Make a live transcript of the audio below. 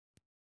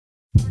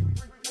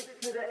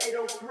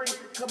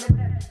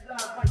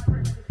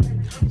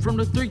From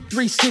the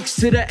 336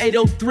 to the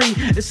 803,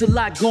 it's a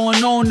lot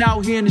going on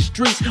out here in the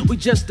streets. We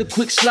just a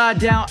quick slide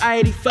down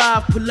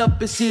I-85, pull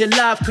up and see it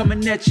live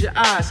coming at your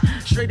eyes.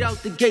 Straight out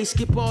the gate,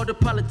 skip all the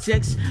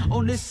politics.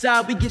 On this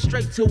side, we get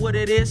straight to what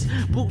it is.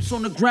 Boots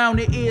on the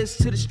ground, and ears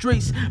to the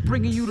streets,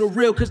 bringing you the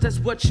real, cause that's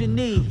what you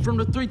need. From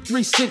the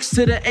 336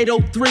 to the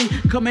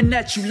 803, coming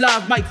at you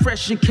live, Mike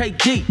Fresh and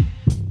KD.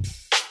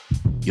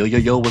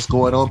 Yo, what's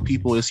going on,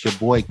 people? It's your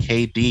boy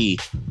KD,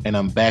 and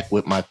I'm back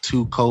with my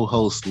two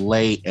co-hosts,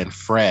 Lay and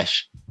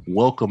Fresh.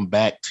 Welcome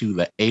back to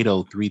the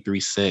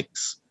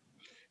 80336.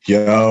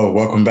 Yo,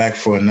 welcome back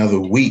for another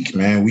week,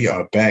 man. We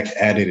are back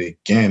at it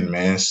again,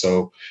 man.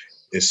 So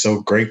it's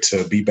so great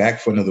to be back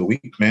for another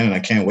week, man. And I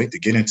can't wait to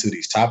get into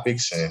these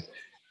topics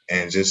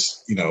and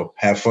just,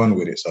 have fun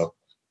with it. So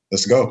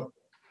let's go.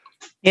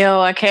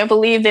 Yo, I can't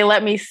believe they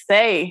let me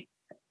stay.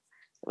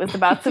 It was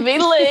about to be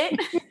lit.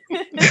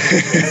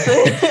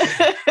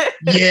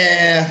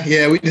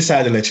 Yeah, we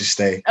decided to let you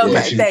stay.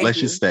 Okay,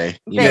 let you stay.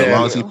 As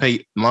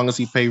long as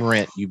you pay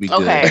rent, you be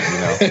good.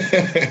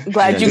 Okay.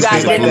 Glad you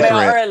guys get the mail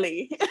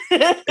early.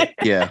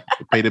 Yeah,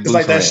 pay the It's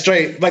like that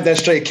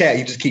stray cat.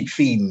 You just keep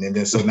feeding, and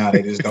then so now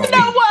they just don't. You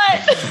know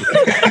what?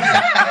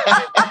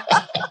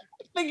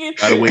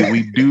 By the way,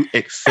 we do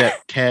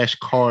accept cash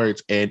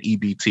cards and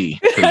EBT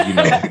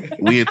because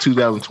we in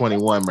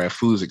 2021, man.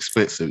 Food's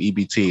expensive.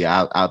 EBT,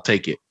 I'll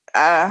take it.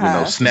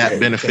 SNAP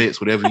benefits,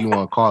 whatever you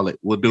want to call it,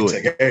 we'll do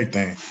it. Take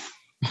everything.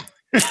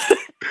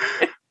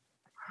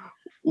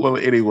 Well,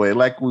 anyway,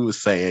 like we were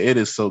saying, it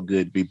is so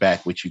good to be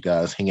back with you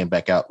guys, hanging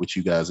back out with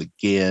you guys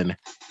again.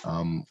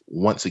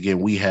 Once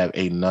again, we have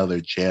another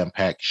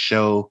jam-packed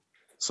show.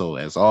 So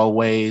as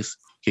always,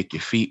 kick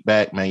your feet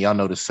back, man. Y'all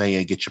know the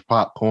saying, get your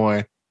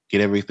popcorn,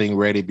 get everything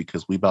ready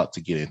because we about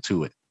to get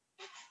into it.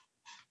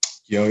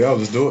 Yo,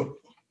 let's do it.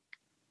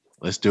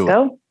 Let's do it.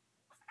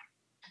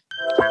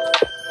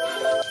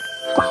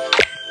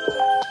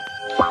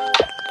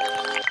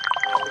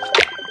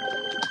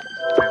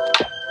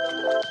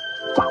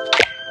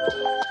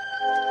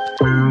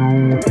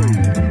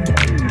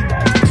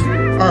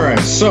 All right,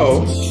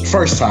 so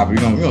first topic,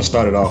 we're gonna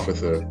start it off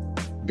with a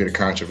bit of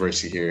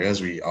controversy here,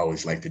 as we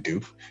always like to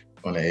do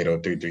on the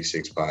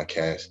 80336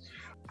 podcast.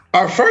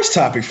 Our first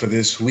topic for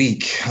this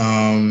week,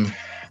 I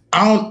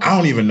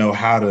don't even know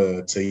how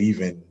to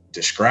even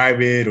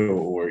describe it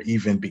or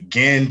even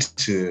begin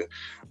to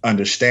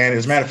understand it.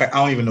 As a matter of fact, I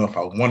don't even know if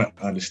I want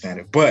to understand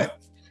it, but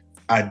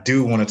I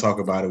do want to talk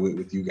about it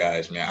with you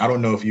guys, man. I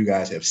don't know if you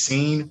guys have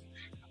seen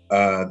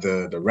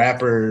the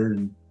rapper,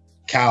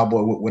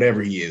 cowboy,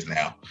 whatever he is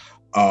now,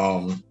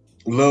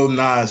 Lil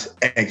Nas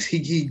X.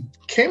 He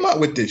came up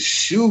with this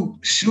shoe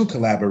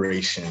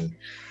collaboration.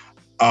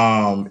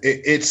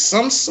 It's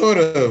some sort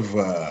of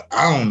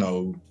I don't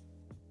know,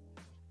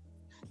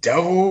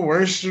 devil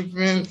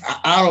worshiping.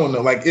 I don't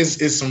know. Like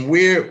it's some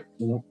real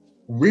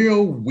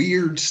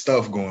weird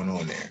stuff going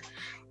on there.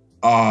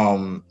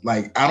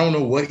 Like I don't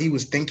know what he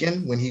was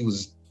thinking when he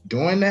was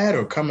doing that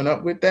or coming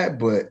up with that,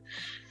 but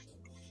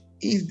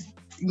he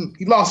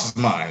lost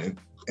his mind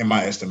in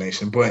my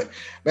estimation. But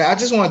man, I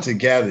just wanted to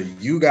gather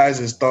you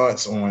guys'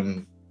 thoughts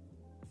on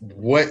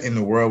what in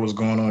the world was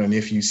going on and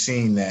if you've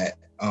seen that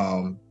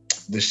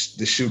the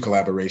shoe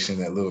collaboration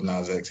that Lil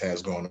Nas X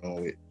has going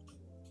on with.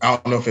 I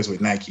don't know if it's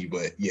with Nike,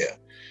 but yeah.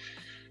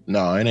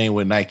 No, it ain't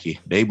with Nike.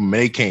 They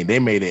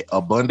made it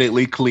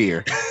abundantly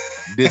clear.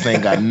 This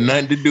ain't got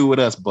nothing to do with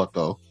us,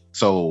 bucko.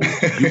 So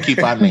you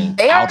keep our name.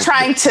 They are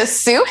trying to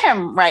sue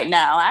him right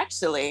now,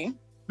 actually.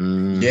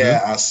 Mm-hmm.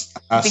 Yeah,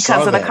 I because saw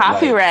of the that,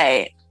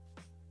 copyright.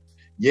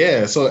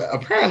 Yeah, so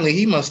apparently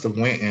he must have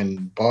went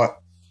and bought,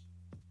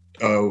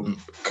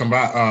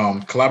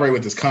 collaborate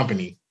with this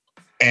company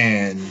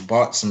and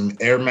bought some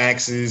Air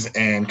Maxes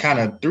and kind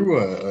of threw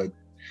a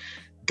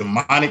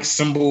demonic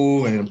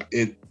symbol, and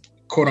it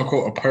quote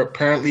unquote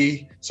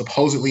apparently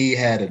supposedly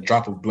had a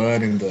drop of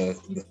blood in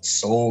the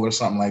sole or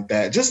something like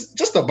that.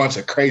 Just a bunch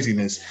of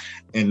craziness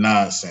and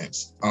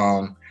nonsense.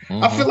 I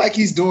feel like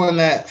he's doing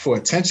that for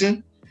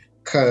attention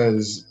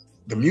because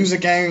the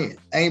music ain't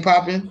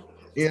popping.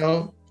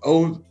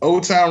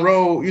 Old Town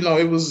Road.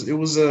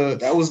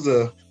 That was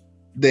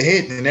the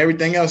hit, and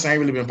everything else ain't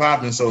really been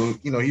popping. So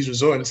he's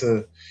resorting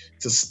to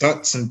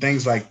stunts and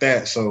things like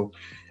that. So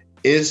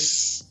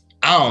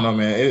I don't know,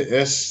 man.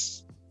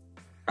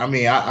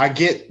 I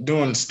get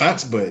doing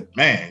stunts, but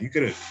man, you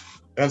could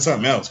have done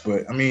something else.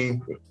 But I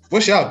mean,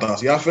 what's y'all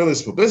thoughts? Y'all feel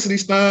it's publicity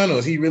stunt, or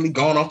is he really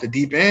going off the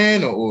deep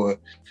end, or?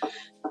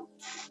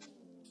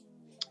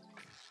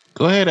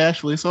 Go ahead,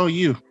 Ashley. It's all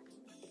you.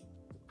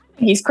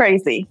 He's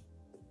crazy.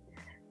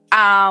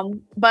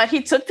 But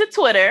he took to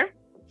Twitter,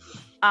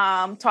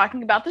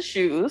 talking about the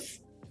shoes.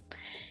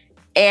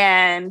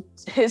 And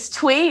his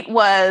tweet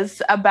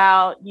was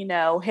about,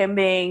 him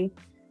being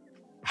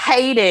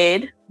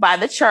hated by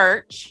the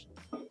church.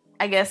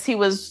 I guess he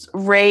was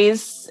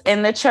raised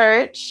in the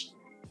church.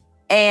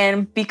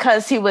 And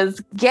because he was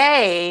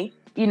gay,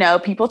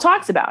 people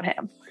talked about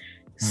him.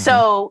 Mm-hmm.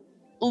 So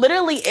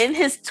literally in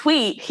his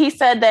tweet, he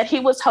said that he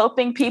was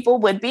hoping people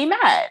would be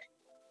mad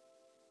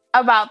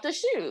about the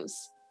shoes.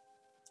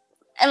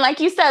 And like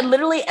you said,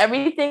 literally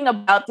everything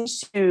about the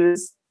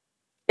shoes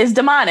is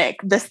demonic.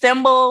 The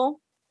symbol,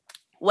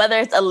 whether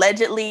it's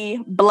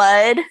allegedly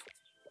blood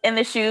in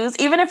the shoes,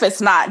 even if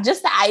it's not,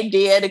 just the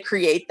idea to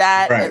create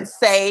that and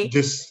say,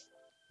 that's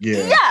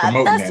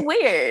that.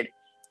 Weird.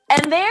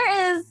 And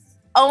there is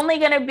only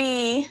going to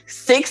be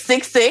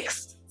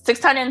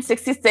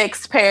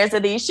 666 pairs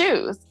of these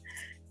shoes.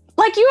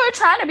 Like, you are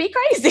trying to be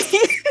crazy.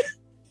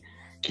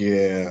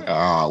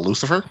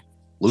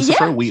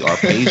 Lucifer, we are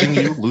paging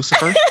you,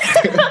 Lucifer.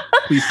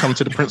 Please come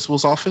to the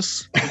principal's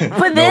office.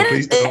 But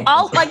then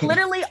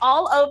literally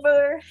all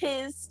over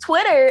his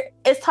Twitter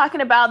is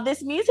talking about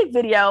this music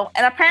video.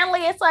 And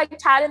apparently it's like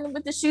tied in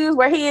with the shoes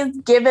where he is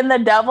giving the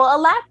devil a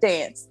lap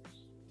dance.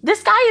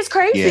 This guy is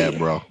crazy. Yeah,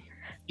 bro.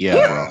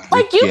 Bro.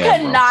 Like, you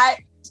cannot.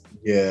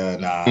 Yeah,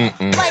 nah.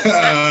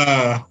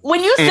 Like,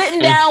 when you sitting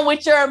down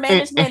with your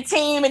management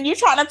team and you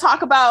trying to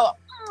talk about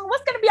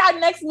what's going to be our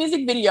next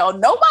music video,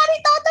 nobody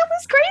thought that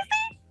was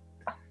crazy.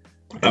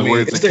 The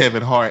words of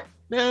Kevin Hart.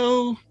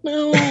 No.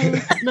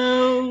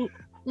 I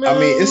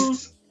mean,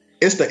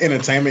 it's the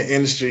entertainment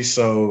industry,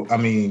 so I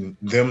mean,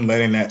 them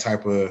letting that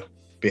type of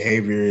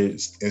behavior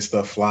and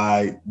stuff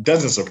fly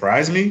doesn't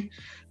surprise me.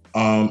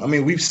 I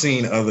mean, we've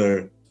seen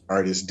other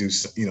artists do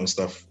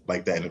stuff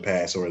like that in the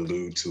past or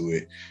allude to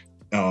it.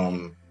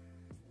 I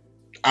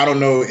don't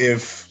know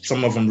if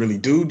some of them really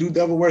do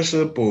devil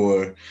worship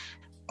or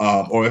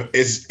if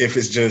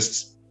it's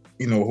just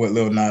what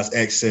Lil Nas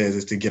X says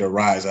is to get a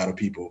rise out of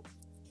people.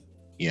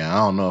 Yeah, I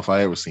don't know if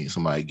I ever seen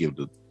somebody give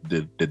the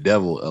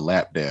devil a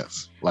lap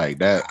dance like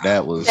that.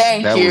 That was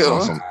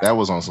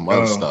on some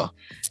other stuff.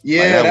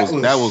 Yeah, like,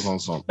 that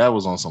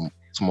was on some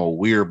old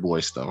weird boy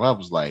stuff. I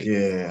was like,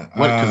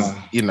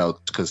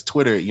 because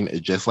Twitter,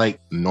 just like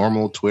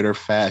normal Twitter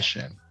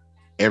fashion,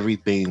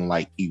 everything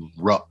like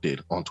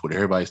erupted on Twitter.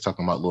 Everybody's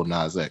talking about Lil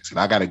Nas X, and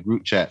I got a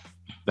group chat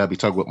that I be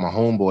talking with my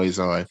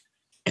homeboys on,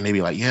 and they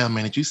be like, "Yeah,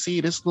 man, did you see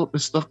this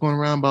stuff going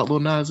around about Lil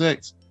Nas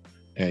X?"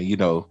 And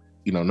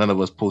none of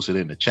us posted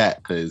in the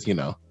chat because we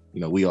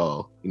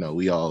all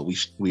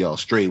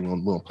straight. We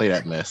won't play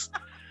that mess,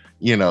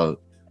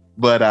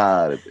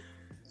 But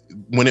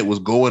when it was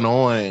going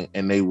on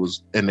and they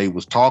was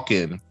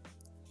talking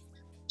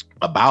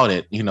about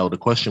it, the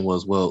question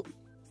was, well,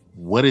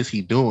 what is he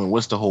doing?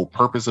 What's the whole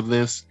purpose of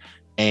this?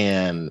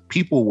 And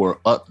people were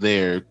up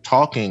there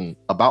talking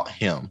about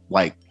him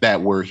like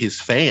that were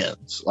his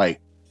fans. Like,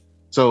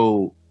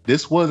 so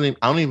this wasn't,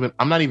 I'm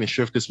not even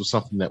sure if this was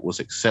something that was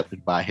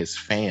accepted by his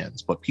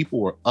fans, but people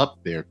were up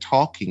there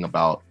talking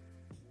about,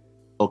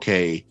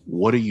 okay,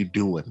 what are you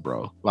doing,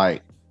 bro?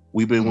 Like,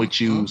 we've been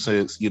with you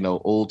since,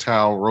 Old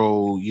Town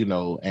Road,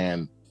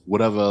 and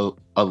whatever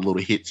other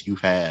little hits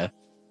you've had,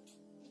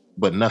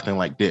 but nothing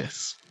like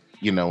this,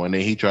 and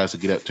then he tries to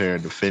get up there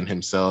and defend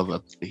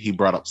himself. He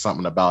brought up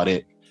something about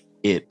it.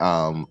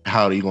 How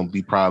are you going to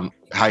be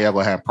how y'all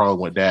going to have a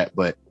problem with that?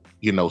 But,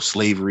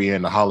 slavery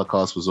and the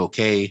Holocaust was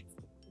okay.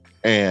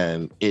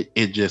 And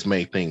it just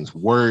made things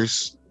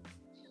worse.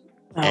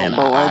 And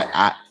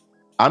I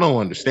don't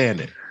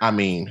understand it. I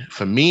mean,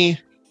 for me,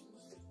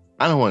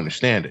 I don't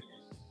understand it.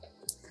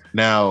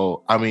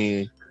 Now, I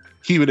mean,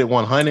 keep it at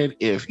 100.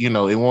 If it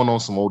went on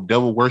some old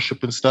devil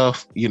worship and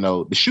stuff,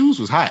 the shoes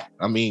was hot.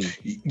 I mean,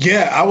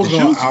 yeah,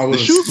 the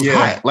shoes was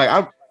hot.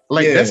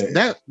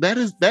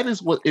 That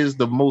is what is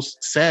the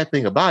most sad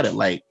thing about it.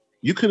 Like,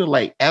 you could have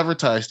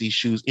advertised these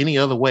shoes any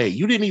other way.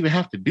 You didn't even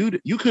have to do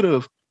that. You could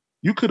have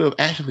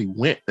actually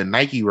went the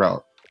Nike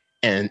route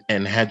and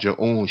had your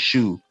own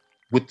shoe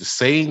with the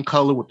same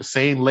color, with the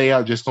same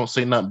layout. Just don't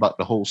say nothing about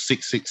the whole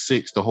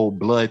 666, the whole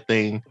blood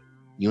thing.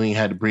 You ain't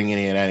had to bring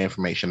any of that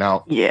information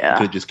out. Yeah. You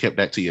could have just kept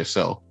that to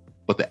yourself.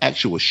 But the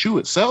actual shoe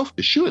itself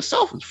is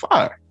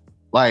fire.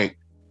 Like,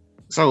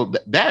 so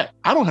that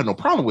I don't have no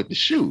problem with the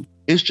shoe.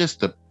 It's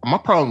just my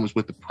problem is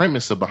with the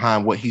premise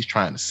behind what he's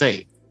trying to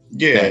say.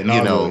 Yeah,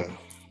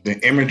 the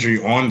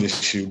imagery on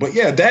this shoe. But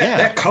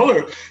that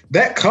color,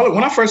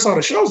 when I first saw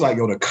the show, I was like,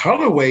 yo, the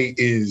colorway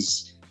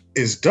is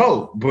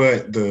dope.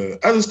 But the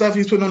other stuff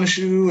he's putting on the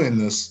shoe and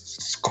the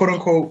quote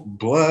unquote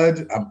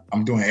blood,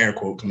 I'm doing air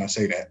quotes when I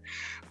say that.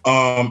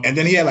 And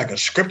then he had like a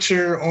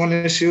scripture on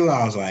the shoe.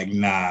 I was like,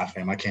 nah,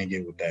 fam, I can't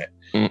get with that.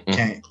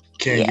 Can't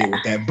get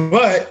with that.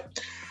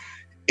 But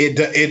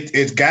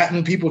it's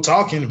gotten people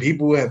talking.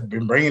 People have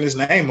been bringing his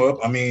name up.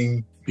 I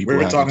mean, people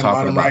we're talking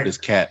about him this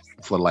cat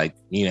for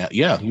you're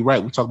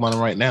right. We're talking about him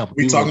right now.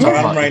 We're talking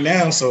about him right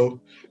now. So,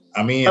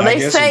 I mean, I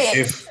guess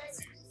if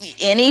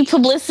any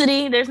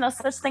publicity, there's no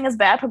such thing as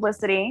bad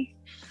publicity.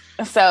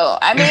 So,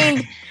 I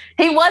mean,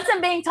 he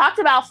wasn't being talked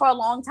about for a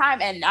long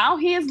time, and now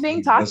he is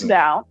being talked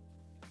about.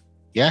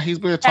 Yeah, he's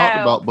being talked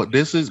about, but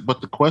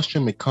the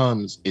question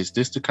becomes, is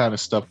this the kind of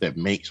stuff that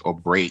makes or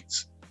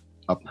breaks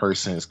a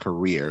person's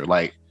career?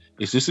 Like,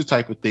 is this the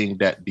type of thing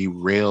that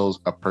derails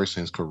a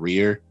person's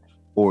career,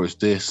 or is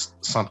this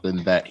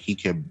something that he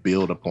can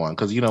build upon?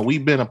 Because,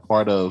 we've been a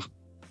part of,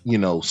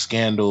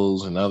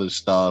 scandals and other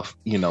stuff,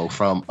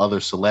 from other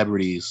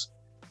celebrities,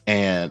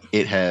 and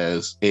it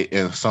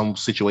in some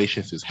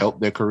situations has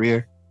helped their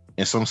career.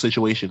 in some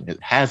situation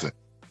it hasn't.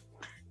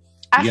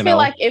 I feel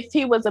like if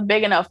he was a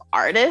big enough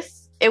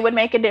artist, it would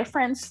make a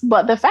difference.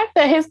 But the fact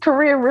that his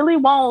career really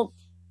won't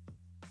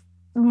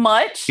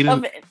much he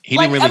didn't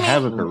really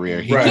have a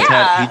career. He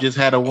just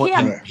had a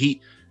one.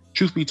 He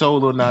truth be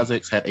told, Lil Nas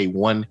X had a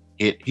one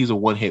hit. He's a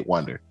one hit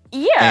wonder.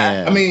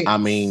 Yeah, and, I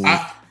mean,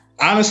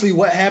 honestly,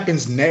 what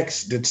happens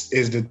next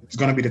is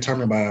going to be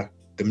determined by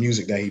the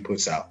music that he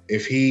puts out.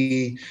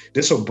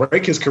 This will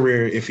break his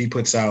career if he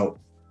puts out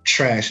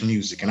trash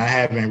music, and I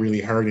haven't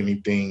really heard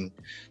anything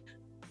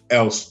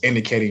else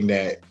indicating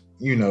that,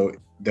 you know,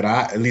 that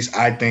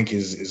I think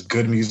is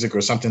good music,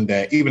 or something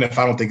that even if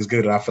I don't think it's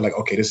good, I feel like,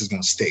 okay, this is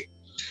going to stick.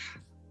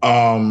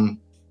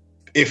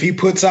 If he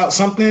puts out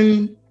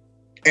something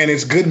and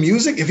it's good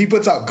music, if he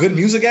puts out good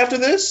music after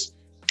this,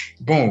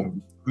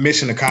 boom,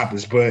 mission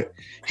accomplished. But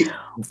he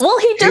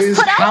just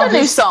put out a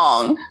new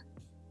song.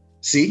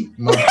 See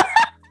my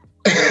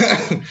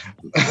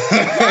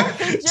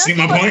see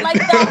my point? Like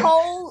the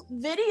whole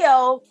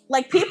video,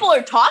 like people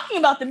are talking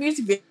about the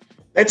music video.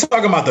 They're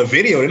talking about the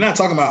video. They're not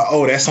talking about,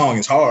 oh, that song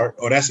is hard,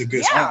 or that's a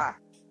good song.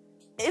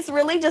 It's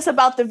really just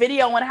about the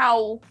video and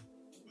how,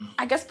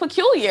 I guess,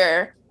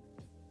 peculiar.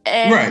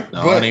 And right.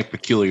 No, it ain't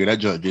peculiar. That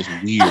just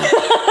weird.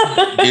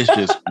 It's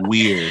just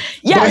weird.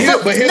 Yeah,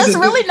 but it's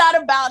really not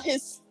about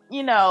his,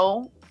 you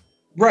know.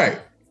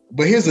 Right.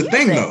 But here's the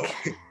thing, though.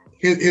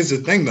 Here's the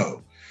thing,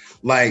 though.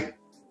 Like,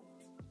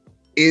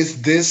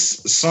 is this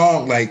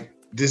song, like,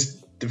 the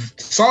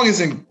song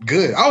isn't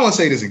good. I don't want to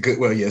say it isn't good.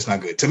 Well, yeah, it's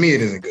not good. To me,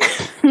 it isn't good.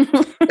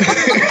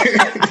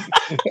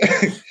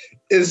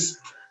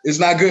 It's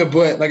not good.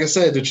 But like I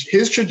said,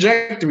 his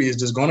trajectory is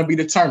just going to be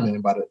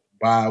determined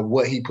by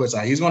what he puts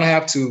out. He's going to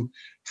have to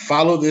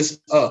follow this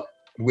up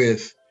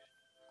with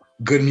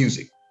good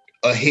music,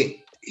 a hit.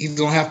 He's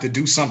going to have to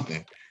do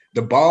something.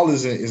 The ball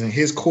is in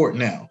his court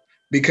now.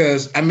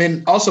 Because, I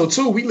mean, also,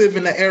 too, we live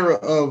in the era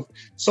of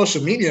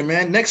social media,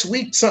 man. Next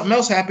week, something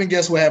else happened.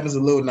 Guess what happens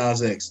to Lil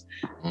Nas X?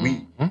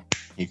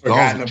 He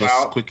forgotten just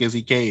as quick as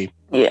he came.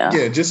 Yeah.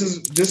 Yeah, just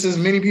as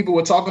many people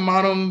were talking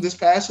about him this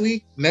past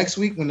week. Next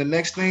week, when the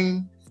next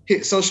thing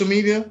hit social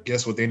media,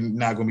 guess what they're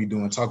not going to be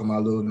doing? Talking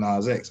about Lil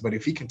Nas X. But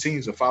if he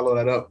continues to follow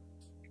that up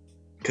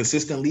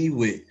consistently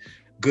with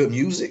good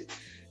music,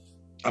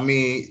 I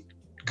mean,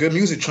 good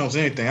music trumps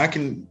anything. I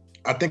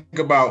think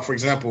about, for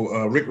example,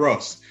 Rick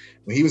Ross.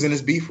 When he was in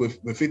his beef with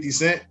 50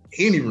 Cent,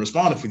 he didn't even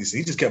respond to 50 Cent.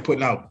 He just kept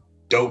putting out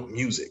dope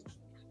music.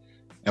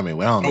 I mean,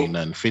 well, I don't mean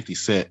nothing. 50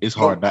 Cent, it's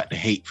hard not to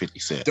hate 50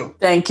 Cent.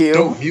 Thank you.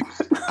 Dope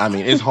music. I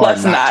mean, it's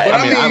hard not to.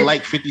 I mean, I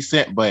like 50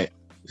 Cent, but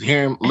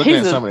looking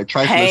at some of the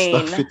trifling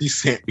stuff 50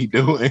 Cent be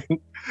doing.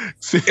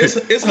 it's hilarious.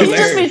 He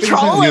just be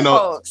trolling, you know,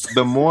 folks.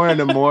 the more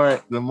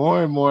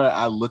and more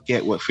I look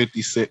at what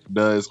 50 Cent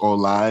does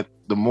online,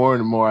 the more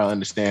and more I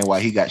understand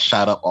why he got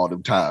shot up all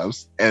them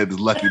times and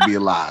is lucky to be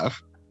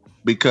alive.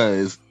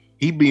 Because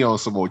he be on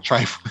some more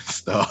trifling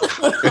stuff.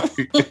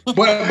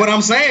 but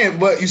I'm saying,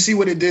 but you see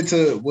what it did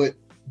to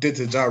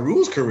Ja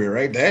Rule's career,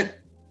 right?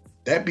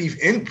 That beef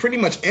pretty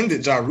much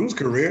ended Ja Rule's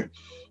career,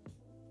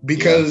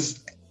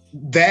 because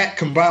that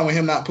combined with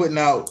him not putting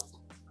out,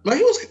 well,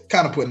 he was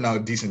kind of putting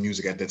out decent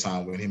music at that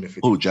time when him and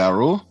 50. Who, Ja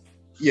Rule?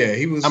 Yeah,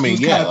 he was. I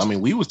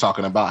mean, we was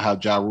talking about how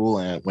Ja Rule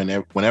and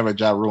whenever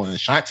Ja Rule and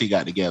Ashanti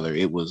got together,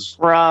 it was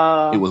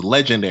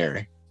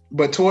legendary.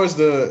 But towards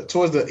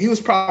the he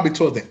was probably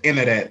towards the end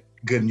of that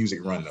good music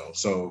run though.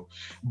 So,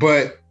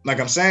 but like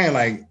I'm saying,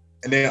 like,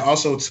 and then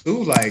also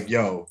too, like,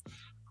 yo,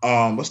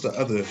 what's the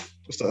other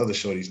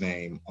shorty's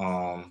name?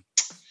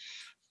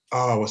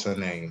 What's her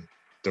name?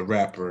 The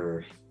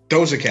rapper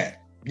Doja Cat.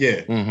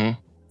 Yeah. Mm-hmm.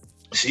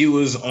 She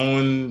was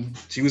in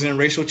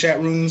racial chat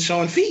rooms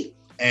showing feet,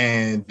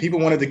 and people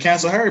wanted to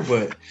cancel her,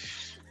 but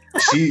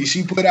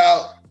she put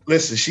out.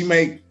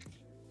 Listen,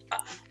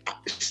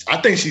 I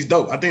think she's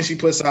dope. I think she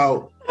puts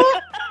out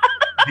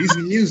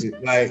decent music.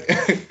 Like,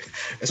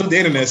 that's what the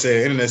internet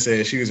said. The internet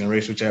said she was in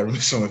racial chat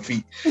rooms showing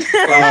feet.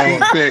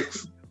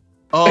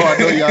 Oh, I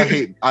know y'all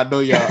hate. I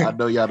know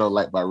y'all don't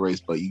like my race,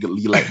 but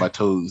you like my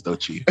toes,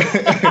 don't you?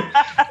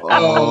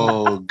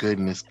 Oh,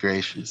 goodness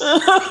gracious.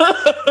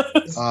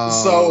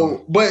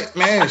 So, but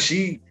man,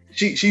 she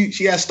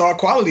has star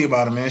quality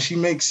about her, man. She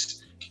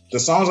makes the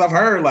songs I've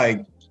heard,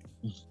 like,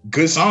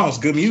 good songs,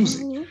 good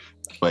music.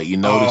 But you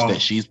notice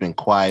that she's been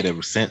quiet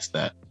ever since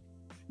that.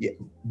 Yeah,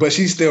 but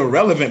she's still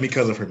relevant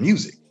because of her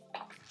music,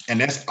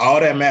 and that's all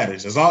that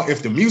matters.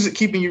 If the music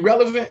keeping you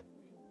relevant,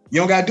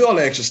 you don't gotta do all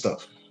the extra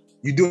stuff.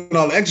 You doing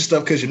all the extra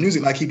stuff because your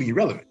music not keeping you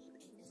relevant.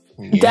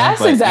 Yeah,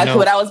 that's exactly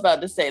what I was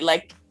about to say.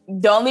 Like,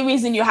 the only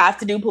reason you have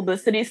to do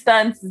publicity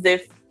stunts is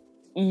if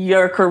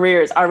your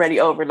career is already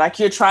over. Like,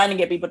 you're trying to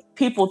get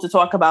people to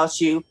talk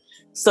about you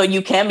so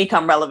you can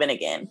become relevant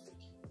again.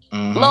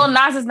 Mm-hmm. Lil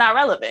Nas is not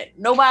relevant.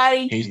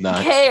 Nobody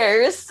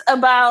cares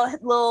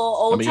about Lil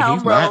Old Town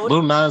Road.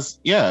 Lil Nas,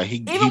 yeah,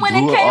 he blew up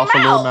off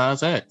of Lil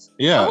Nas X.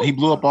 Yeah, he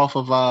blew up off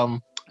of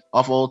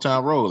Old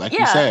Town Road, like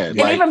you said.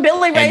 And even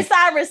Billy Ray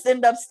Cyrus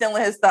ended up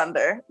stealing his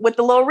thunder with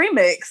the little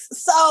remix.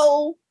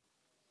 So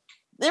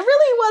There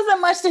really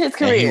wasn't much to his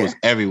career. And he was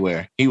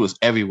everywhere. He was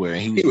everywhere.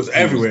 And he was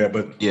everywhere,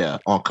 but yeah,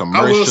 on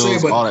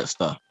commercials, all that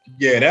stuff.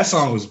 Yeah, that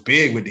song was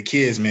big with the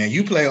kids, man.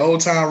 You play Old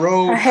Town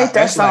Road. I hate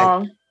that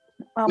song.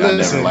 I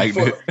never liked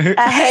it.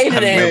 I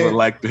hated it. I never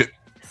liked it.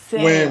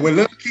 When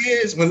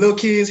little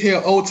kids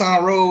hear Old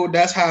Town Road,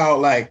 that's how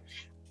like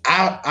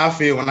I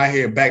feel when I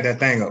hear Back That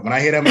Thing Up. When I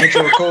hear that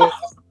intro chord,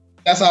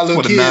 that's how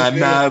little kids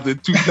feel. The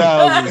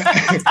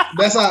 2000s.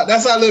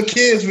 that's how little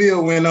kids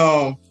feel when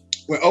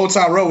Old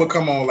Town Road would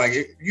come on.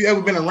 Like, you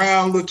ever been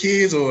around little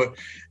kids or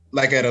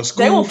like at a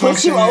school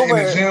function in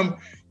the gym?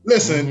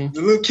 Listen,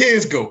 the little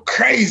kids go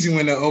crazy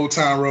when the Old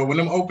Town Road, when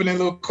them opening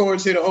little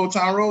chords hit the Old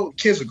Town Road,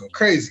 kids would go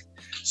crazy.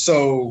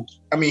 So,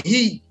 I mean,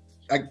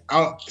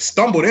 I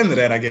stumbled into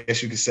that, I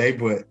guess you could say,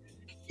 but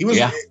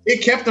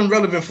it kept him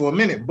relevant for a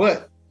minute.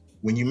 But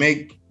when you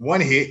make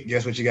one hit,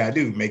 guess what you gotta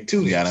do? Make two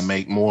hits. You gotta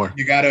make more.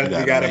 You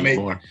gotta make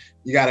more.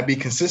 You gotta be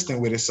consistent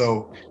with it.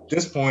 So at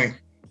this point,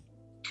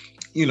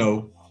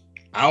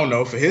 I don't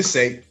know, for his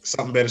sake,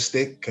 something better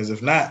stick, because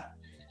if not,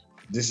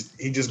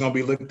 he just gonna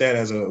be looked at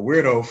as a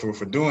weirdo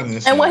for doing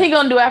this. And what he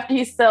gonna do after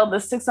he sell the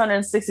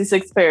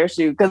 666 pair of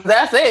shoes? Because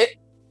that's it.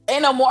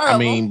 Ain't no more. I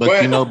mean,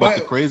 but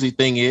the crazy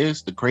thing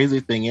is, I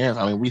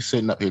mean, we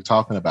sitting up here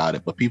talking about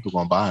it, but people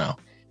gonna buy them.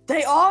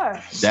 They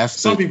are.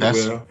 Some people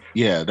will.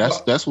 Yeah,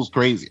 that's what's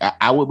crazy.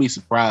 I would be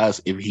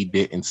surprised if he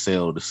didn't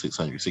sell the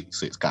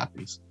 666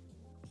 copies.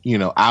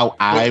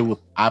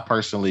 I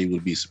personally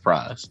would be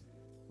surprised.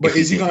 But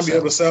is he going to be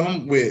able to sell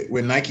them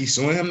with Nike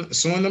suing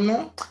them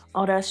now?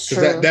 Oh, that's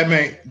true.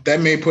 That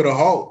may put a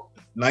halt.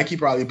 Nike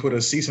probably put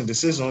a cease and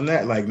desist on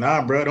that. Like,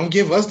 nah, bro, don't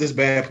give us this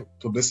bad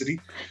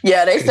publicity.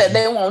 Yeah, they said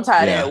they won't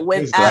tie that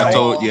with bro. Like,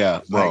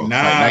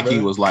 Nike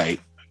bro. was like,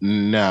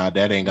 nah,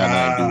 that ain't got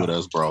nothing to do with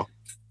us, bro.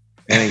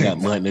 That ain't got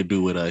nothing to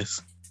do with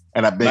us.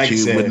 And I bet Nike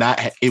you it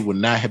would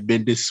not have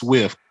been this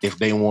swift if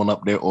they weren't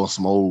up there on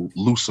some old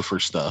Lucifer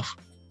stuff.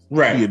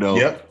 Right.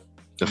 The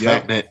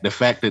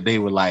fact that they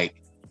were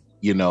like,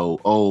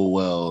 oh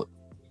well,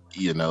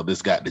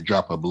 this got the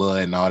drop of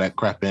blood and all that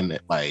crap in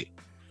it. Like,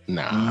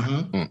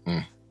 nah.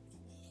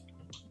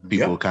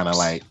 People kind of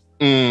like,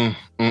 no,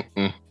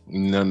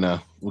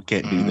 we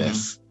can't do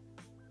this.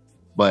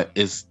 But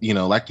it's,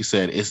 like you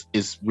said,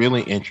 it's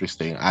really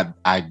interesting.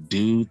 I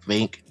do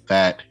think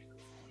that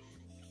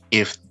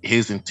if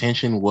his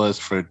intention was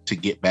to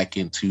get back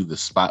into the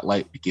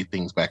spotlight, to get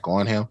things back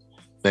on him,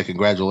 then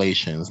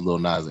congratulations, Lil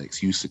Nas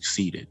X, you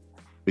succeeded.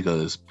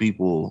 Because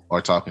people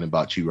are talking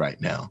about you right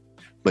now,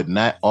 but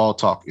not all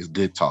talk is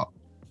good talk.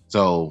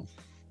 So,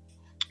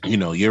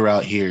 you're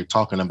out here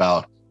talking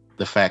about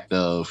the fact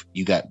of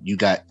you got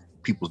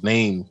people's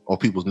name, or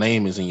people's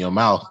name is in your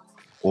mouth,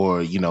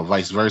 or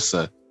vice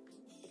versa.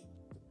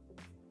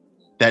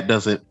 That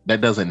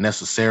doesn't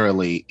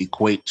necessarily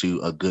equate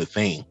to a good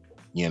thing,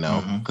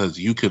 because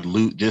you could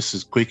lose just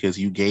as quick as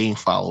you gain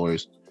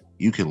followers.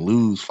 You can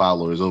lose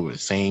followers over the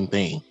same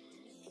thing,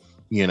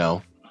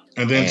 And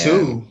then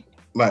too.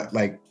 Like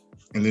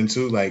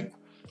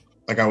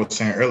I was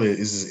saying earlier,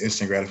 this is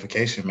instant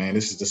gratification, man.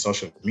 This is the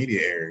social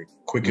media era.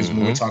 Quick as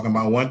we're talking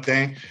about one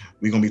thing,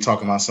 we're gonna be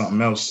talking about something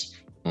else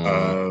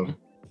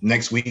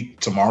next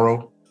week,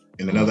 tomorrow,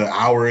 in another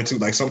hour or two.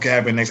 Like something can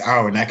happen next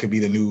hour, and that could be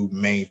the new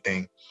main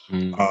thing.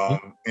 And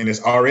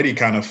it's already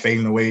kind of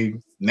fading away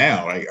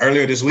now. Like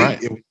earlier this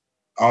week, it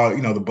all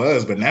the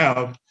buzz, but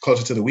now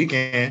closer to the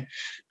weekend,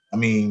 I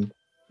mean,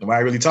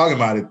 nobody really talking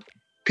about it.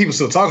 People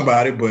still talking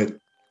about it, but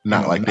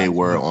not like they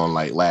were on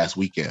like last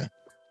weekend.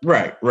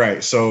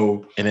 Right.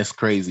 So, and it's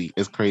crazy.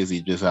 It's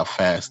crazy just how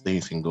fast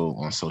things can go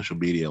on social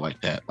media like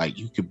that. Like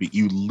you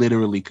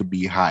literally could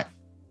be hot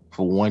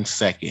for 1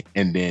 second,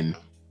 and then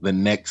the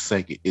next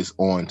second is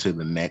on to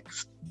the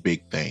next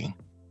big thing.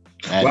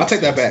 I'll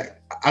take that back.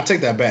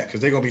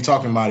 Because they're gonna be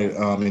talking about it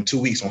in 2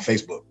 weeks on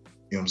Facebook.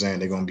 You know what I'm saying?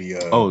 They're gonna be.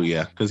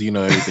 Because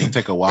everything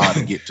take a while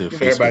to get to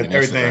Facebook.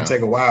 Everything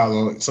take a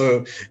while.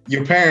 So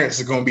your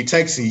parents are gonna be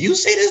texting you.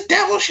 See this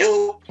devil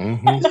shoe?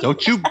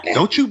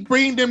 Don't you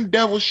bring them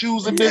devil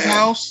shoes in this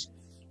house?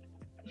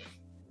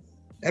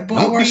 That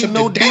boy worship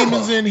no the devil.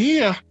 demons in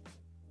here.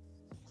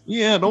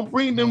 Yeah, don't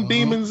bring them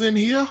demons in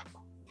here.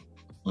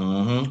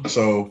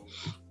 So,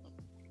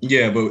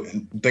 yeah, but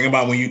think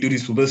about when you do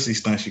these publicity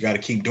stunts, you got to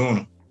keep doing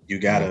them. You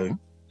gotta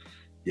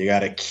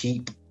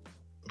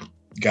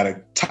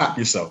top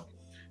yourself.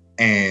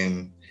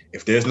 And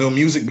if there's no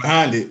music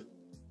behind it,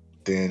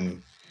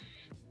 then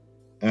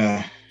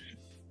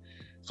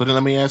So then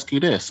let me ask you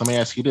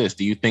this.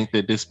 Do you think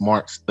that this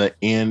marks the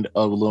end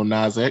of Lil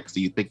Nas X?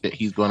 Do you think that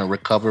he's going to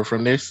recover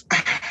from this?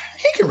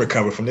 He can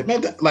recover from it,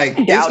 man. Like,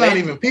 it's not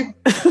even people.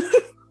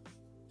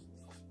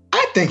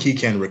 I think he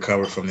can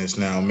recover from this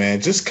now, man.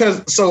 Just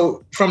because,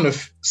 so from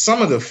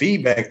some of the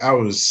feedback I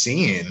was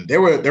seeing,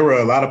 there were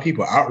a lot of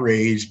people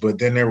outraged, but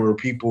then there were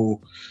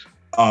people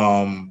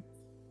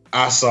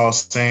I saw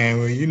saying,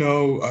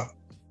 well,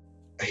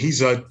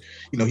 he's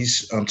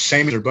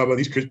shaming or blah blah.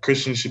 These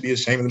Christians should be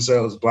ashamed of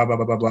themselves. Blah blah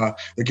blah blah blah.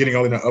 They're getting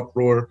all in an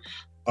uproar.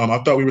 I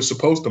thought we were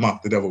supposed to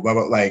mock the devil. Blah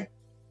blah.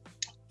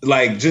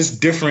 Like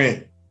just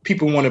different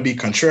people want to be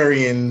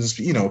contrarians,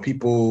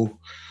 people,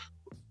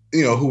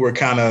 who were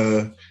kind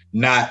of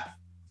not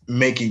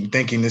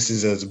thinking this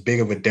is as big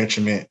of a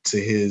detriment to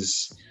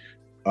his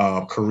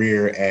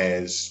career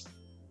as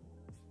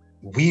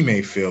we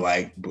may feel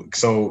like.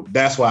 So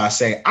that's why I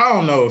say I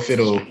don't know if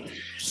it'll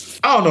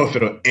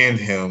end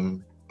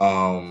him.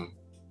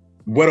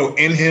 What'll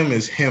end him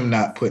is him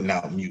not putting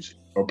out music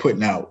or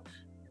putting out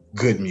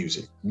good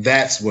music.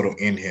 That's what'll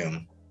end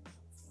him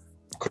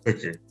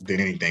quicker than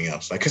anything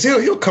else. Like, cause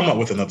he'll come up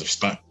with another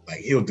stunt. Like,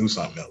 he'll do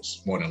something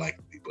else more than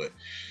likely. But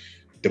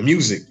the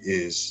music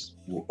is,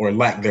 or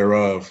lack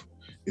thereof,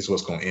 is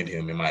what's going to end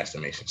him in my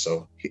estimation.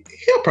 So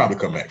he'll probably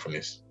come back from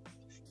this.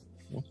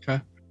 Okay.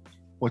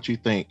 What you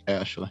think,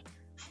 Ashley?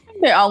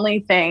 The only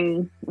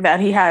thing that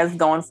he has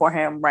going for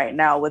him right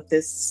now with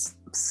this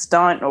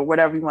stunt or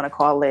whatever you want to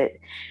call it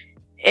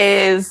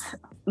is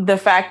the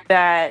fact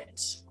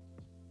that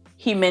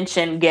he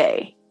mentioned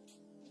gay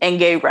and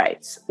gay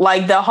rights.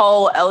 Like the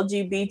whole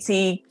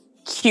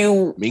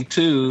LGBTQ. Me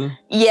too.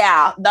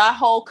 Yeah, that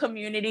whole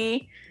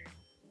community.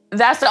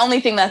 That's the only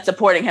thing that's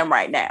supporting him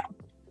right now.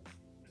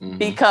 Mm-hmm.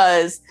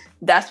 Because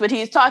that's what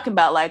he's talking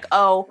about. Like,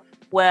 oh,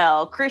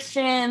 well,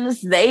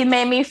 Christians, they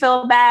made me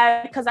feel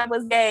bad because I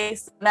was gay.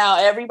 So now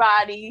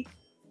everybody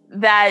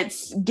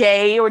that's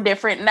gay or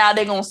different, now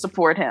they're going to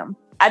support him.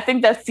 I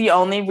think that's the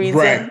only reason.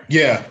 Right.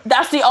 Yeah.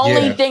 That's the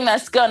only thing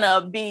that's going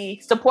to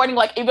be supporting.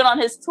 Like, even on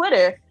his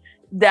Twitter,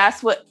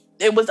 that's what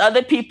it was.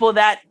 Other people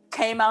that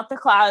came out the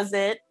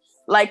closet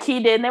like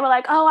he did. And they were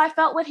like, oh, I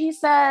felt what he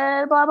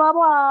said, blah, blah,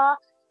 blah.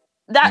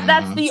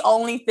 That's the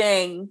only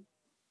thing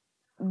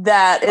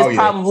that is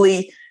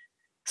probably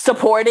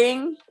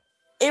supporting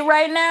it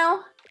right now.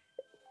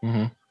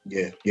 Mm-hmm.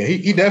 Yeah.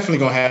 He definitely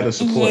gonna have the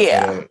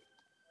support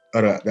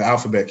of the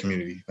alphabet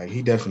community. Like,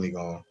 he definitely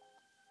gonna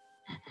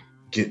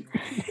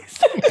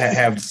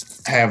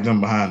have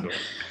them behind him.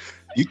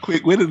 You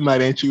quick witted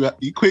tonight, ain't you?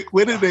 You quick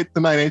witted it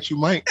tonight, ain't you,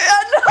 Mike?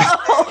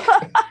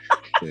 I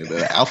know.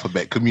 The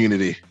alphabet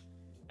community.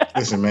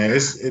 Listen, man,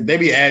 they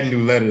be adding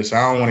new letters, so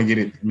I don't want to get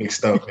it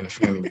mixed up in the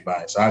feeling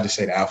by it. So I just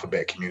say the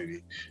alphabet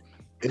community.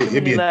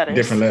 It'd be a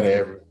different letter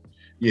every.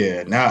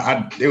 Yeah,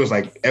 now it was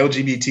like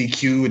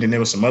LGBTQ, and then there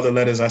was some other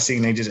letters I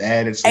seen they just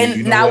added. So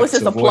and now it's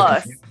just a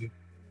plus. Confusion.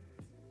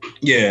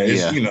 Yeah,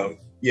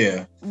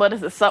 yeah. But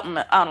it's something,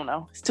 I don't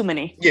know. It's too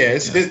many. Yeah,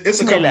 it's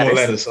a couple more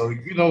letters. So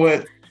you know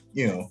what,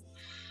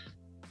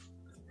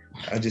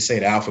 I just say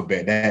the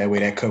alphabet. That way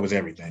that covers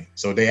everything.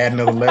 So they add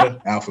another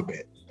letter,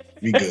 alphabet.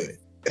 We good.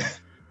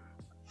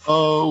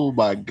 Oh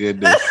my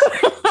goodness.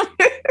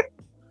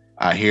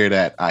 I hear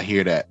that.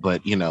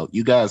 But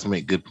you guys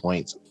make good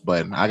points.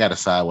 But I gotta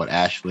side with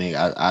Ashley.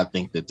 I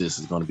think that this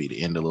is gonna be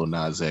the end of Lil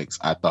Nas X.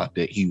 I thought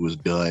that he was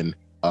done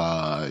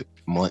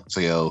months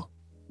ago.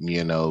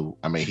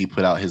 I mean, he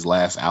put out his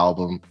last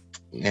album.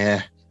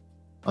 Yeah.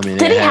 I mean,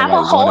 did he have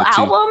a whole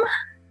album?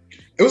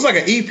 It was like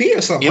an EP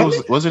or something.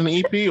 Was it an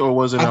EP or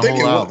was it a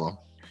whole album?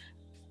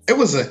 It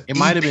was an It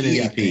might have been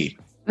an EP.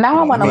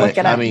 Now I want to look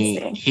it up. I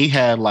mean, he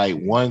had like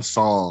one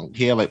song.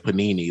 He had like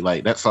Panini.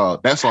 Like that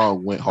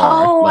song went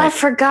hard. Oh, like, I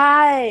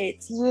forgot.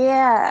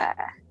 Yeah.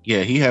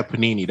 Yeah, he had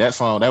Panini. That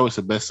song, that was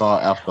the best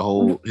song after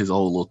his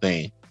whole little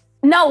thing.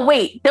 No,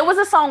 wait. There was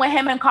a song with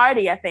him and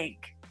Cardi, I think.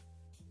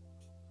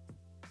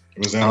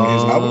 Was that on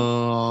his album?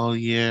 Oh,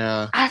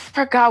 yeah. I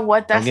forgot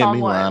what that song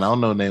was. I don't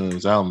know the name of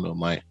his album though,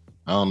 Mike.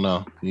 I don't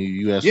know.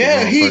 You asked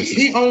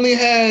he only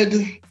had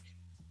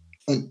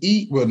an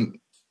E. Well,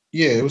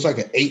 yeah, it was like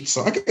an 8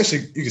 song. I guess you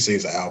could say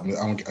it's an album.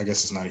 I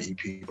guess it's not an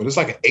EP, but it's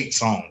like 8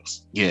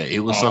 songs. Yeah, it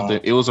was something.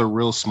 It was a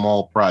real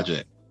small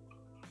project.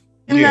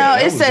 No,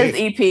 it says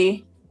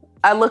EP.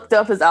 I looked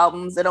up his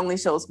albums. It only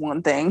shows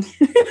one thing.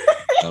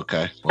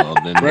 Okay, well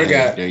then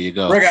there you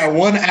go. Ray got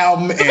one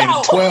album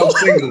and 12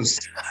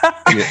 singles,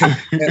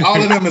 and all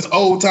of them is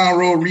Old Town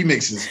Road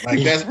remixes.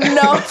 Like that's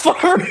no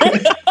for real.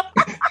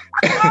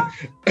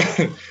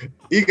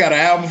 He got an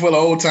album full of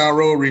Old Town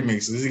Road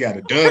remixes. He got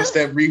a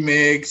dubstep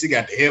remix. He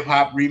got the hip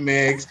hop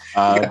remix. He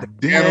got the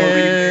piano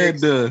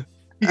remix.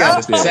 He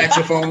got the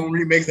saxophone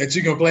remix that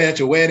you can play at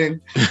your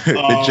wedding.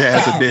 The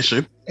jazz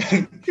edition.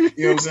 You know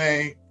what I'm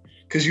saying?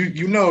 Because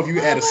you know if you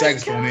add a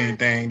saxophone or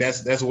anything,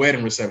 that's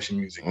wedding reception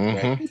music.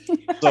 Right?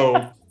 So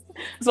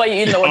that's why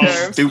you eat no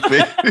nerves.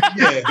 Stupid.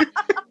 Yeah.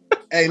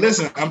 Hey,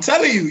 listen, I'm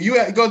telling you,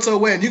 you go to a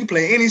wedding, you can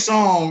play any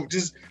song,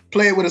 just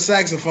play it with a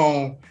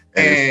saxophone,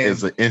 and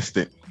it's an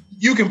instant.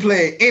 You can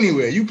play it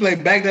anywhere. You play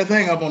Back That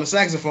Thing Up on the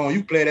saxophone.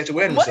 You play it at your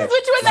wedding reception.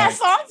 What is with you in that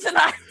song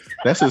tonight?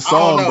 That's his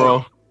song,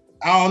 bro.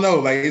 I don't know.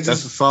 Like it's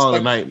that's a song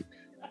tonight.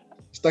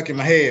 Stuck in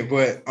my head,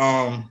 but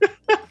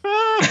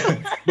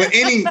but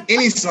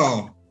any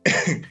song.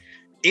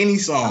 Any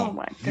song, oh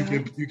my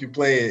God. you can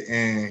play it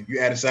and you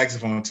add a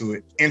saxophone to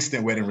it,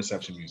 instant wedding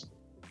reception music.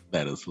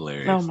 That is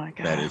hilarious. Oh my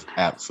God. That is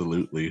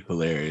absolutely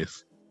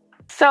hilarious.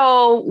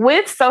 So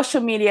with social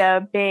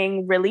media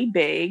being really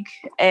big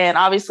and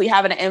obviously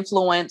having an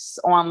influence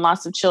on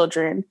lots of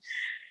children,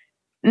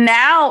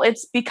 now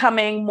it's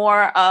becoming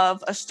more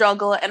of a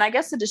struggle and I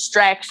guess a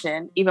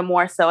distraction even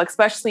more so,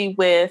 especially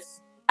with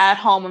at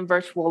home and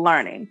virtual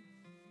learning.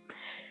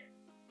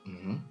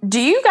 Mm-hmm. Do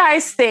you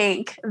guys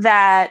think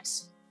that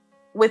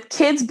with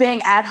kids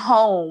being at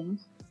home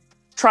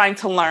trying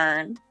to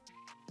learn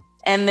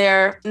and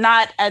they're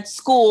not at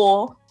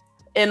school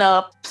in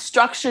a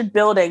structured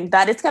building,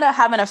 that it's going to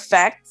have an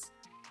effect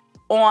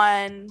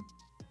on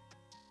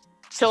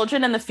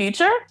children in the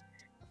future?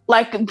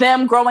 Like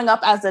them growing up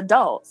as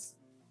adults?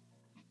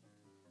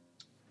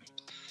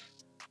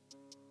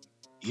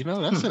 You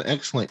know, that's an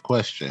excellent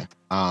question.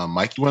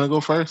 Mike, you want to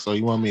go first or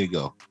you want me to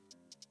go?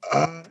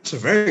 It's a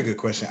very good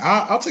question.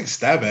 I'll take a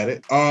stab at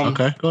it.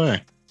 Okay, go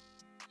ahead.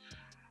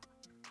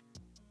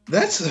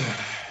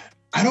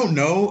 I don't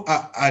know.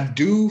 I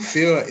do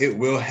feel it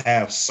will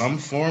have some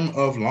form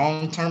of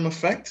long-term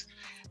effect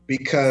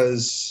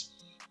because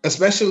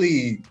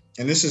especially,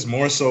 and this is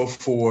more so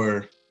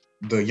for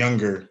the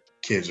younger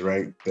kids,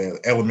 right? The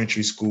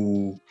elementary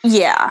school.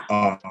 Yeah.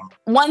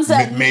 Ones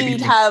that maybe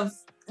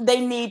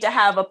need to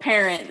have a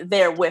parent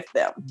there with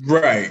them.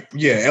 Right.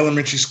 Yeah.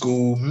 Elementary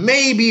school,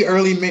 maybe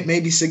early,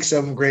 maybe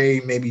 6th, 7th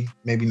grade, maybe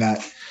not,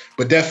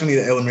 but definitely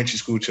the elementary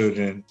school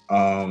children.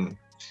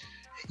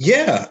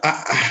 Yeah,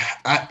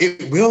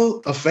 it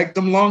will affect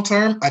them long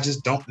term. I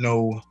just don't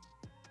know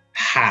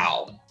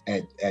how.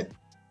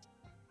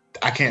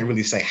 I can't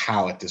really say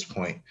how at this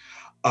point.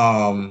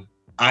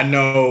 I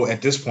know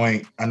at this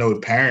point, the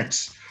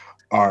parents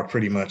are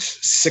pretty much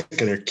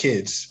sick of their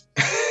kids.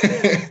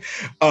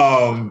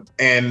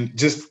 And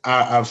just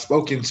I've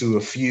spoken to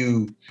a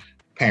few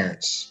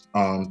parents,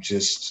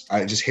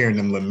 just hearing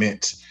them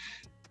lament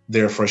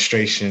their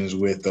frustrations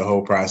with the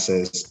whole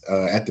process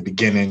at the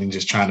beginning and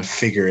just trying to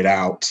figure it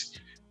out.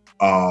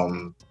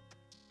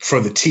 For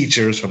the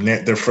teachers, from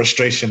their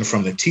frustration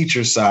from the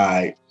teacher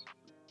side,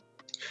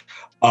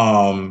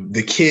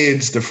 the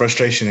kids, the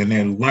frustration in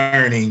their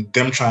learning,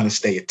 them trying to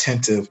stay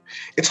attentive.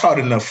 It's hard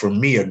enough for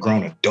me, a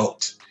grown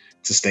adult,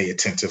 to stay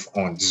attentive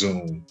on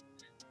Zoom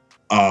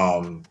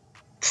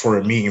for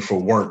a meeting for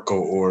work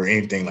or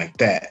anything like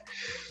that.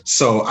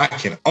 So I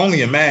can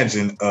only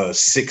imagine a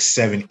 6,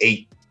 7,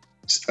 8,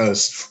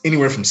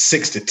 anywhere from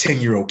 6 to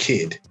 10-year-old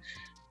kid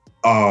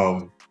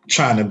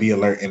trying to be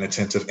alert and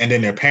attentive, and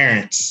then their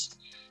parents,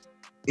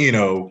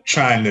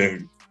 trying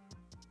to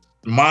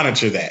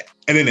monitor that,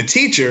 and then the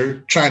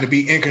teacher trying to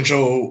be in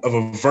control of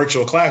a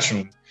virtual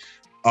classroom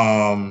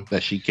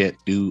that she can't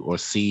do or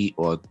see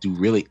or do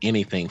really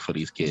anything for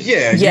these kids.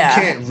 Yeah. You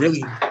can't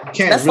really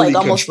that's like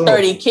almost control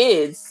 30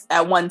 kids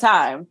at one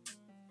time.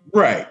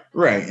 Right.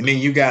 And then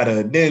you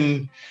gotta,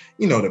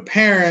 the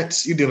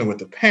parents, you're dealing with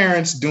the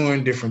parents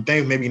doing different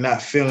things, maybe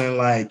not feeling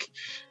like,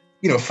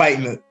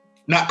 fighting,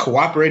 not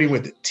cooperating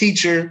with the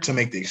teacher to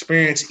make the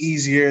experience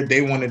easier.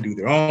 They want to do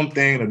their own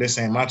thing, or they're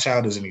saying my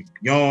child doesn't need to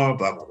be on,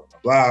 blah, blah, blah,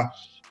 blah, blah.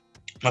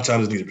 My child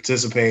doesn't need to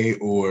participate,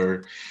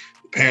 or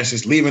the parents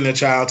just leaving their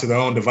child to their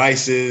own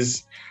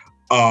devices.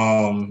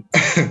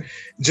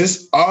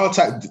 Just all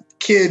type,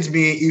 kids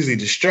being easily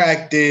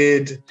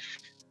distracted,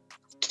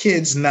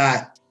 kids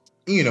not,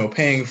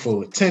 paying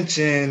full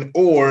attention,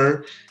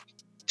 or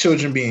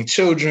children being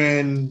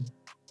children,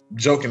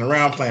 joking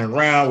around, playing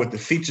around with the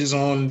features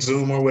on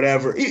Zoom or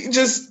whatever,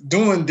 just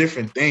doing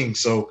different things.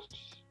 So,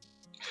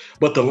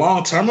 but the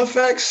long-term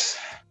effects,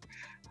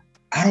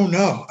 I don't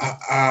know.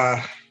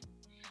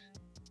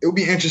 It would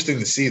be interesting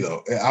to see,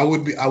 though. I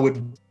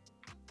would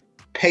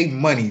pay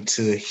money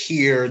to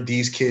hear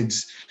these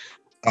kids,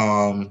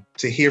 to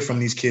hear from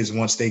these kids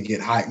once they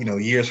get high,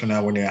 years from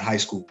now when they're in high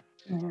school,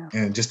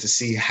 and just to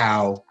see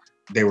how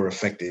they were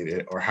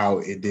affected or how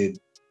it did,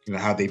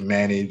 how they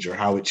manage or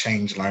how it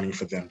changed learning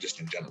for them just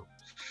in general.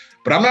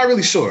 But I'm not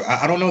really sure.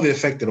 I don't know the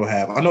effect it'll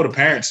have. I know the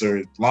parents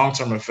are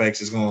long-term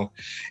effects is going to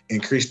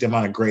increase the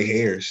amount of gray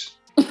hairs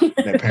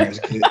that parents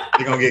get.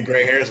 They're going to get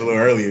gray hairs a little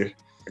earlier.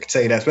 I can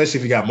tell you that, especially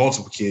if you got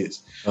multiple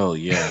kids. Oh,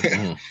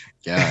 yeah.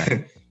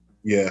 Yeah.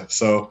 Yeah.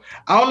 So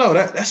I don't know.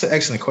 That's an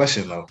excellent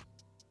question, though.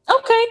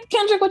 Okay.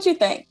 Kendrick, what you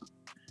think?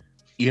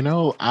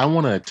 I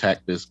want to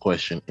attack this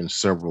question in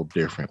several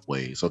different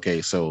ways.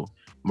 Okay. So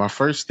my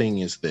first thing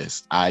is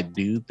this. I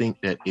do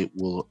think that it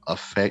will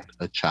affect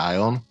a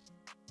child,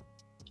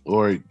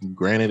 or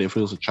granted, if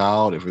it was a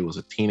child, if it was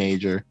a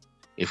teenager,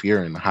 if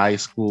you're in high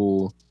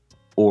school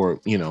or,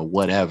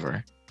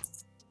 whatever,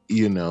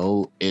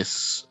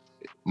 it's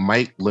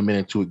Mike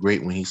limited to it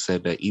great when he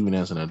said that even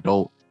as an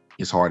adult,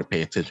 it's hard to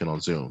pay attention on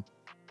Zoom.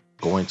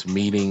 Going to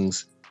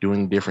meetings,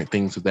 doing different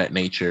things of that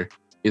nature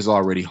is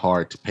already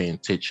hard to pay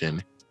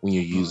attention when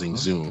you're using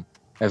Zoom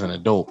as an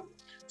adult.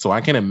 So I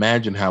can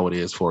imagine how it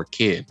is for a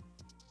kid,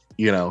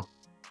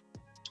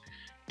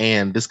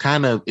 and this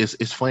kind of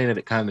it's funny that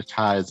it kind of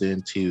ties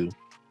into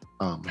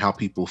how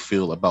people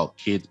feel about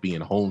kids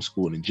being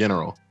homeschooled in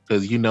general,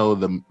 because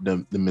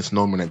the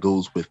misnomer that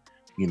goes with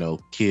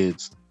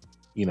kids,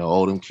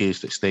 all them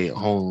kids that stay at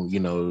home,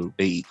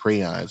 they eat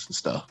crayons and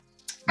stuff,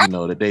 we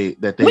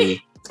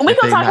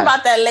can talk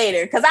about that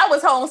later, because I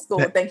was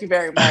homeschooled. Thank you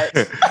very much.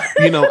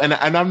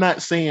 And I'm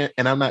not saying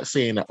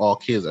that all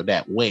kids are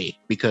that way,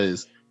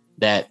 because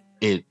that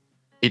it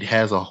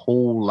has a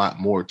whole lot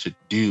more to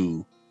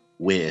do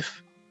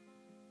with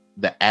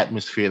the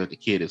atmosphere that the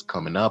kid is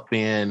coming up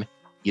in,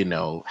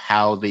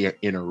 how they are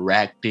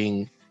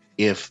interacting,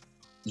 if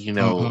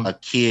a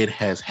kid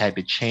has had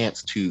the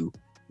chance to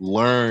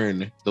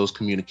learn those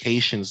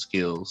communication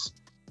skills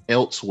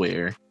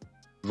elsewhere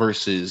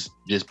versus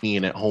just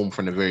being at home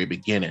from the very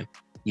beginning.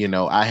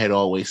 I had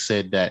always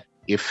said that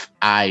if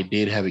I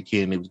did have a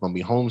kid and it was going to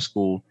be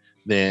homeschooled,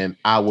 then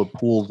I would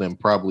pull them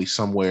probably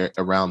somewhere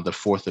around the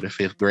 4th or the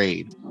 5th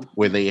grade,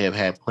 where they have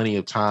had plenty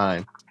of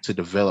time to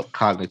develop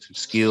cognitive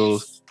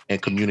skills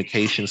and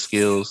communication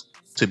skills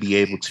to be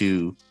able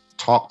to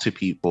talk to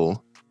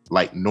people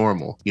like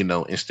normal,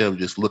 instead of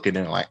just looking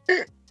at it like,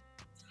 eh.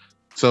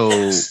 So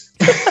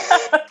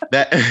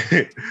that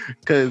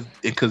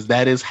because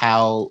that is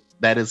how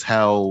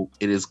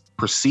it is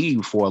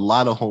perceived for a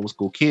lot of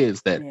homeschool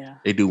kids, that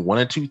they do one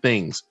or two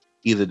things.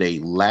 Either they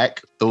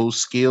lack those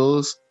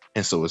skills,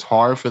 and so it's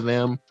hard for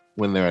them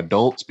when they're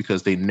adults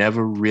because they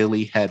never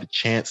really had a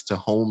chance to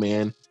home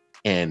in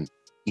and,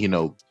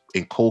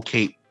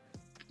 inculcate,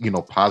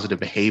 positive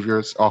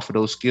behaviors off of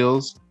those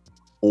skills,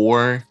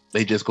 or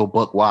they just go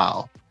buck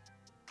wild.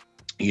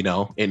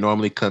 It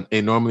normally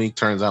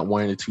turns out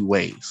one of the two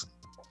ways.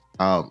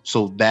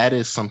 So that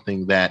is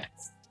something that,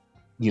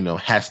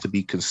 has to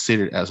be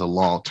considered as a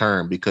long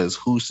term, because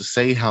who's to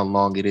say how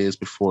long it is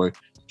before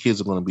kids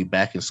are going to be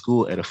back in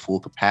school at a full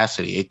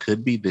capacity? It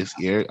could be this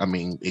year. I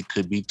mean, it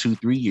could be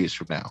 2-3 years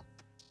from now.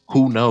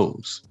 Who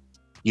knows?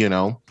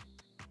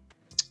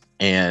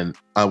 And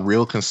a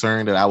real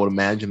concern that I would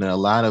imagine that a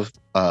lot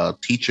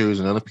of teachers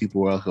and other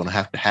people are going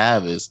to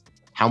have is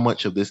how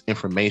much of this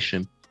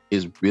information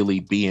is really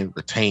being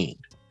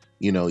retained.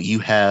 You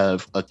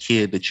have a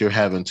kid that you're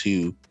having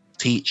to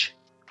teach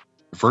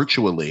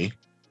virtually,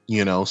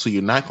 so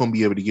you're not going to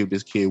be able to give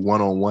this kid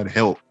one-on-one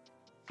help,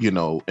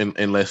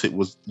 unless it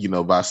was,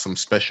 by some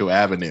special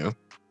avenue.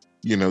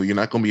 You're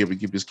not going to be able to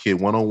give this kid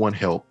one-on-one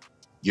help.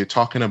 You're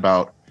talking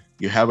about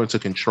you're having to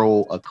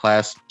control a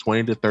class of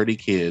 20 to 30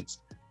 kids.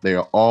 They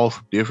are all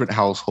from different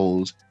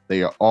households.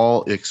 They are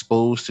all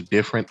exposed to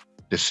different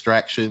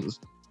distractions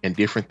and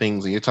different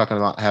things. And you're talking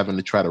about having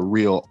to try to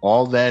reel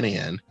all that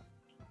in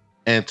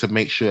and to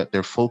make sure that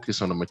they're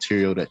focused on the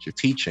material that you're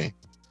teaching.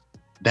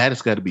 That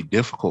has got to be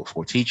difficult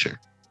for a teacher,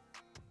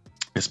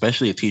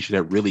 especially a teacher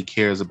that really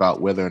cares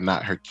about whether or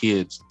not her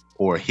kids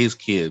or his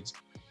kids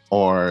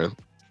are,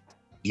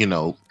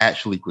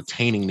 actually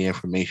retaining the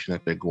information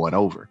that they're going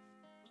over.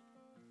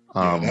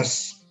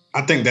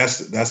 I think that's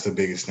the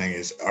biggest thing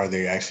is, are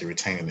they actually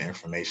retaining the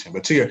information?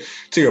 But to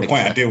your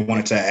point, I did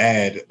want to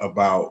add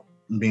about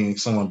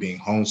someone being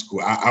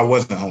homeschooled. I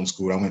wasn't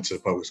homeschooled. I went to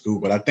public school,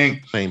 but I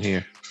think same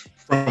here.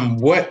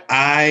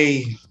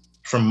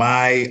 From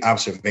my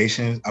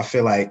observations, I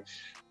feel like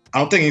I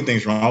don't think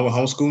anything's wrong with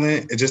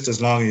homeschooling. It's just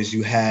as long as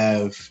you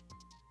have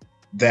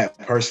that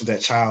person,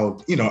 that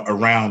child,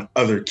 around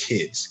other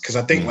kids. Because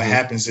I think what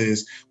happens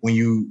is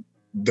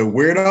the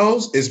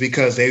weirdos is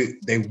because they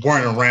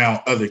weren't around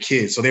other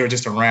kids. So they were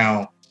just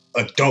around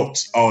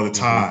adults all the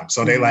time.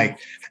 So they like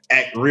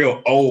act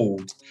real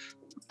old.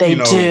 They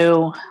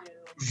do.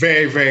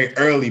 Very, very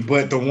early.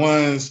 But the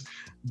ones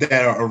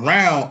that are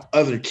around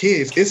other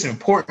kids, it's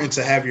important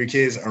to have your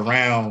kids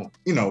around,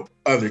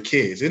 other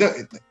kids. It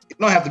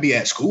don't have to be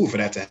at school for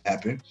that to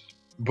happen.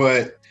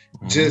 But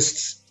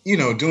just,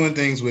 doing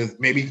things with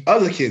maybe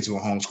other kids who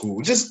are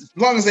homeschooled, just as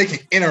long as they can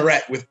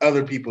interact with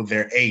other people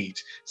their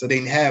age. So they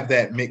have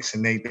that mix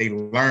and they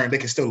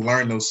can still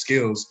learn those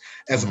skills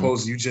as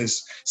opposed to you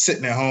just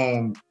sitting at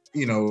home,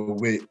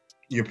 with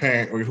your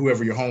parent or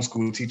whoever your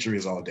homeschool teacher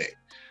is all day.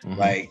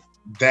 Like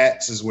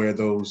that is where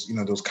those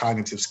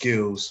cognitive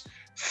skills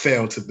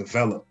fail to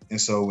develop. And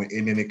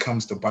then it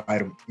comes to bite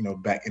them,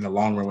 back in the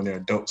long run when they're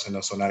adults.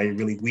 So now they're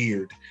really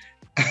weird.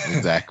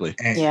 Exactly.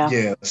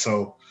 And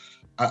so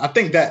I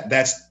think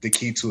that's the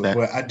key to it.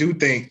 But I do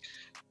think,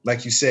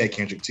 like you said,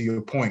 Kendrick, to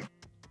your point,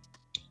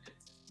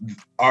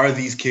 are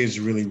these kids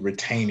really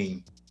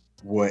retaining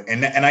what?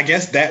 And I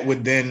guess that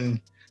would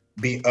then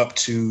be up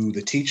to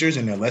the teachers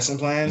and their lesson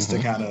plans to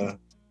kind of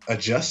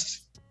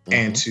adjust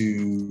and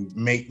to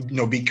make,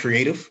 be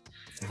creative.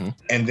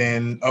 And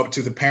then up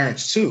to the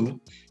parents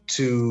too,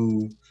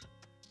 to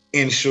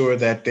ensure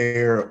that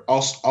they're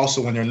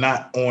also when they're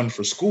not on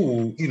for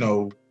school,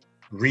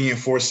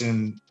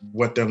 reinforcing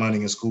what they're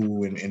learning in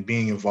school and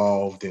being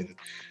involved. And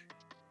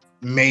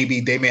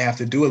maybe they may have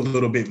to do a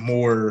little bit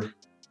more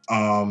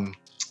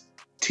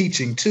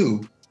teaching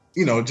too,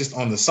 just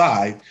on the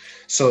side,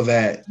 so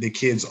that the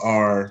kids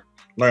are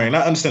learning.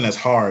 I understand that's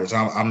hard. So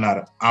I'm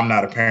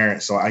not a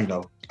parent, so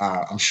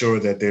I'm sure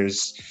that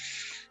there's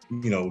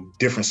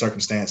different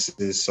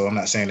circumstances. So I'm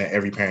not saying that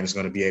every parent is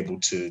going to be able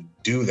to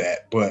do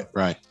that, but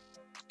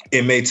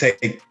it may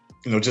take,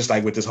 just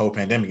like with this whole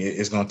pandemic,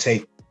 it's going to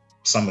take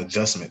some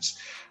adjustments.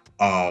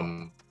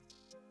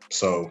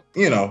 So,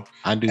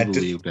 I do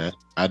believe that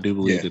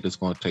it's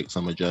going to take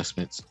some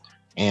adjustments.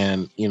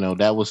 And,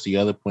 that was the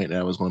other point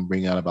that I was going to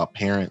bring out about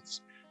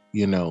parents.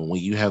 When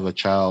you have a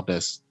child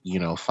that's,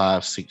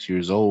 5-6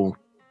 years old,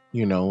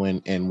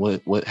 and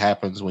what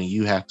happens when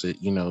you have to,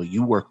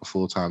 you work a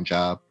full-time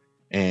job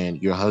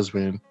and your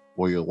husband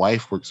or your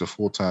wife works a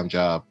full-time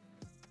job,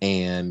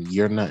 and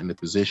you're not in a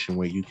position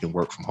where you can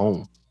work from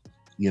home,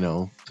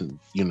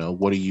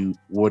 what are you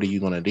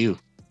going to do?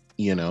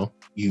 You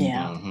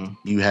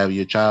you have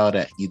your child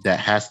that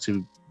has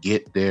to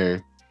get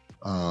their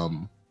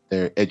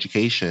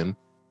education,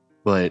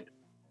 but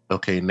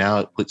okay, now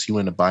it puts you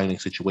in a binding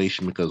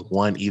situation because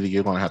one, either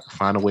you're going to have to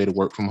find a way to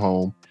work from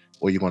home,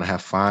 or you're going to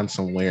have to find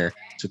somewhere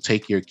to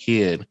take your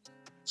kid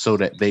so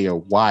that they are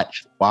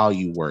watched while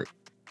you work.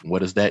 What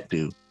does that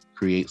do?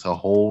 Creates a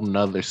whole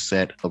nother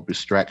set of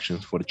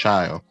distractions for the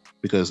child,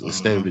 because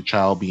instead of the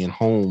child being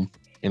home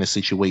in a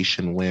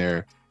situation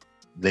where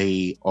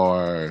they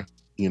are,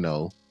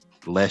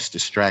 less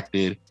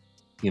distracted,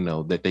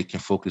 that they can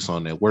focus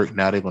on their work,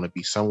 now they're going to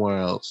be somewhere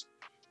else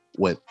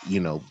with,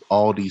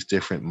 all these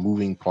different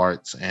moving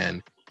parts,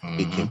 and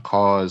it can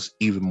cause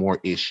even more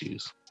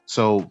issues.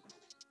 So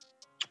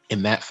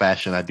in that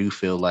fashion, I do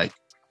feel like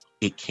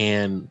it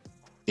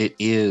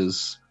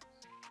is,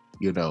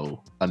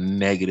 a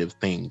negative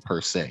thing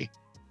per se.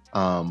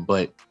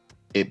 But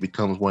it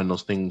becomes one of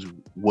those things,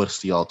 what's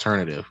the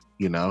alternative?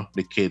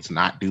 The kids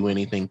not do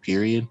anything,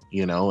 period,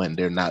 and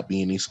there not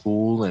be any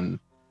school, and,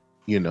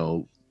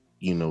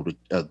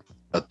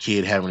 a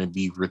kid having to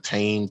be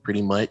retained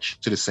pretty much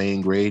to the same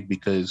grade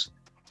because,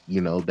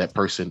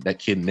 that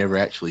kid never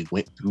actually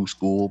went through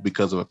school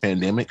because of a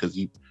pandemic. Because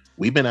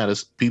we've been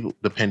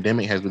the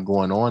pandemic has been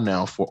going on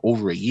now for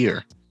over a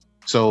year.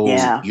 So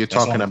you're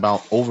talking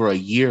about over a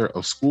year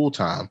of school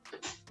time.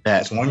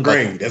 That's one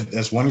grade.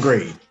 That's one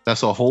grade.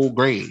 That's a whole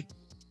grade.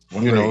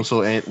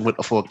 So and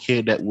for a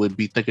kid that would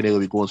be thinking they would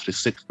be going to the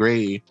 6th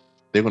grade,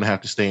 they're going to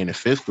have to stay in the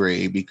 5th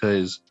grade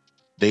because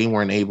they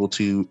weren't able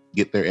to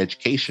get their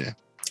education.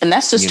 And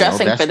that's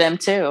distressing for them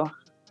too.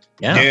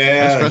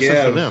 That's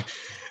stressing for them.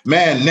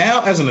 Man,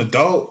 now as an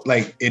adult,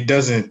 like, it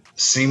doesn't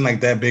seem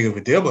like that big of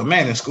a deal. But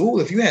man, in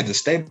school, if you had to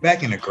stay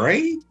back in a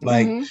grade,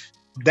 like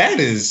that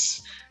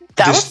was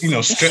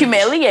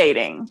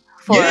humiliating.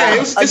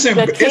 It's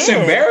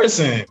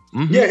embarrassing.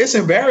 Yeah, it's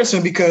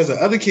embarrassing because the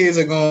other kids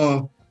are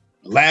going to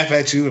laugh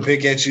at you and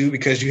pick at you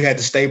because you had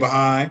to stay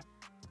behind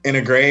in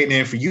a grade.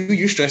 And for you,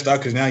 you're stressed out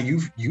because now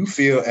you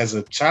feel, as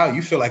a child,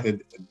 you feel like a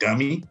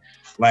dummy,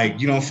 like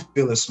you don't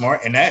feel as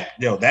smart, and that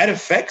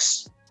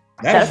affects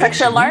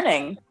your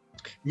learning.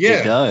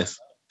 Yeah, it does.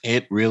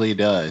 It really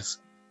does.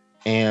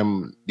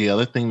 And the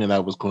other thing that I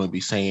was going to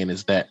be saying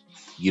is that,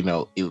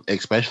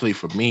 especially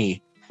for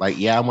me, like,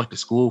 I went to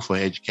school for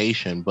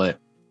education, but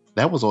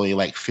that was only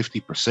like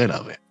 50%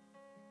 of it.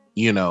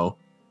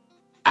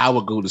 I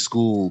would go to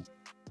school,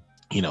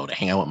 to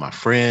hang out with my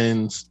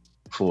friends,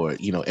 for,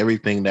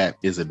 everything that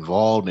is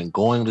involved in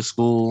going to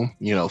school,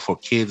 for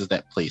kids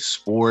that play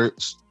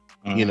sports,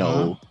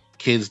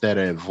 kids that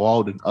are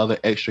involved in other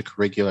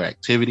extracurricular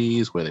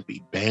activities, whether it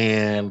be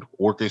band,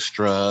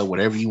 orchestra,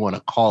 whatever you want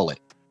to call it.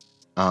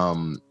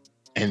 And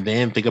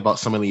then think about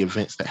some of the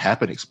events that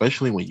happen,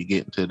 especially when you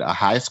get into the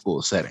high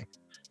school setting.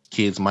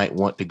 Kids might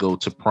want to go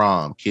to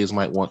prom. Kids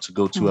might want to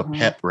go to a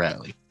pep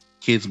rally.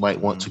 Kids might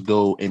want to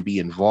go and be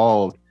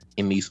involved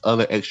in these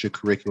other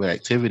extracurricular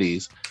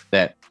activities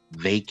that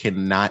they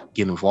cannot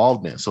get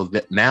involved in. So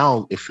that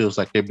now it feels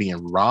like they're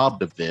being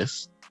robbed of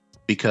this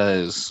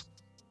because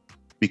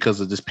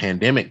of this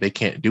pandemic. They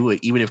can't do it.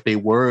 Even if they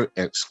were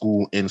at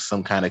school in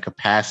some kind of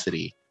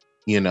capacity,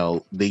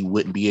 they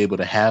wouldn't be able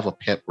to have a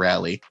pep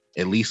rally,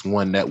 at least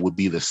one that would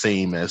be the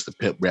same as the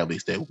pep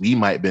rallies that we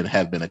might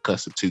have been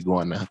accustomed to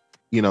going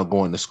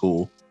to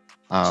school.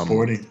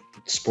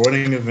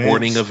 Sporting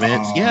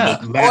events,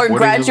 or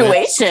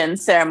graduation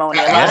ceremony.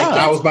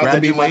 I was about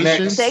to be my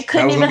next. They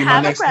couldn't even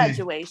have a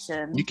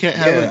graduation. You can't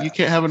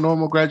have a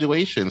normal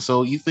graduation.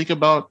 So you think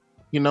about,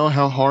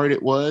 how hard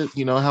it was,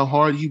 how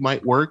hard you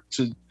might work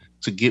to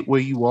get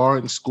where you are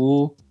in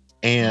school,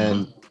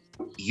 and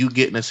you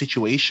get in a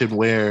situation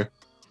where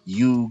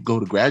you go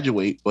to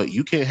graduate, but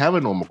you can't have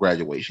a normal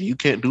graduation. You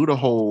can't do the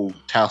whole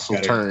tassel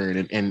turn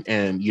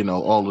and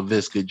all of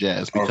this good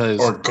jazz because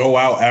or go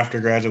out after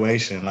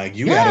graduation. Like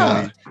your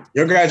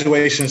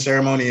graduation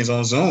ceremony is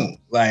on Zoom.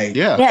 Like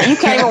you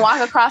can't even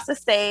walk across the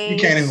stage. You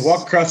can't even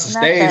walk across the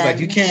stage. Like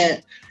you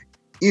can't,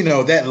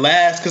 that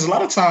last, because a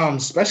lot of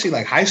times, especially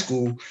like high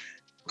school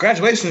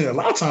graduation, a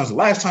lot of times the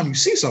last time you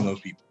see some of those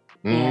people.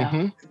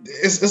 Mm-hmm.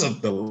 It's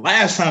the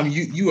last time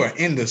you are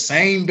in the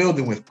same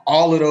building with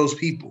all of those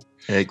people.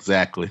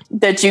 Exactly.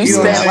 That you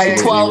spent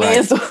like 12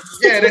 years.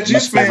 Yeah, that you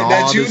spent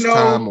that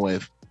time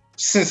with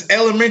since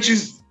elementary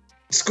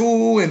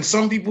school, and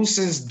some people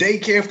since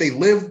daycare if they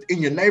lived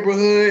in your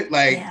neighborhood.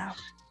 Like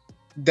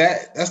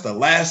that's the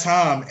last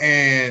time,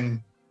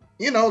 and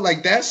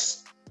like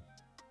that's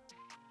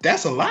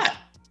a lot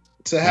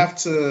to have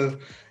to.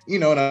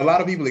 And a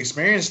lot of people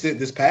experienced it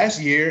this past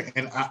year.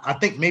 And I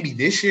think maybe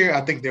this year, I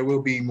think there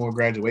will be more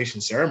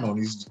graduation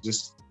ceremonies,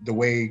 just the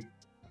way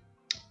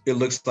it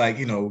looks like,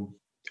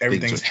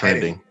 everything's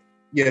trending.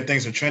 Yeah,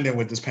 things are trending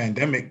with this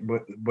pandemic.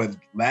 But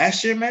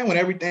last year, man, when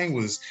everything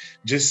was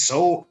just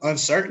so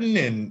uncertain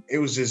and it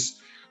was just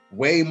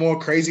way more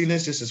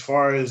craziness, just as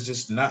far as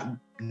just not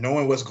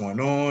knowing what's going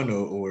on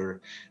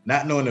or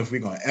not knowing if we're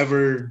going to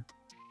ever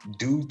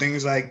do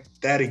things like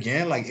that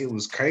again. Like, it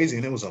was crazy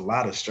and it was a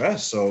lot of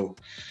stress. So,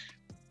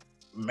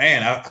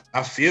 man,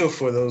 I feel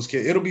for those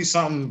kids. It'll be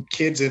something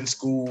kids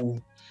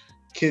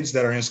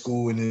that are in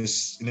school in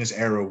this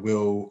era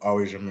will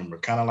always remember.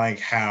 Kind of like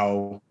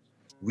how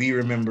we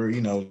remember,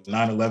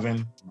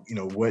 9/11,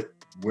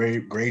 where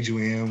grade you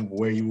in,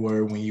 where you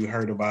were when you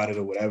heard about it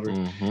or whatever.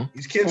 Mm-hmm.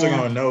 These kids are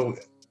going to know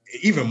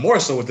even more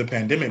so with the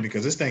pandemic,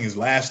 because this thing has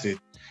lasted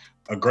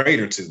a grade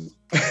or two.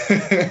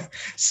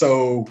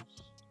 So,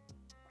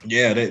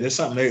 yeah, there's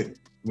something that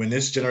when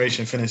this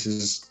generation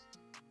finishes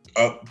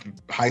up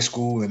high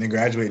school and they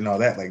graduate and all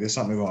that, like, there's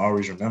something they're going to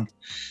always remember.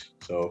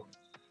 So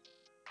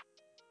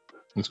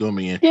it's going to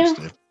be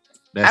interesting. Yeah.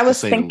 That's I was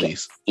to say thinking, the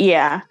least.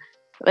 Yeah,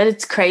 but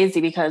it's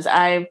crazy because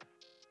when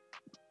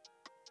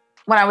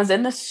I was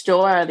in the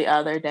store the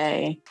other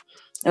day,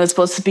 it was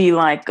supposed to be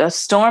like a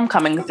storm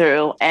coming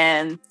through,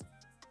 and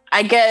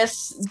I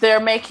guess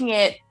they're making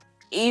it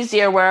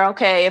easier where,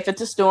 okay, if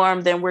it's a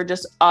storm, then we're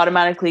just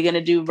automatically going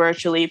to do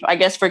virtually, I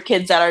guess, for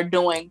kids that are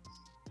doing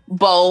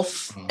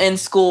both in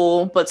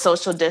school but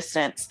social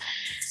distance.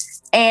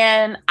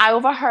 And I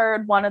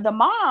overheard the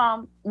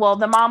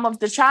mom of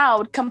the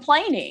child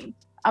complaining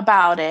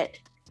about it.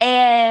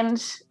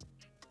 And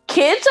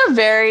kids are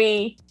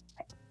very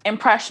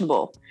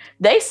impressionable.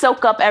 They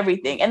soak up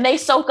everything, and they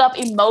soak up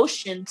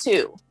emotion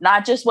too,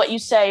 not just what you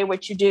say,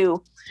 what you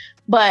do,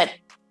 but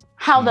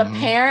how the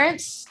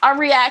parents are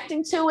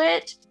reacting to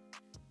it.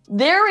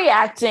 They're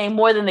reacting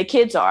more than the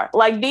kids are.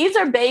 Like, these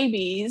are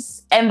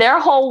babies and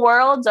their whole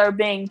worlds are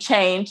being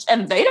changed,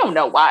 and they don't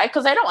know why,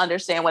 because they don't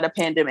understand what a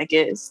pandemic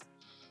is.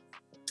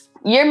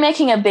 You're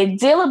making a big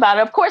deal about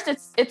it. Of course,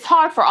 it's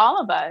hard for all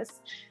of us,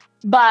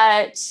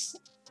 but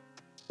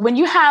when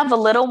you have a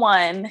little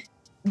one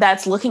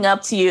that's looking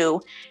up to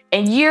you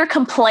and you're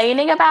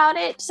complaining about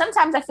it,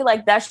 sometimes I feel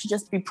like that should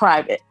just be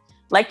private.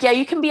 Like, yeah,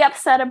 you can be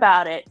upset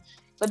about it,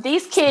 but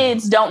these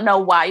kids don't know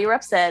why you're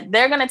upset.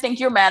 They're going to think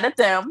you're mad at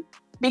them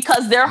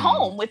because they're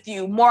home with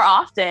you more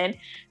often.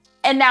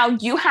 And now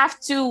you have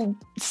to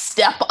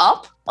step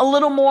up a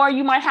little more.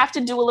 You might have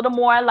to do a little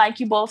more, like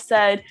you both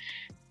said,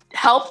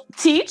 help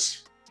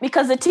teach,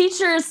 because the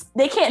teachers,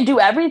 they can't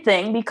do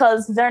everything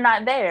because they're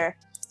not there.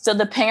 So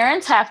the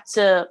parents have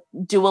to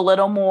do a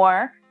little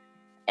more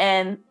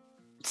and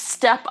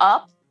step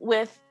up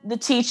with the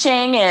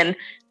teaching and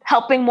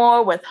helping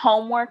more with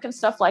homework and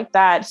stuff like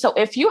that. So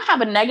if you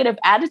have a negative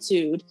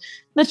attitude,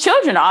 the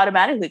children are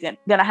automatically going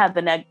to have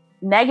the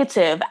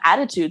negative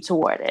attitude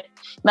toward it.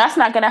 That's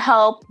not going to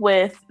help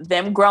with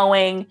them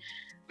growing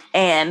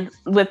and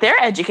with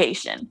their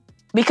education,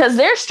 because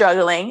they're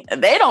struggling.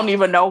 They don't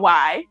even know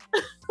why.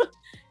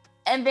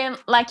 And then,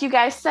 like you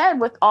guys said,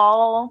 with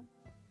all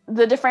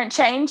the different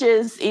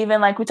changes,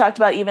 even like we talked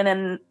about, even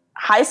in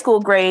high school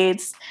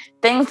grades,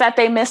 things that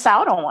they miss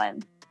out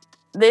on.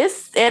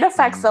 It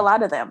affects a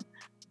lot of them.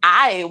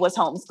 I was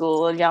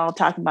homeschooled. Y'all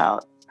talking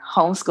about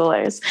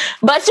homeschoolers,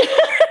 but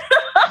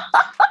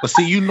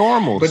see, you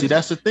normal. See,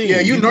 that's the thing.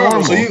 Yeah, you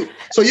normal.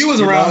 So you was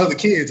around other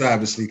kids,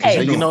 obviously.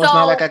 Hey, it's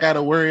not like I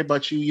gotta worry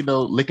about you,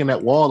 licking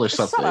that wall or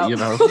something.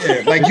 Yeah,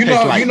 like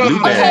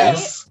okay.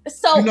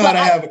 So you know how to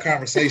have a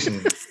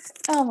conversation.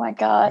 Oh my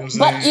God!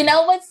 But you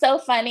know what's so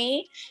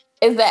funny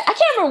is that I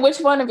can't remember which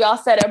one of y'all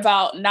said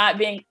about not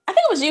being. I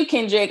think it was you,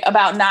 Kendrick,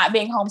 about not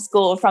being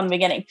homeschooled from the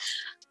beginning.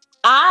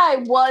 I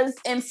was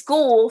in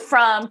school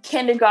from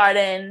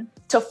kindergarten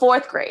to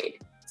 4th grade.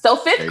 So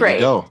 5th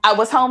grade, I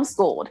was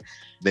homeschooled.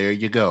 There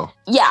you go.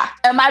 Yeah.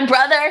 And my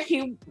brother, I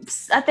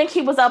think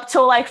he was up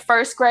till like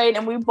 1st grade,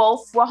 and we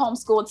both were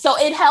homeschooled. So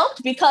it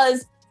helped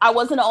because I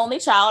wasn't the only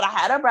child. I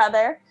had a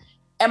brother,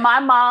 and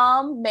my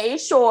mom made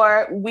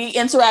sure we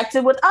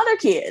interacted with other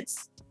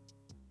kids.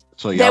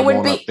 So y'all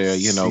going up there,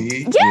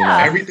 everything. So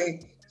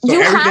everything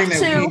that me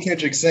and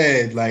Kendrick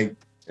said, like,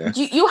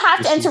 you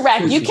have to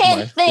interact. You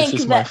can't think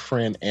this is my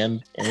friend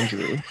and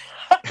Andrew.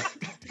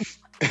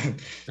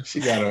 She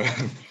got a.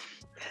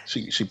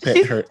 She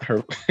pet her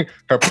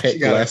pet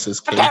glasses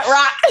case. Pet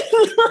rock.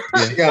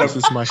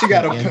 She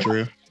got a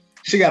Andrew.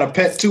 She got a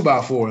pet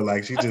 2x4,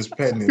 like she just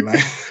petting it, like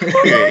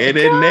it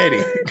isn't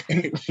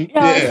Nettie.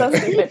 Yeah. So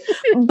stupid.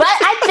 But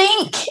I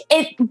think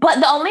But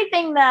the only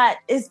thing that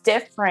is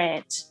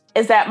different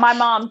is that my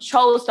mom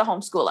chose to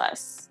homeschool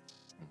us.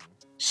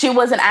 She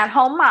was an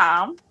at-home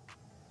mom,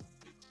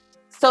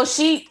 so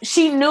she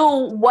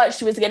knew what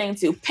she was getting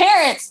into.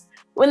 Parents,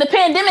 when the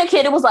pandemic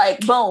hit, it was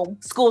like, boom,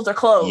 schools are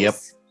closed. Yep.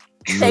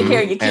 Take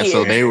care of your kids. And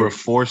so they were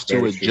forced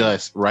to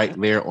adjust right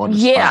there on the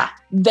spot. Yeah,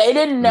 they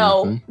didn't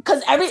know,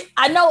 because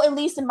I know at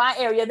least in my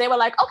area, they were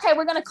like, okay,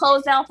 we're going to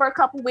close down for a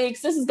couple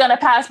weeks. This is going to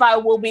pass by.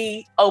 We'll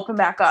be open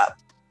back up.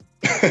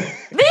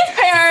 These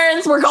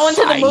parents were going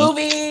to the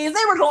movies.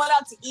 They were going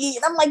out to eat.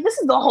 And I'm like, this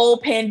is the whole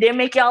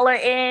pandemic y'all are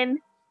in.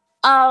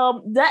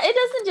 That it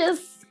doesn't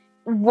just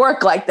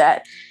work like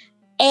that.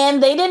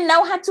 And they didn't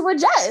know how to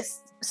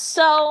adjust.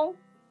 So,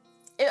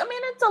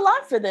 it's a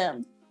lot for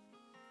them.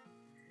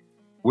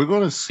 We're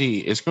going to see.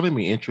 It's going to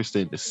be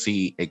interesting to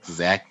see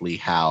exactly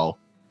how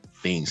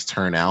things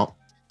turn out.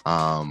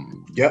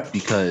 Yep.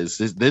 Because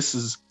this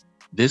is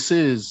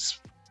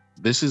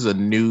this is a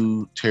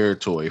new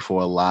territory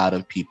for a lot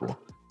of people.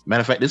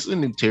 Matter of fact, this is a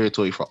new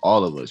territory for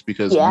all of us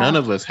because none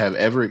of us have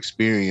ever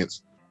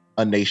experienced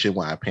a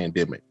nationwide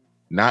pandemic.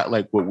 Not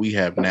like what we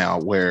have now,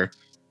 where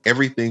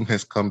everything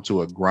has come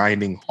to a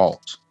grinding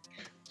halt.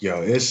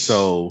 Yo, it's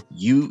so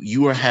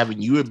you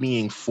are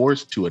being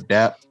forced to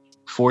adapt,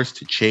 forced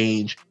to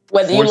change,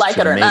 whether you like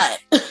it or not.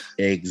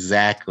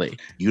 Exactly.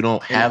 You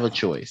don't have a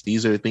choice.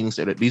 These are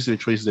the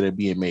choices that are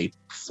being made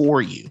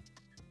for you.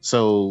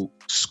 So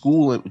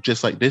school,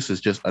 just like this,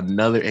 is just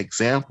another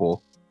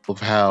example of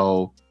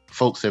how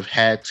folks have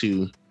had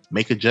to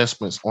make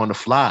adjustments on the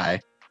fly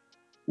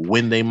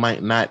when they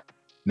might not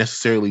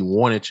necessarily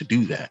wanted to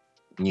do that.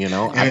 You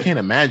know, I can't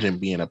imagine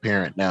being a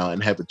parent now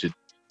and having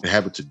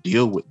to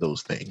deal with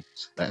those things.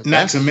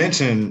 Not to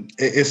mention,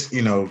 it's,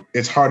 you know,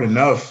 it's hard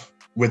enough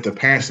with the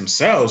parents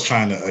themselves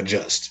trying to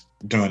adjust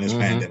during this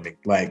pandemic.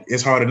 Like,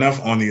 it's hard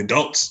enough on the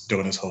adults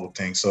doing this whole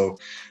thing. So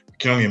you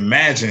can only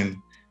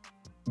imagine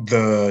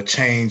the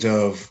change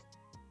of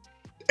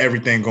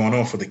everything going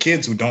on for the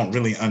kids who don't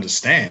really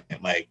understand.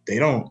 Like, they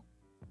don't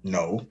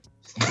know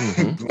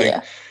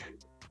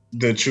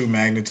the true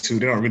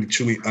magnitude. They don't really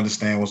truly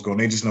understand what's going on.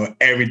 They just know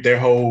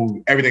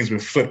everything's been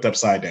flipped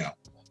upside down.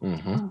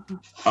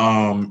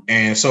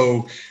 And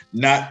so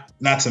not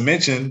to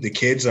mention the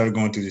kids that are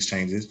going through these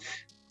changes.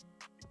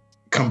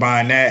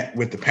 Combine that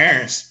with the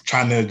parents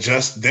trying to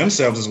adjust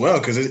themselves as well,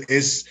 because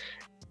it's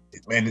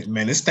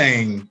this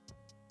thing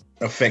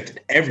affected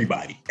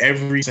everybody,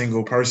 every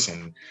single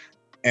person.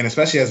 And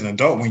especially as an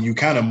adult, when you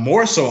kind of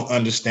more so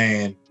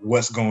understand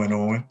what's going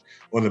on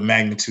or the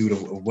magnitude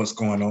of what's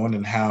going on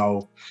and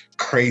how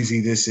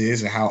crazy this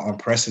is and how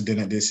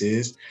unprecedented this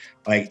is,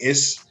 like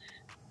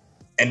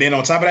and then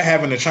on top of that,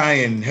 having to try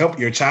and help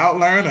your child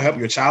learn or help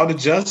your child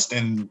adjust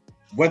and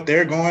what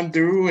they're going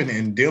through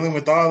and dealing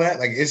with all that,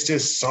 like, it's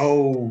just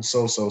so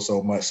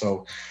much.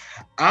 So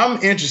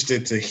I'm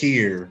interested to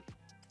hear.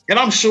 And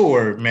I'm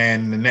sure,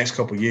 man, in the next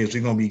couple of years,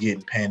 we're going to be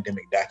getting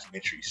pandemic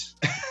documentaries.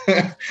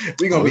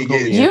 We're going to be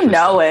getting... You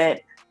know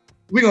it.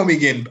 We're going to be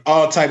getting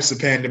all types of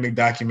pandemic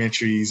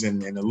documentaries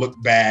and a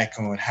look back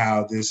on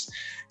how this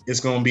is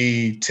going to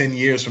be 10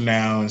 years from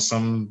now, and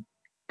some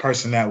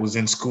person that was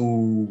in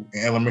school,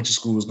 elementary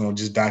school, is going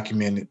to just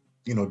document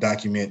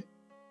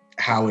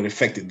how it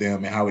affected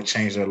them and how it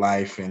changed their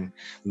life and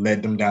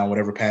led them down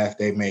whatever path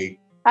they made.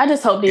 I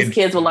just hope these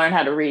kids will learn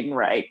how to read and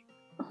write.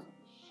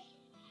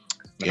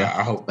 Yeah,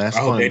 I hope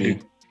they do.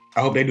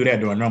 I hope they do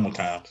that during normal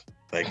times.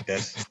 Like,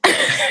 that's.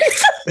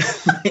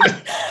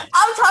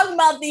 I'm talking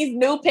about these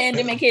new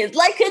pandemic kids.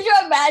 Like, could you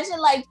imagine,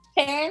 like,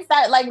 parents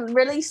that like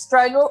really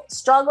struggle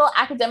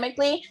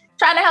academically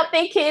trying to help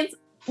their kids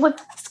with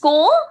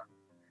school?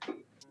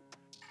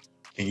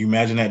 Can you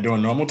imagine that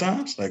during normal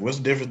times? Like, what's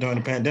the difference during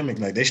the pandemic?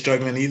 Like, they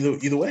struggling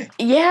either way.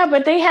 Yeah,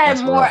 but they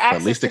had more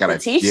access at least they got a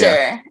teacher.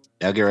 Yeah.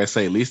 I'll get right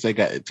say, at least they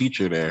got a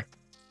teacher there.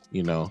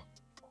 You know.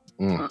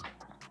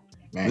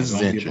 Man, this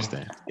is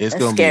interesting. It's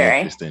going to be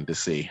interesting to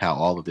see how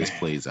all of this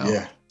plays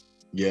out.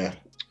 Yeah.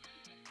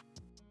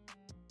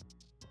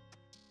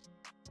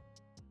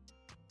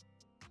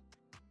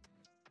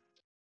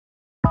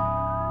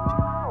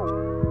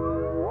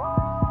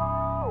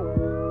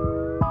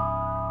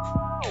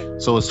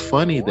 So it's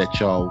funny that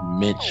y'all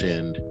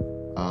mentioned,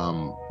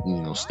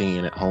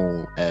 staying at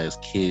home as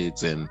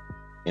kids and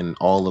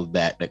all of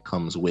that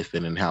comes with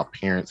it, and how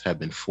parents have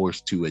been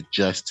forced to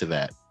adjust to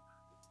that.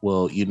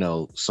 Well,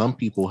 some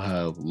people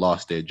have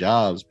lost their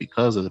jobs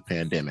because of the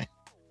pandemic.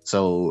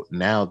 So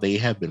now they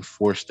have been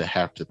forced to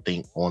have to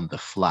think on the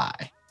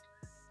fly.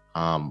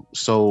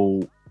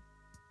 So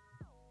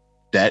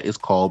that is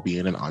called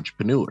being an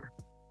entrepreneur.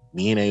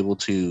 Being able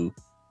to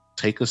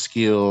take a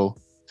skill,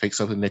 take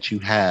something that you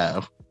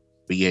have,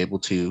 be able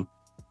to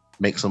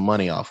make some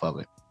money off of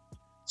it.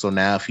 So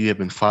now if you have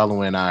been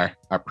following our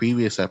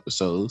previous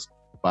episodes,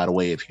 by the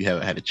way, if you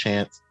haven't had a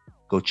chance,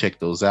 go check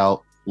those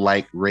out.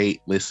 Like,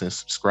 rate, listen,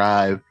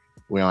 subscribe.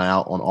 We're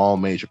out on all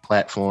major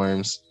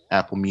platforms: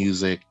 Apple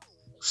Music,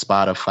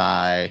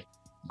 Spotify,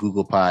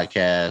 Google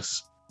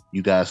Podcasts.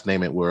 You guys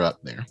name it, we're up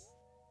there.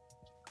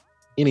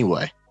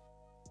 Anyway,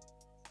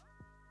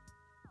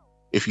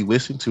 if you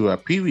listen to our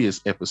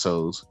previous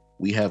episodes,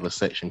 we have a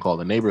section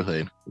called The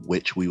Neighborhood,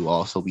 which we will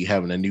also be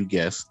having a new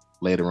guest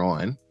later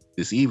on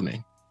this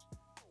evening.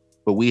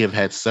 But we have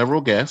had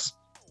several guests.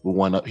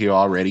 One up here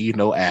already,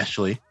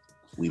 Ashley.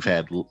 We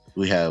have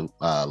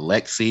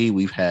Lexi.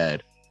 We've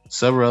had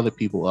several other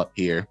people up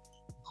here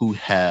who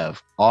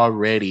have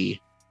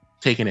already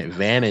taken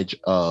advantage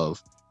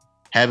of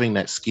having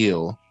that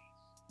skill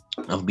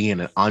of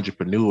being an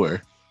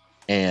entrepreneur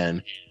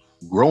and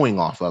growing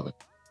off of it.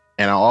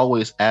 And I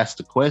always ask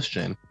the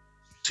question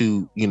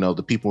to,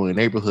 the people in the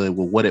neighborhood,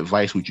 well, what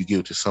advice would you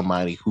give to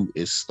somebody who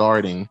is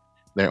starting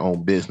their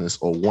own business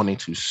or wanting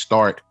to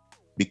start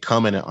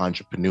becoming an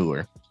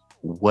entrepreneur?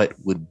 What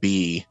would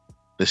be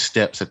the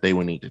steps that they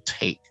would need to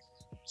take?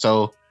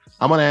 So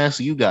I'm going to ask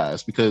you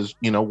guys, because,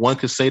 one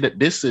could say that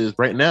this is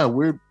right now,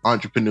 we're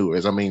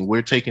entrepreneurs. I mean,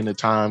 we're taking the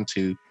time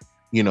to,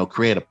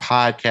 create a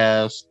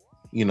podcast.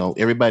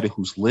 Everybody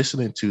who's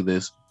listening to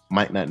this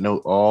might not know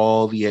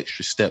all the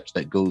extra steps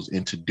that goes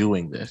into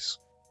doing this.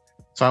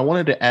 So I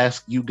wanted to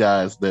ask you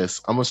guys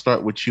this. I'm going to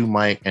start with you,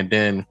 Mike, and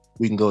then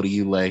we can go to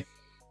you, Lay.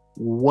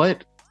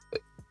 What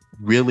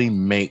really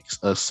makes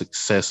a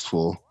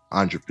successful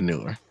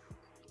entrepreneur?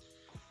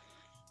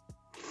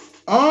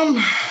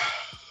 I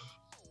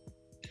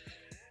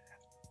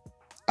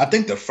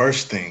think the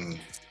first thing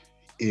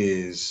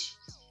is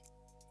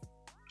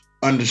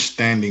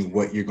understanding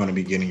what you're going to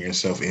be getting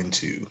yourself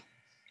into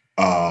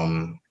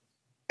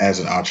as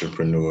an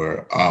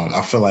entrepreneur.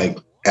 I feel like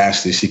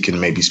Ashley, she can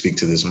maybe speak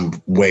to this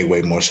way,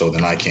 way more so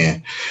than I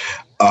can.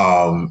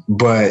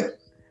 But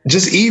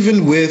just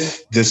even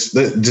with this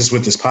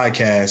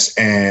podcast,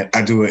 and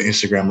I do an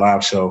Instagram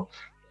live show,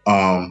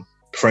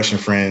 Fresh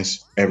and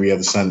Friends, every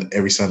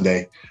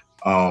Sunday.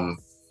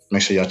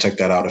 Make sure y'all check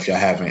that out if y'all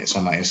haven't. It's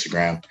on my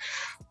Instagram.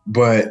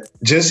 But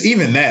just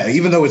even that,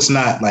 even though it's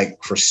not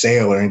like for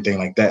sale or anything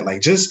like that,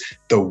 like just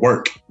the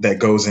work that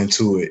goes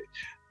into it,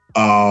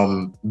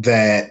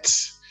 that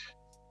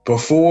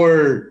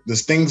before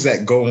there's things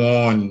that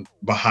go on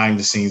behind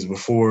the scenes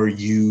before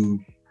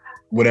you,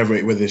 whether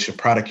it's your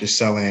product you're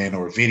selling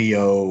or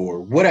video or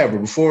whatever,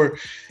 before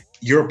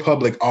your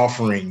public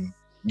offering,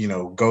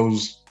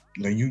 goes,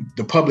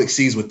 the public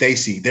sees what they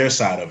see, their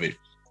side of it,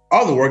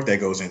 all the work that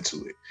goes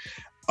into it.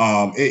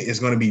 It is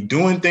going to be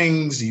doing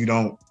things you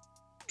don't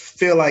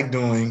feel like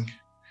doing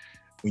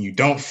when you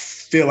don't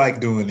feel like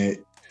doing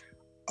it.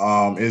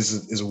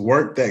 Is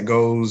work that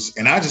goes,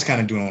 and I just kind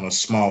of do it on a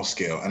small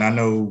scale. And I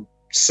know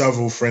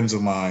several friends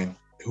of mine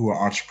who are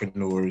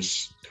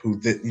entrepreneurs who,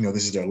 this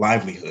is their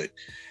livelihood.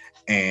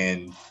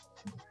 And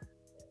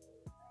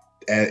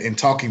in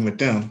talking with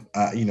them,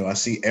 I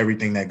see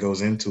everything that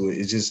goes into it.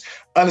 It's just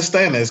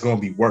understand that it's going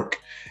to be work,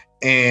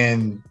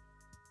 and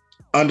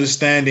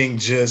understanding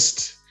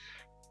just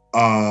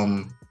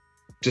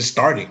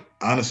starting,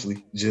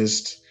 honestly,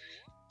 just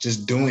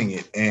doing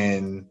it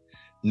and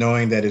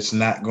knowing that it's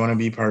not going to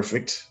be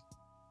perfect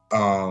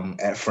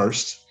at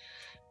first.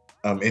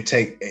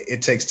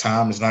 It takes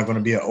time. It's not going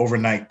to be an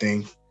overnight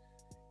thing.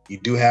 You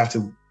do have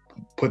to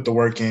put the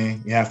work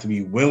in. You have to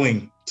be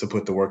willing to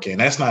put the work in.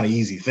 That's not an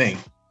easy thing.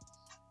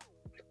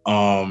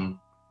 And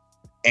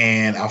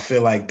I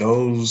feel like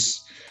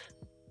those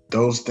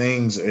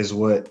things is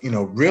what,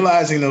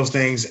 realizing those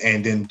things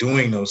and then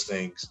doing those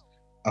things,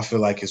 I feel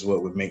like is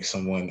what would make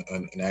someone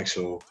an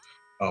actual,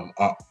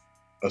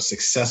 a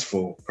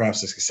successful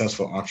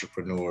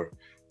entrepreneur.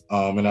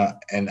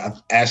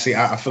 Ashley,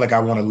 I feel like I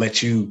want to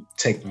let you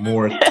take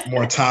more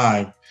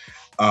time,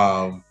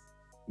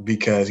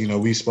 because,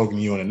 we've spoken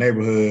to you in the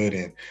neighborhood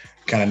and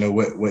kind of know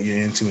what you're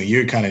into, and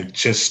you're kind of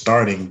just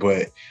starting,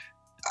 but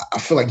I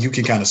feel like you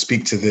can kind of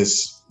speak to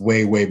this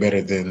way, way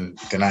better than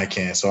I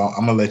can. So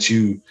I'm gonna let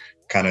you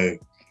kind of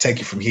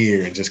take it from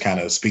here and just kind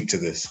of speak to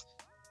this.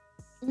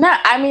 No,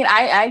 I mean,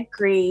 I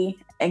agree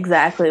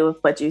exactly with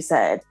what you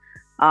said.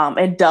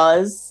 It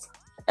does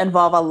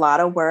involve a lot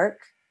of work.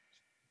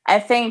 I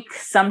think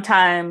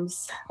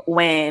sometimes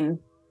when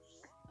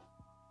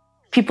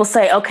people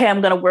say, okay,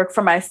 I'm going to work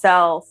for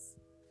myself,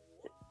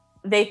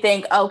 they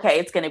think, okay,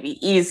 it's going to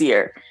be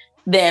easier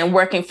than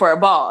working for a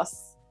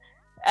boss.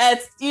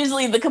 It's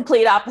usually the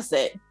complete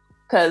opposite,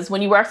 because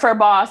when you work for a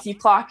boss, you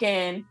clock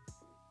in,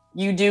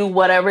 you do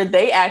whatever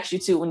they ask you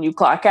to when you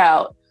clock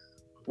out.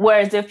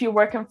 Whereas if you're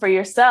working for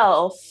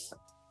yourself,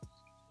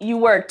 you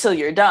work till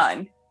you're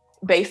done,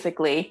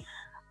 basically.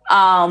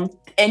 And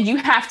you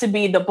have to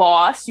be the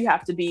boss. You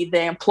have to be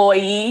the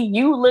employee.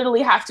 You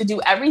literally have to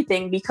do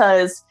everything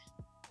because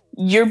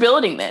you're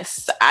building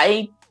this.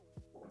 I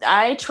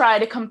try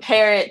to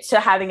compare it to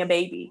having a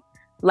baby.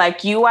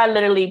 Like, you are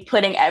literally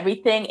putting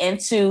everything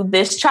into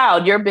this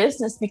child. Your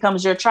business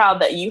becomes your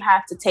child that you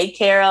have to take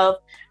care of,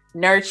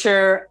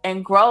 nurture,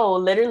 and grow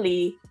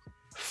literally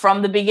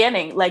from the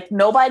beginning. Like,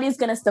 nobody's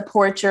going to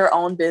support your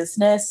own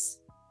business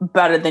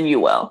better than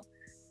you will.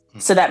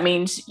 So that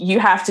means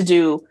you have to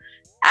do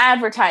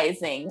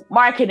advertising,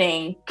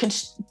 marketing,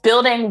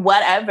 building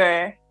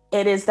whatever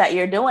it is that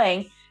you're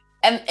doing.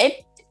 And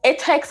it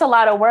takes a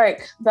lot of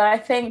work. But I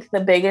think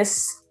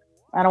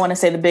I don't want to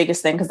say the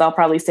biggest thing, because I'll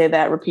probably say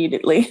that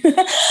repeatedly,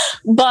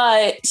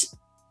 but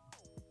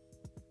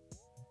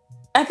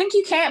I think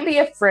you can't be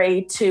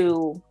afraid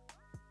to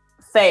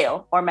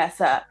fail or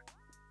mess up.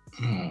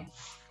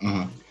 Mm-hmm.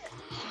 Mm-hmm.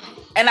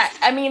 And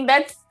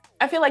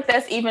I feel like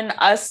that's even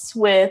us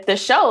with the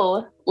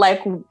show.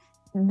 Like,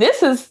 this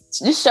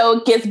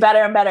show gets better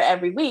and better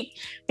every week,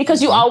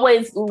 because you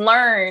always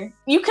learn.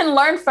 You can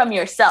learn from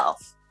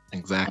yourself.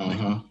 Exactly.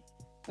 Mm-hmm.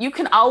 You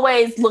can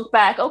always look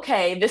back.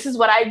 Okay, this is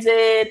what I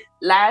did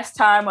last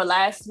time or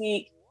last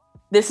week.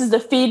 This is the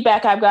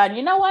feedback I've gotten.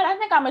 You know what? I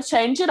think I'm going to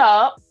change it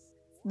up.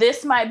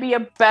 This might be a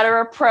better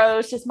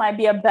approach. This might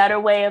be a better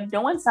way of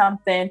doing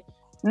something.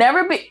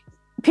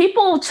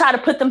 People try to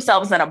put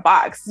themselves in a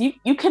box.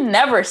 You can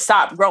never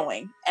stop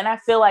growing. And I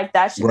feel like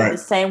that should be the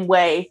same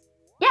way.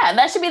 Yeah,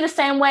 that should be the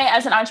same way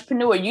as an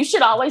entrepreneur. You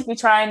should always be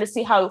trying to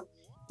see how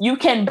you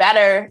can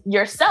better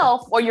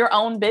yourself or your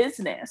own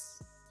business.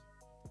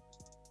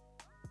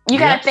 You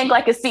gotta think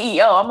like a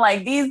CEO. I'm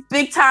like, these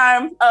big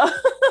time. Talk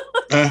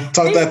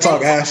that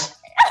talk, Ash.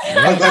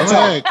 Talk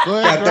that talk. Go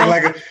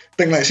ahead,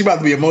 think like she about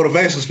to be a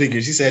motivational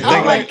speaker. She said,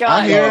 "Oh my God!"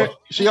 I hear it.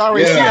 She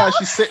already see how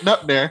she's sitting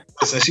up there.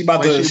 So she about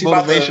like to. She's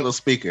motivational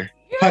speaker.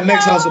 Her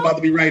next hustle about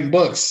to be writing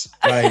books.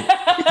 Like,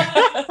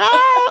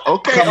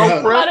 okay, Oprah.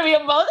 About to be a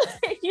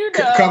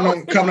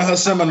come to her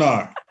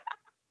seminar.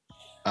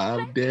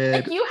 I'm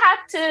dead. Like, you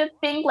have to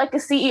think like a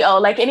CEO.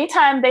 Like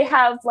anytime they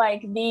have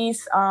like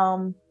these,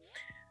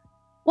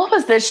 what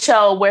was this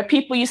show where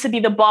people used to be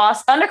the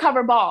boss,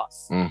 undercover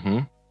boss,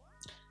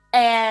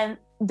 and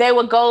they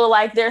would go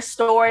like their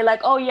story,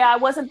 like, oh yeah, I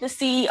wasn't the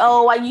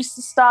CEO. I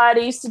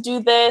used to do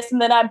this,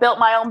 and then I built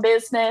my own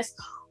business.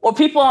 Or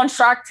people on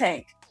Shark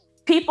Tank.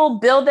 People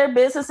build their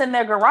business in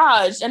their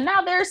garage, and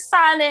now they're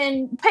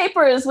signing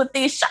papers with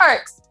these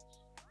sharks.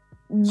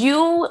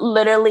 You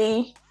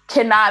literally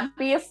cannot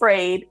be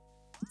afraid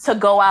to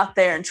go out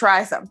there and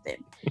try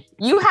something.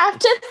 You have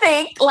to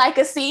think like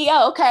a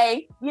CEO.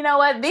 Okay, you know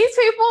what? These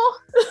people,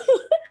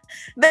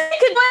 they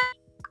can do it.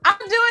 I'm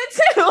doing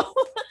it too.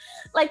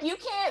 Like you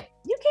can't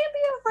be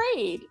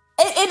afraid.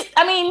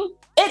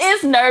 It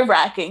is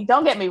nerve-wracking.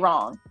 Don't get me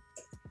wrong.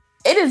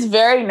 It is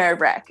very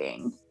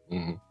nerve-wracking.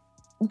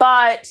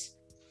 But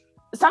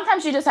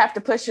sometimes you just have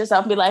to push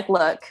yourself and be like,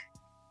 look,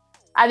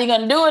 either you're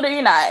gonna do it or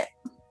you're not.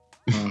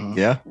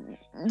 Yeah.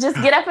 Just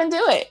get up and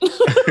do it.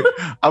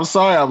 I'm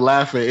sorry I'm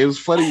laughing. It was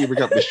funny you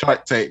bring up the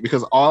Shark Tank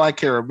because all I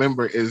can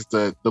remember is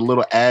the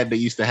little ad they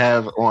used to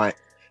have on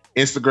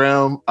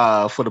Instagram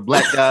for the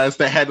black guys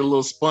that had the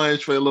little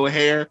sponge for their little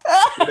hair.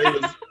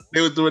 They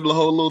was doing the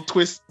whole little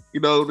twist,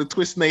 the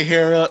twisting their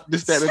hair up,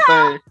 this, that, and the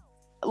third.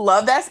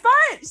 Love that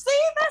sponge. See,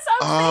 that's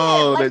what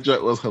I'm saying. That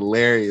joke was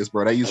hilarious,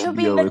 bro. That used to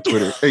be over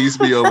Twitter. That used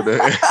to be over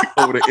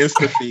the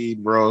Insta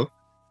feed, bro.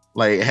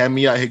 Like, had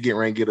me out here getting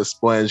ready to get a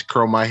sponge,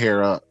 curl my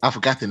hair up. I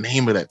forgot the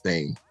name of that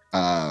thing.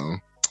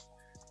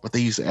 But they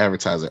used to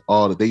advertise it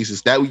all. That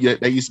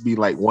used to be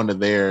like one of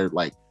their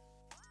like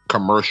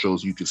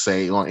commercials, you could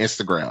say, on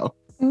Instagram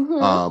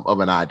of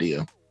an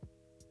idea.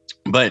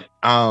 But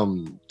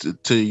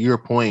to your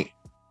point,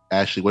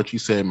 Ashley, what you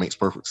said makes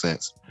perfect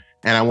sense.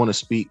 And I want to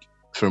speak,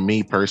 for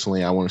me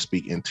personally, I want to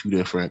speak in two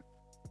different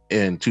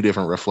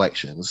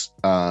reflections.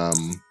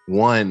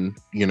 One,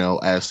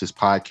 as this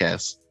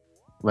podcast,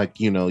 like,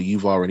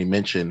 you've already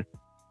mentioned,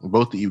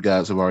 both of you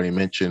guys have already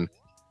mentioned,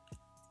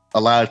 a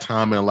lot of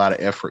time and a lot of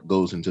effort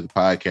goes into the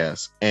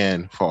podcast.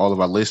 And for all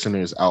of our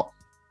listeners out,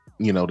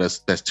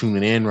 that's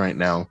tuning in right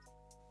now,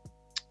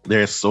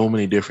 there's so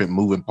many different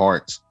moving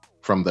parts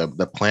from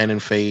the planning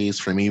phase,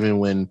 from even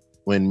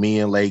when me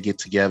and Lay get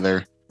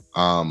together,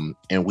 and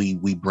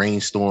we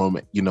brainstorm,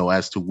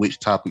 as to which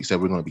topics that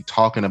we're going to be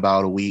talking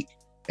about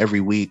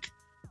every week.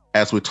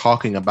 As we're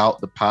talking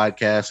about the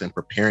podcast and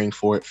preparing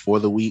for it for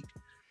the week,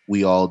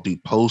 we all do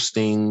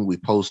posting. We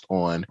post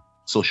on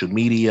social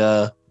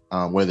media,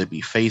 whether it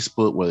be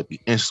Facebook, whether it be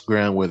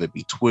Instagram, whether it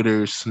be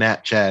Twitter,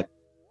 Snapchat.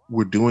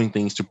 We're doing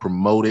things to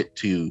promote it,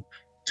 to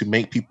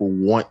make people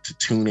want to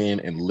tune in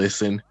and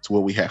listen to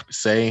what we have to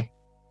say.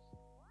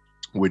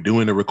 We're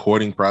doing the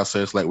recording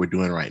process like we're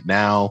doing right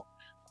now.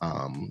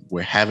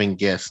 We're having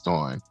guests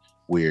on.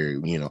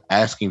 We're,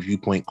 asking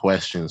viewpoint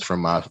questions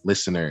from our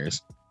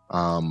listeners.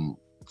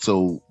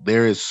 So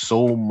there is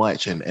so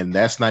much, and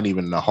that's not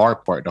even the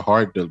hard part.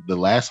 The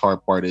last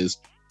hard part is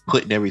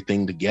putting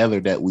everything together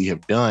that we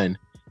have done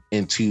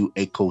into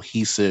a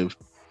cohesive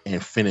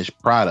and finished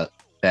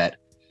product that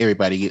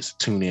everybody gets to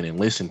tune in and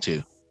listen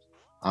to.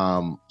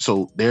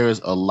 So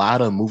there's a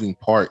lot of moving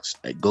parts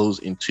that goes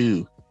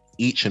into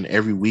each and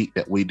every week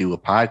that we do a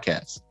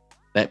podcast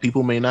that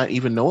people may not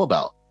even know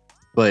about.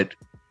 But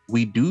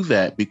we do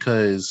that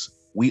because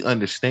we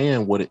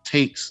understand what it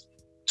takes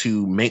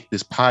to make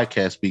this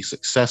podcast be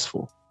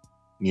successful,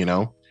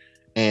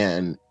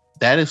 and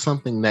that is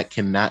something that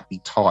cannot be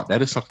taught.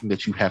 That is something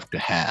that you have to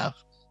have,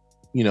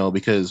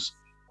 because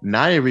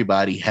not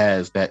everybody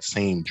has that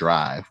same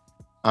drive.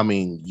 I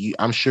mean,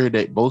 I'm sure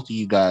that both of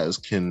you guys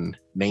can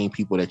name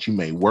people that you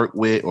may work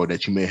with or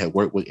that you may have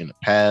worked with in the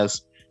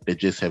past that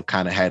just have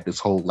kind of had this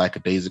whole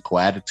lackadaisical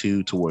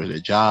attitude towards their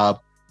job,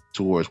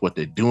 towards what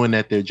they're doing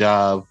at their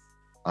job.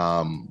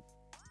 And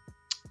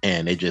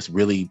they just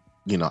really,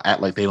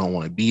 act like they don't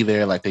want to be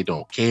there, like they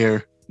don't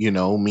care,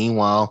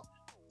 Meanwhile,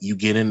 you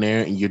get in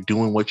there and you're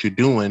doing what you're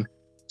doing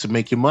to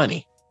make your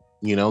money.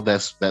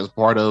 That's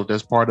part of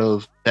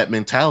that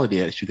mentality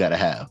that you got to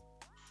have.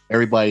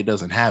 Everybody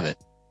doesn't have it.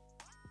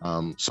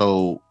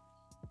 So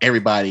it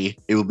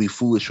would be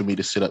foolish for me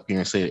to sit up here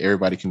and say that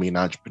everybody can be an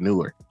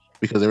entrepreneur,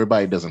 because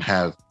everybody doesn't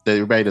have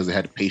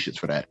the patience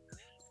for that.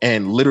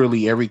 And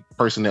literally every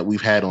person that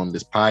we've had on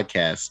this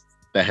podcast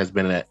that has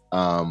been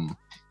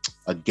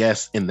a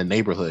guest in the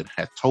neighborhood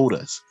has told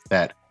us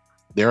that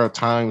there are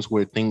times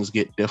where things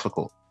get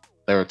difficult.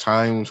 There are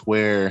times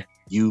where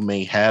you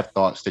may have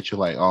thoughts that you're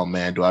like, oh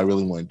man, do I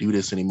really want to do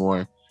this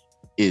anymore?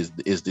 Is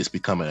this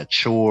becoming a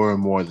chore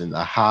more than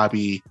a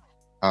hobby?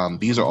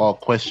 These are all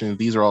questions.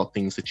 These are all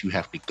things that you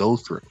have to go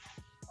through.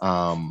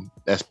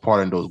 That's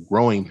part of those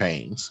growing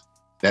pains.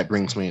 that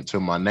brings me into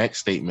my next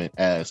statement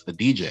as a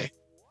DJ.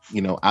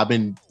 You know, I've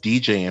been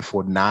DJing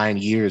for 9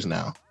 years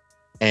now,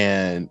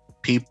 and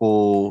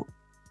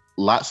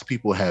lots of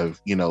people have,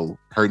 you know,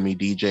 heard me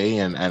DJ,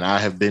 and I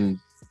have been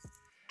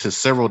to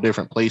several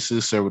different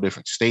places, several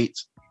different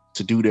states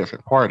to do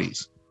different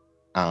parties.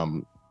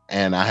 And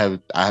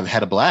I've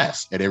had a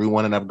blast at every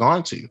one that I've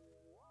gone to.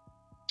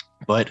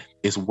 But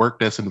it's work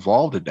that's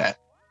involved in that.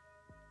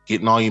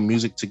 Getting all your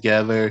music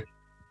together,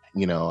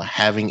 you know,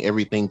 having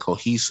everything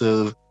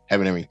cohesive,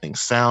 having everything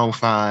sound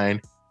fine,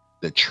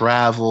 the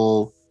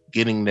travel,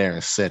 getting there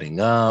and setting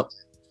up,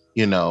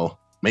 you know,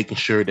 making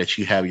sure that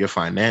you have your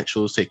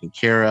financials taken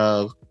care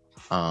of.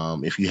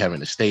 If you're having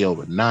to stay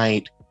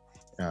overnight,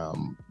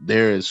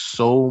 there is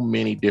so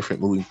many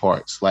different moving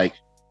parts. Like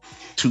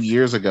 2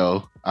 years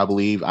ago, I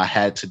believe I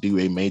had to do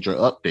a major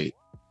update.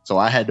 So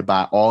I had to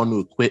buy all new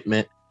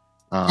equipment,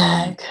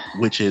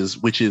 which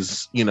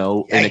is, you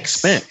know, an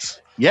expense.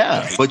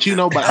 Yeah. But, you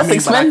know, but that's I mean,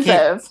 expensive. but I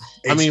can't,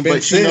 I mean,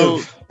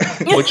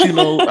 but you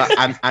know,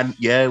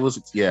 yeah, it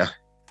was, yeah.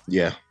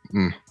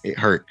 It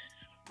hurt.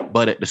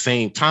 But at the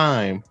same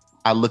time,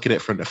 I look at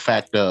it from the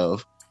fact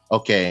of,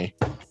 okay,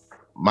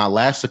 my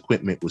last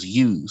equipment was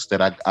used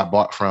that I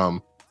bought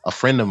from a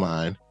friend of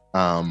mine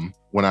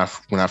when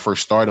I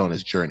first started on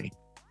this journey.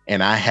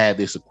 And I had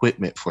this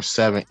equipment for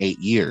 7-8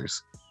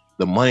 years.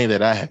 The money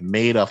that I have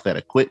made off that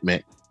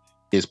equipment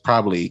is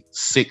probably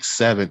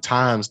 6-7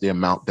 times the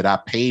amount that I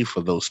paid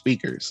for those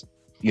speakers,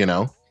 you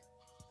know?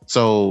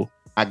 So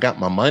I got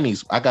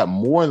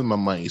more than my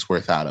money's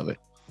worth out of it.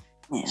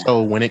 Yeah.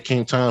 So when it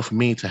came time for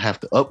me to have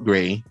to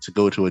upgrade to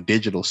go to a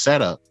digital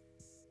setup,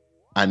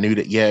 I knew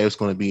that, yeah, it was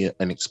going to be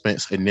an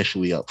expense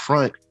initially up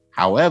front.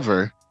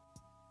 However,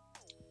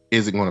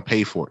 is it going to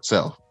pay for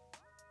itself?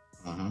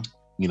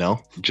 You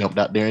know, jumped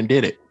out there and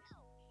did it.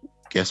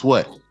 Guess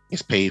what?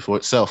 It's paid for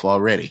itself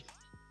already.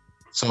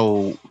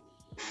 So,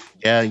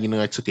 yeah, you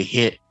know, I took a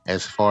hit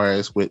as far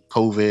as with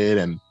COVID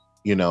and,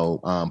 you know,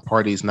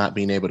 parties not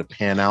being able to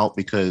pan out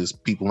because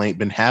people ain't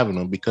been having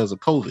them because of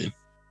COVID.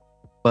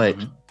 But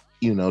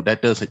you know,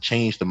 that doesn't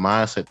change the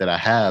mindset that I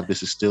have.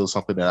 This is still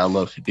something that I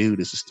love to do.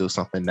 This is still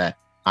something that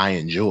I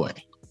enjoy,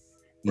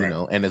 you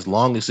know, and as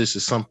long as this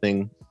is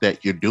something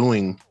that you're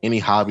doing, any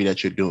hobby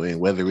that you're doing,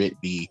 whether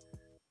it be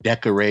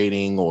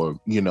decorating or,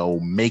 you know,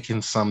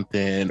 making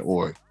something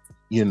or,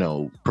 you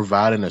know,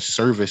 providing a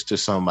service to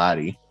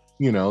somebody,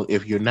 you know,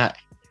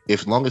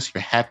 as long as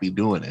you're happy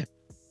doing it,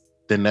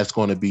 then that's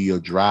going to be your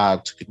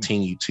drive to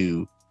continue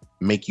to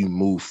make you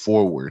move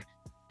forward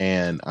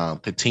and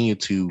continue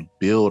to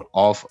build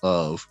off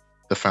of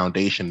the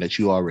foundation that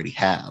you already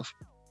have.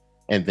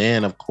 And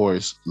then, of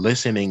course,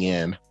 listening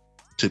in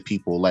to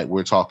people like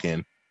we're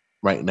talking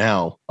right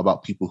now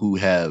about people who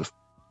have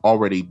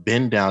already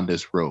been down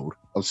this road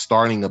of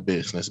starting a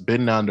business,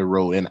 been down the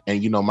road.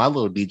 And you know, my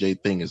little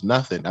DJ thing is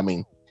nothing. I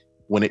mean,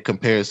 when it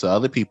compares to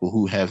other people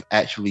who have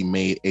actually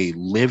made a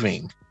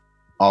living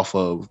off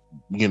of,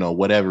 you know,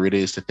 whatever it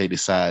is that they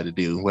decide to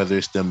do, whether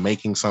it's them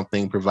making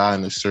something,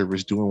 providing a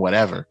service, doing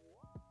whatever.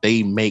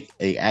 They make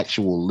a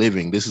actual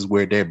living. This is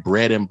where their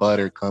bread and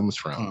butter comes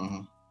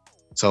from.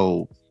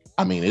 So,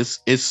 I mean,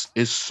 it's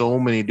so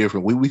many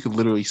different. We could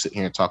literally sit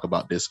here and talk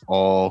about this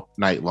all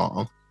night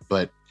long,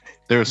 but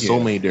there are so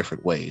many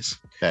different ways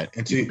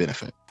that you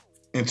benefit.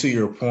 And to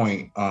your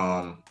point,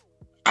 I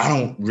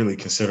don't really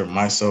consider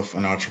myself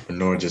an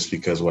entrepreneur just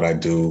because what I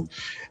do,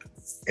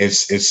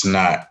 it's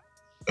not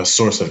a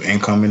source of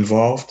income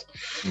involved.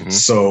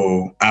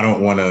 So I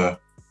don't want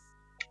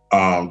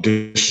to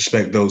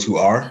disrespect those who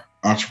are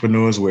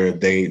entrepreneurs where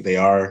they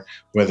are,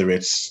 whether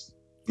it's,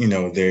 you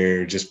know,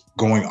 they're just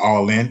going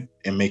all in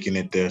and making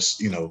it this,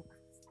 you know,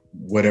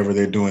 whatever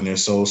they're doing, their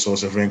sole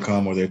source of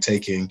income, or they're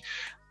taking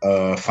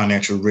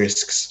financial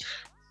risks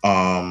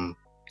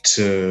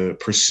to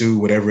pursue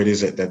whatever it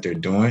is that they're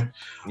doing.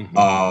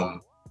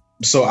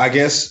 So I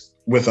guess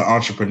with an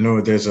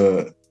entrepreneur, there's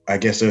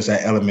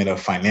that element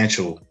of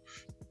financial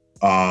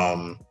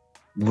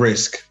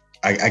risk.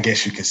 I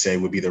guess you could say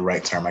would be the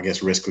right term. I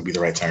guess risk would be the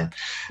right term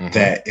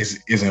that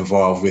is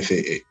involved with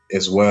it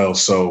as well.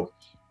 So,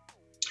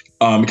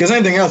 because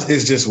anything else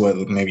is just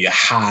maybe a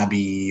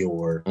hobby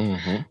or,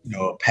 you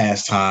know, a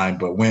pastime.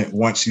 But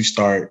once you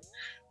start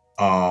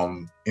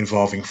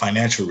involving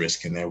financial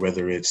risk in there,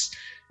 whether it's,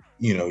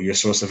 you know, your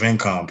source of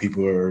income,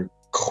 people are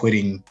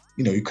quitting,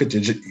 you know,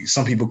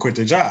 some people quit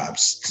their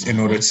jobs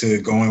in order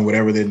to go in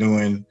whatever they're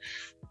doing,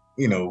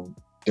 you know,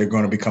 they're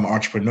going to become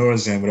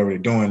entrepreneurs in whatever they're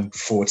doing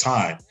full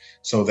time.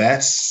 So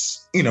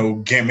that's, you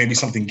know, maybe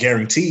something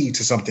guaranteed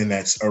to something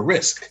that's a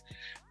risk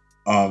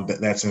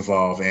that's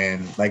involved.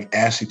 And like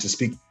Ashley, to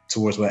speak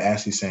towards what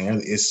Ashley's saying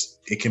earlier,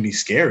 it can be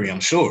scary, I'm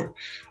sure.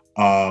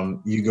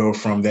 You go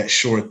from that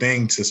sure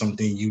thing to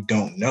something you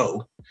don't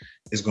know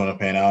is going to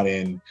pan out,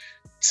 and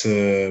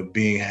to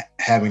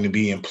having to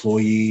be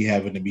employee,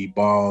 having to be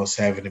boss,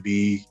 having to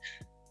be,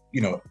 you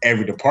know,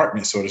 every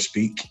department, so to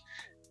speak.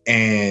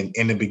 And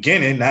in the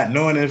beginning, not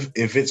knowing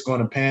if it's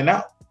going to pan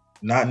out,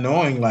 not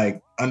knowing,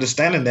 like,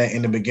 understanding that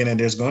in the beginning,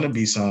 there's going to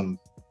be some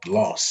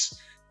loss,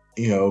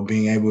 you know,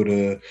 being able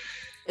to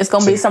It's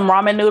gonna be some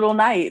ramen noodle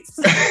nights.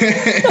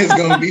 It's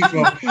gonna be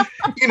from,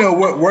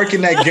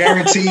 working that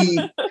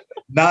guaranteed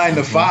 9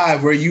 to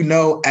 5,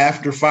 where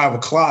after 5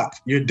 o'clock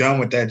you're done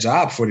with that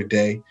job for the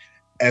day,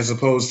 as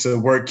opposed to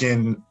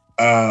working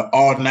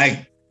all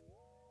night.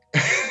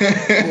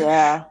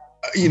 Yeah.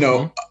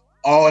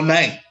 All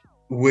night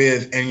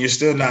and you're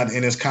still not,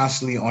 and it's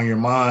constantly on your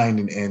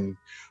mind, and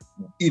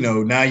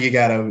now you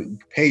gotta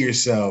pay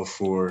yourself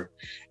for,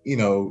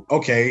 when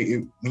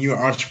you're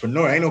an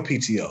entrepreneur, ain't no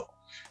PTO.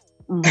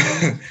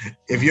 Mm-hmm.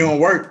 If you don't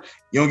work,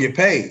 you don't get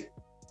paid,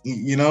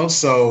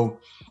 so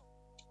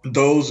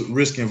those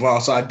risks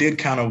involved. So I did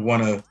kind of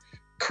want to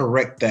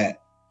correct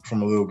that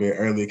from a little bit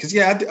earlier, because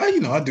I do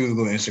the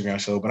little Instagram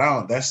show,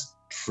 but that's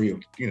free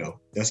of,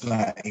 that's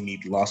not any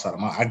loss out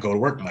of I go to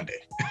work Monday.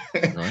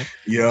 Right.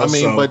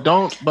 But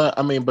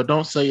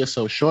don't sell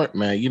yourself short,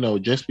 man.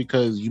 Just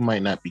because you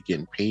might not be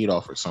getting paid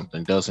off or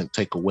something doesn't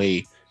take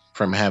away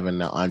from having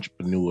the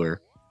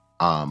entrepreneur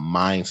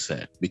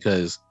mindset,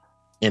 because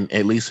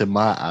at least in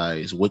my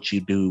eyes, what you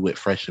do with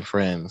Fresh and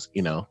Friends,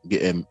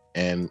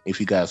 and if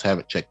you guys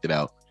haven't checked it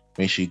out,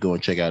 make sure you go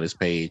and check out his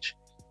page.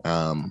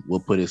 We'll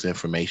put his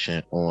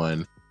information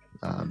on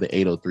the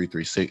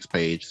 80336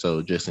 page.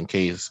 So just in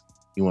case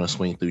you want to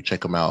swing through,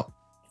 check him out.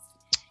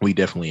 We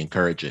definitely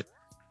encourage it.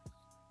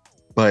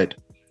 But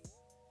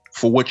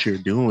for what you're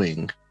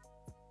doing,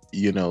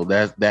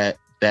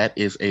 that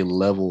is a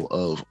level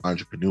of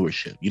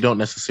entrepreneurship. You don't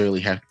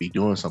necessarily have to be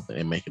doing something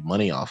and making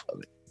money off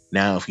of it.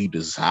 Now, if you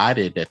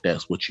decided that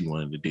that's what you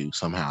wanted to do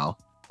somehow,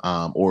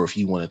 or if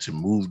you wanted to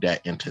move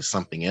that into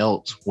something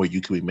else where you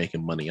could be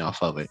making money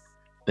off of it,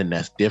 then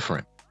that's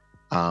different.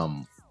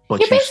 But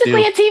you're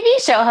basically a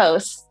TV show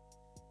host.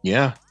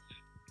 Yeah.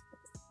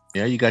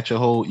 Yeah, you got your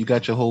whole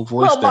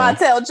voice. Well,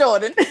 Montel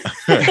Jordan.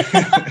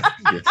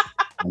 Yeah.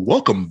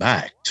 Welcome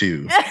back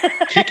to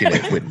Kicking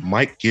It with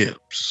Mike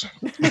Gibbs.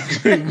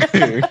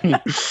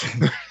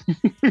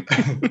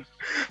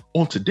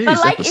 On today's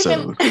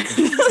episode.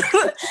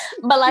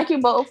 But like you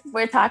both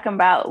were talking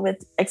about,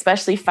 with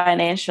especially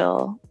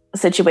financial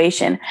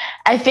situation,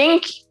 I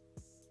think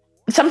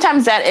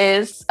sometimes that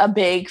is a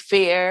big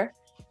fear.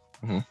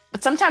 Mm-hmm.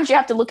 But sometimes you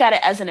have to look at it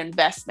as an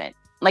investment.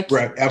 Like,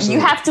 right, you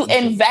have to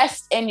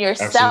invest in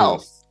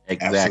yourself.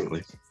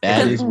 Exactly.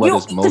 That is what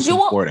is most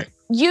important.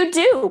 You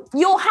do.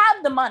 You'll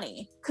have the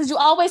money, because you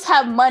always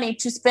have money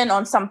to spend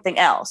on something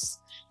else.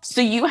 So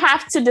you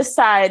have to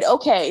decide,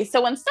 okay,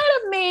 so instead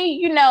of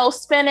me,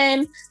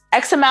 spending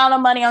X amount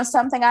of money on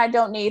something I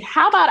don't need,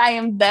 how about I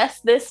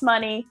invest this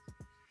money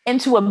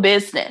into a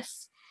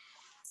business?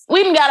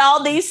 We even got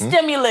all these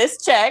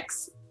stimulus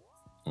checks.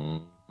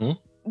 Mm-hmm.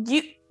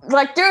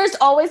 There's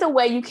always a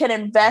way you can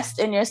invest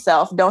in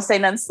yourself. Don't say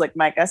nothing slick,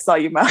 Mike. I saw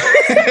you mouth.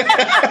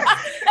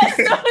 As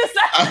soon as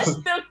I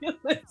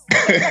stimulus.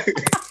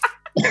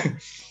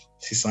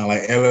 She sound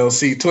like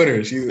LLC Twitter.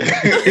 You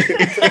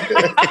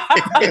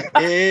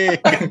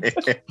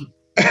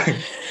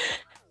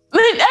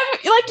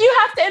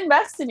have to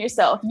invest in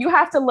yourself. You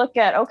have to look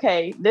at,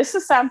 okay, this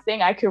is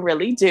something I could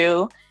really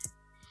do.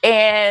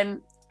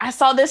 And I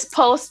saw this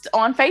post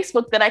on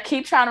Facebook that I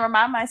keep trying to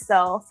remind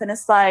myself. And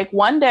it's like,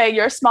 one day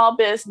your small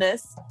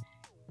business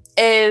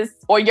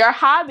or your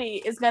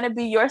hobby is going to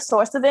be your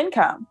source of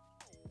income.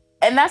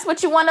 And that's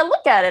what you want to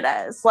look at it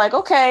as. Like,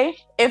 okay,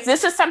 if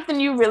this is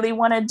something you really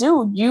want to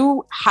do,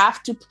 you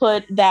have to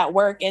put that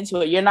work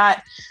into it. You're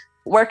not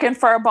working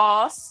for a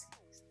boss,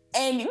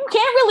 and you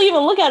can't really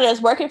even look at it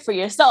as working for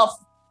yourself.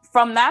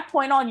 From that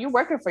point on, you're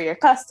working for your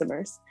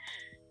customers.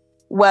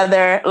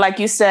 Whether, like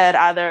you said,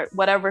 either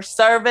whatever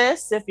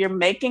service, if you're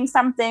making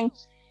something,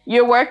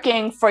 you're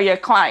working for your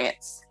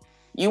clients.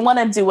 You want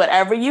to do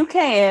whatever you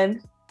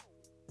can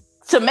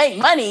to make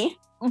money,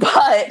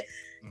 but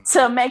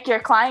to make your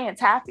clients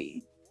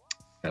happy.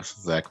 That's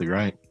exactly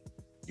right.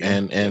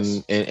 And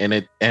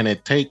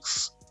it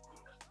takes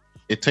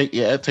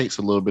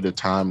a little bit of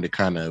time to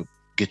kind of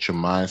get your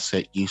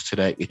mindset used to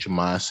that, get your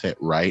mindset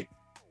right,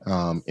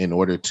 in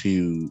order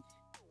to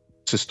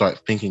start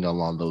thinking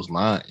along those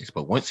lines.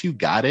 But once you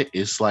got it,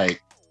 it's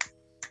like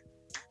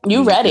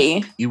you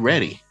ready,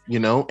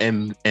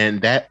 and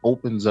that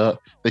opens up.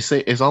 They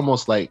say it's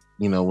almost like,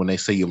 when they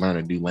say you learn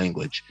a new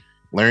language,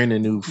 learning a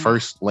new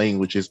first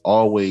language is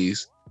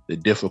always the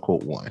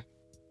difficult one.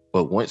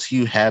 But once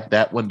you have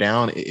that one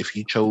down, if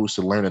you chose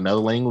to learn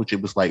another language,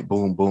 it was like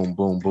boom, boom,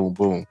 boom, boom,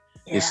 boom.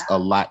 Yeah. It's a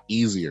lot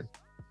easier.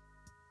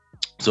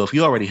 So if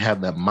you already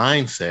have that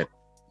mindset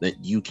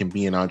that you can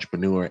be an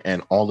entrepreneur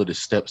and all of the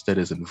steps that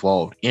is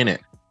involved in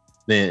it,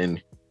 then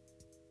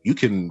you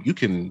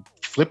can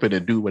flip it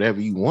and do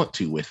whatever you want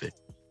to with it.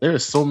 There are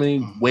so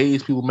many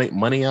ways people make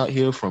money out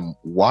here, from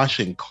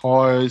washing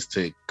cars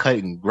to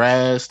cutting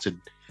grass to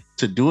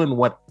doing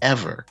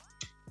whatever.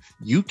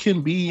 You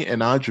can be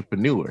an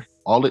entrepreneur.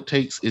 All it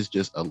takes is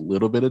just a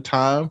little bit of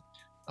time,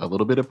 a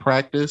little bit of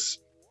practice,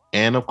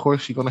 and of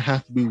course, you're going to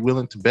have to be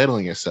willing to bet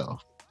on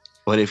yourself.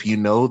 But if you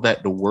know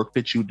that the work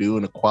that you do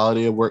and the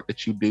quality of work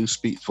that you do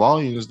speaks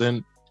volumes,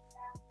 then,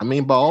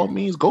 by all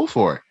means, go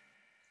for it.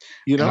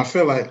 And I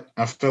feel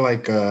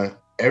like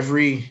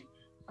every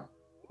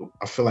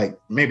I feel like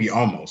maybe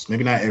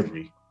not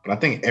every, but I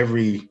think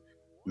every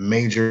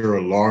major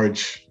or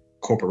large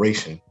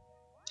corporation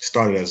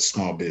started as a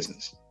small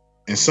business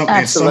in some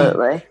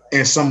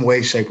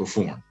way, shape, or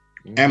form.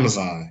 Mm-hmm.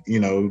 Amazon,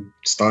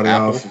 started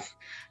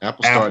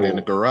Apple started in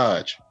the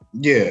garage.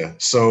 Yeah,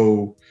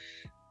 so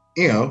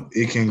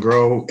it can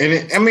grow, and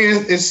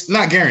it's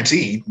not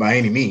guaranteed by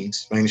any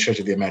means, by any stretch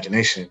of the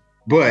imagination,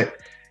 but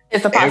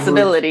it's a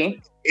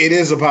possibility. It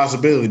is a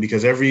possibility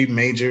because every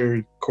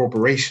major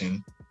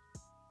corporation,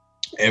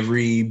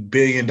 every $1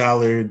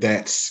 billion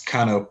that's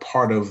kind of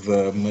part of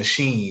the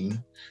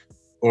machine,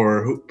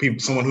 or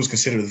someone who's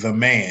considered the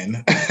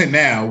man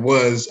now,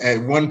 was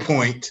at one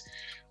point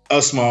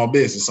a small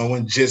business,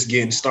 someone just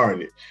getting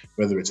started,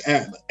 whether it's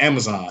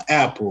Amazon,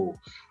 Apple,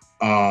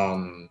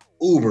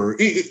 Uber,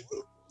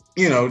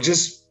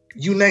 just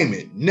you name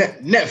it,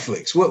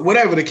 Netflix,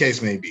 whatever the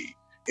case may be.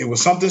 It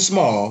was something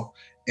small,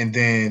 and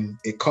then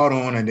it caught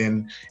on, and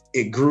then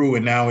it grew,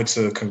 and now it's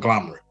a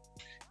conglomerate.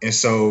 And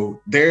so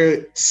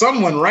there's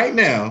someone right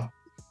now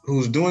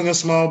who's doing a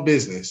small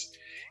business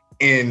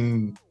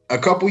in a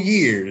couple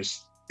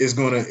years is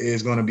gonna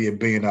be $1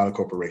 billion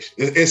corporation.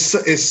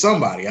 It's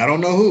somebody, I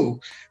don't know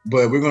who,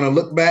 but we're gonna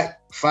look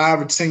back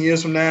 5 or 10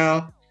 years from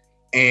now,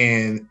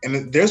 and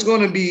there's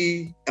gonna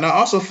be, and I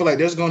also feel like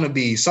there's gonna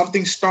be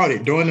something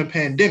started during the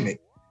pandemic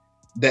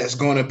that's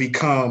gonna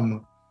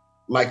become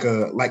like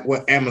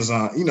what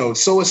Amazon,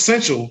 so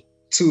essential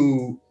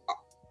to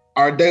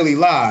our daily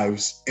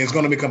lives, is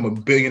going to become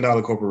 $1 billion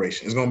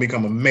corporation. It's going to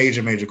become a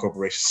major, major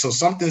corporation. So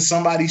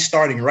somebody's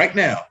starting right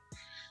now.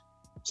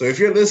 So if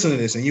you're listening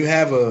to this and you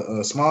have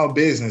a small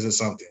business or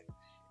something,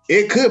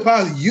 you could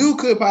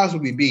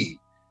possibly be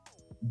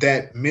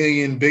that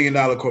 $1 billion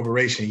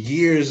corporation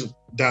years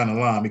down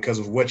the line because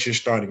of what you're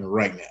starting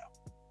right now.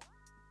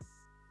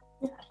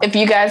 If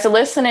you guys are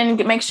listening,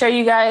 make sure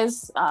you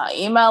guys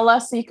email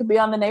us so you could be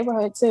on the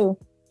neighborhood too.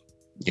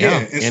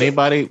 Yeah.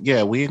 Anybody,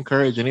 we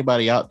encourage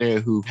anybody out there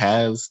who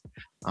has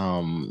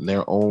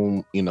their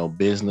own,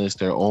 business,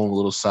 their own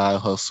little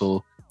side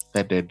hustle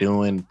that they're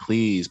doing,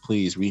 please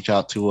reach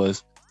out to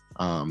us.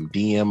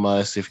 DM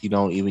us. If you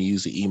don't even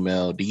use the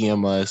email,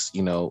 DM us.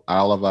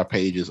 All of our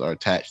pages are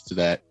attached to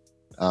that,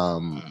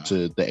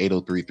 to the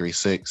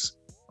 80336,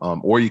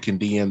 or you can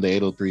DM the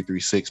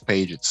 80336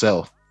 page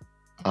itself.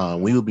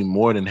 We will be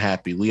more than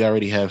happy. We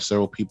already have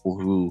several people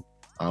who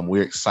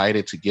we're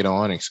excited to get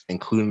on,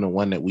 including the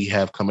one that we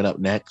have coming up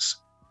next.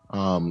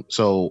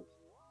 So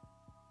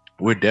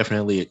we're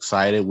definitely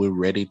excited. We're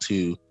ready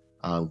to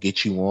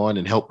get you on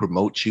and help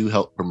promote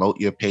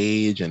your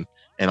page and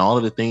all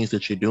of the things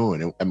that you're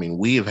doing. I mean,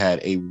 we have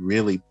had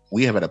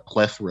a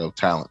plethora of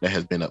talent that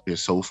has been up here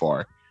so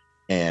far.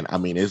 And I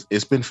mean,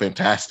 it's been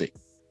fantastic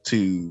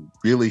to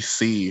really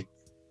see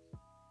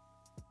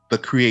the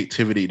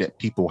creativity that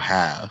people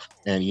have.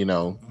 And,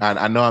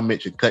 I know I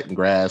mentioned cutting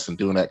grass and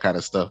doing that kind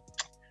of stuff.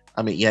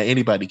 I mean,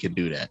 anybody can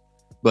do that.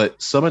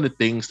 But some of the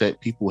things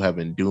that people have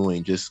been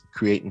doing, just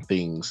creating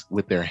things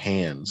with their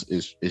hands,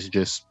 is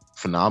just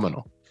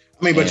phenomenal.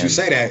 I mean, but you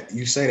say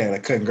that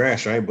like cutting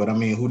grass, right? But I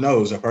mean, who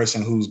knows? A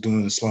person who's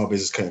doing a small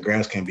business cutting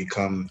grass can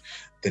become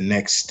the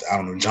next, I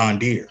don't know, John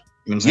Deere. You know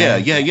what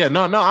I'm saying? Yeah.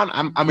 No. I'm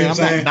not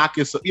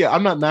knocking.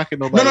 I'm not knocking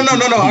nobody. No.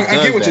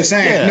 I get what you're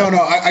saying. Yeah. No.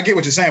 I get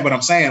what you're saying, but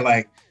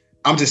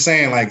I'm just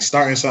saying, like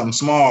starting something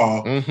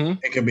small,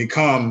 it can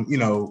become, be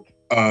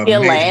a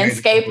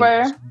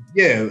landscaper.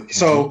 Yeah.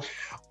 So,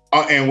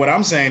 and what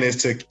I'm saying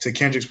is to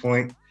Kendrick's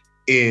point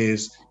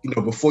is,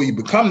 before you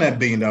become that $1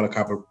 billion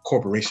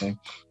corporation,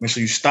 make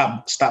sure you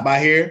stop by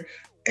here,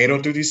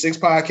 80336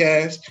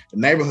 podcast, the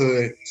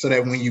neighborhood, so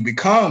that when you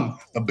become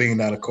a $1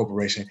 billion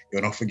corporation, you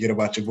don't forget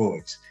about your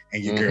boys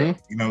and your girl.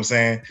 You know what I'm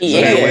saying?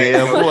 Yeah.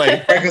 So that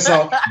way,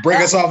 break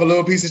us off a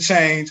little piece of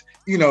change.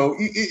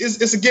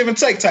 It's a give and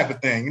take type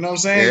of thing. You know what I'm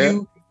saying?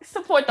 Yeah.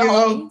 Support the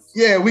homies.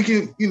 Yeah, we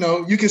can,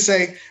 you can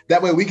say,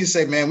 that way we can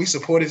say, man, we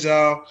supported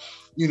y'all.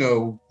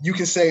 You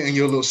can say in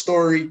your little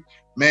story,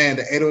 man,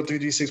 the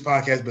 80336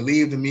 podcast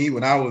believed in me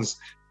when I was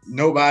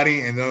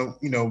nobody. And,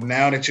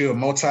 now that you're a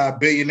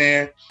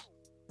multi-billionaire,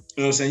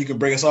 you know what I'm saying? You can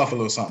break us off a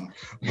little something.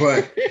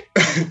 But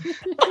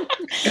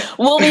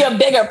we'll be a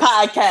bigger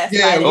podcast.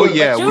 Yeah. We'll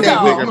be a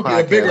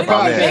bigger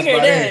podcast. Bigger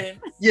then.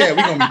 Yeah,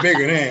 we're gonna be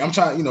bigger then. I'm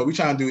trying, we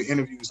trying to do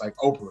interviews like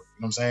Oprah. You know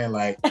what I'm saying?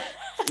 Like,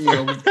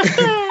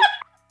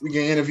 we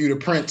can interview the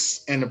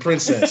prince and the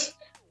princess.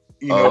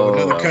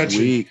 Another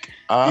country. You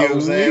know what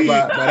I'm saying?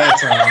 By that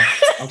time,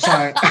 I'm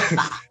trying.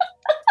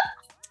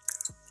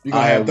 We're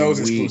gonna have those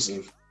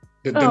exclusive.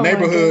 The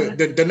neighborhood,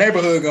 the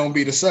neighborhood gonna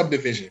be the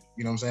subdivision.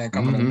 You know what I'm saying?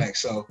 Coming up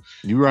next. So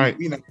you're right.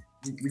 We're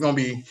gonna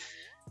be.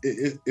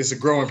 It's a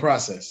growing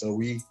process. So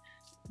we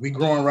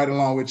growing right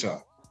along with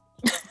y'all.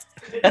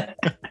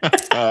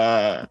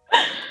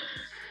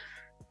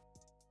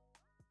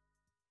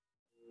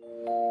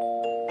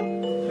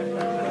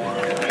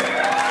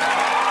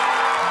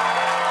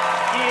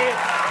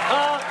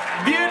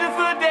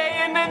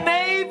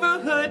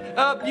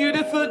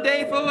 Beautiful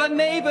day for a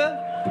neighbor.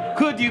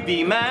 Could you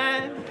be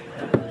mine?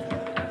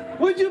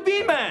 Would you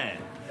be mine?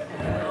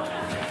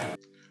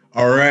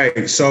 All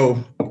right,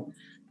 so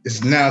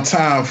it's now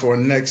time for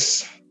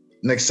next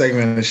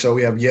segment of the show.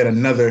 We have yet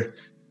another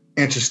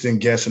interesting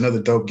guest,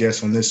 another dope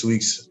guest on this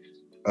week's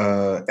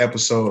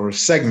episode or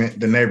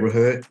segment, The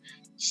Neighborhood.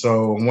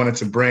 So I wanted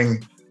to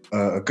bring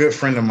a good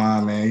friend of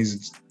mine, man.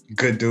 He's a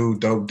good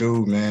dude, dope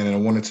dude, man. And I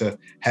wanted to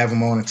have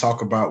him on and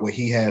talk about what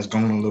he has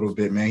going a little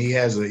bit, man.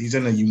 He's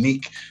in a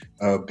unique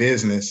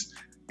business,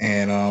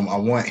 and I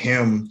want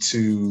him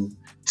to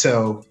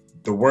tell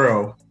the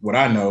world what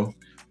I know.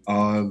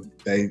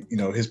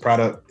 His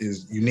product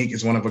is unique,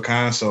 it's one of a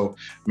kind. So,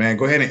 man,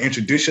 go ahead and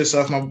introduce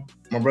yourself,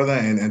 my brother,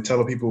 and tell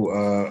the people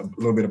a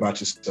little bit about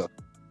yourself.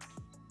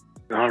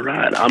 All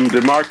right, I'm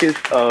DeMarcus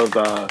of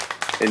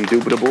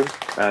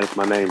Indubitable. That's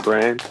my name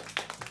brand.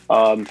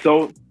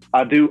 So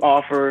I do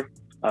offer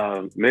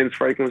men's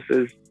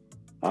fragrances,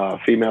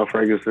 female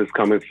fragrances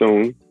coming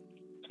soon.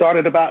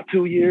 Started about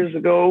 2 years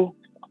ago.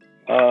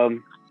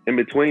 In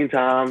between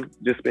time,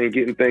 just been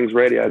getting things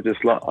ready. I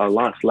just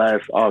launched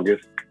last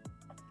August.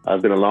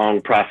 It's been a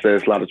long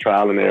process, a lot of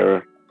trial and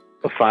error,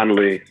 but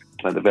finally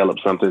I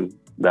developed something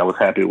that I was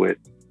happy with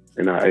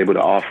and able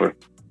to offer.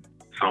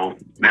 So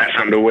that's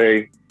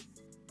underway.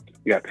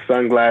 We got the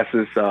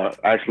sunglasses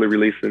actually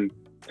releasing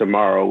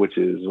tomorrow, which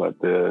is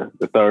the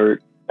 3rd,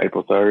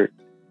 April 3rd.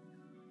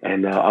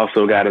 And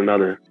also got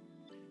another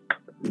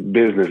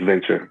business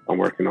venture I'm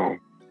working on.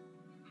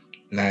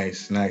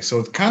 Nice.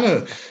 So kind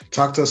of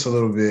talk to us a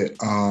little bit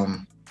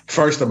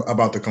first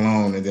about the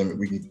cologne, and then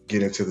we can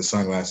get into the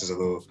sunglasses a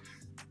little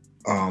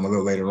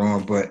later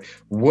on. But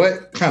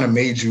what kind of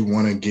made you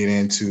want to get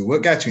into,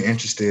 what got you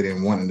interested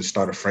in wanting to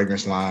start a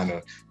fragrance line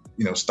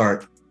or,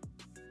 start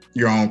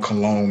your own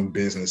cologne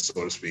business,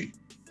 so to speak?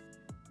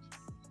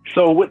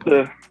 So with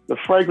the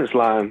fragrance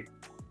line,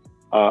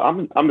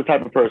 I'm the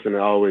type of person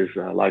that always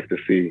likes to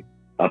see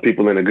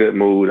people in a good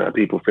mood,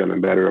 people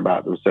feeling better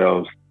about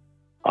themselves.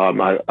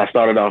 I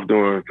started off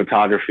doing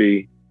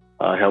photography,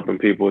 helping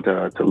people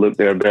to look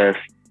their best,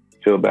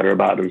 feel better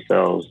about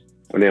themselves.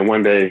 And then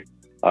one day,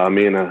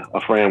 me and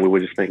a friend, we were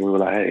just thinking, we were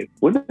like, hey,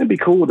 wouldn't it be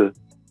cool to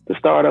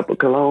start up a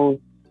cologne?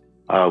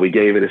 We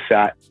gave it a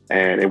shot,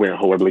 and it went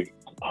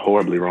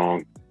horribly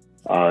wrong.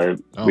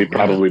 We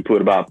probably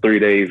put about 3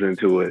 days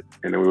into it,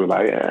 and then we were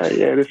like,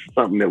 yeah, this is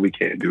something that we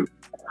can't do.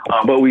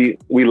 But we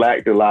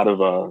lacked a lot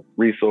of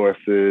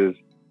resources,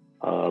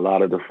 a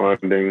lot of the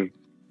funding.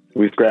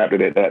 We scrapped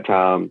it at that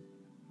time.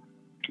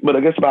 But I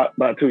guess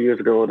about 2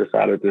 years ago, I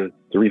decided to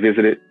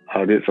revisit it.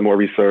 I did some more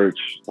research,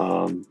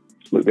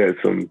 looked at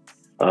some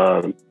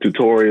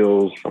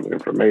tutorials, some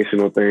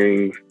informational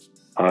things.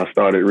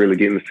 Started really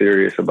getting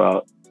serious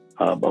about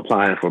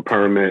applying for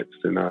permits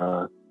and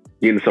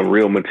getting some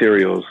real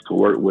materials to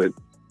work with.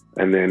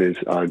 And then it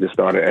just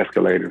started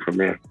escalating from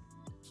there.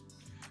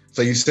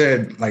 So you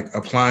said like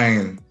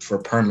applying for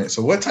permits.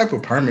 So what type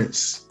of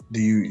permits do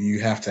you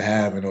have to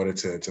have in order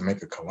to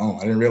make a cologne?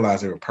 I didn't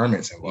realize there were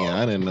permits involved.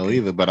 Yeah, I didn't know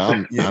either, but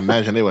I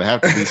imagine they would have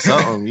to be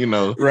something,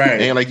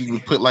 Right. Ain't like you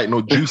would put like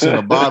no juice in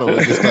a bottle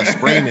and just start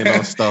spraying it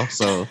on stuff.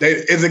 So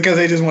is it because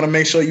they just want to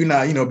make sure you're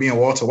not, being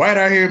Walter White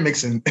out here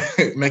making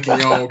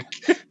your own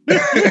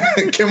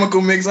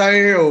chemical mix out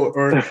here,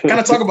 or kind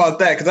of talk about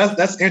that, because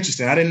that's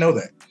interesting. I didn't know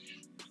that.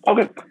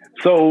 Okay,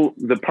 so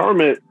the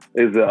permit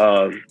is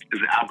an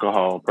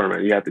alcohol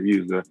permit. You have to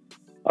use a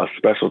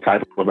special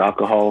type of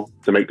alcohol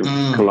to make the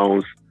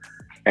colognes,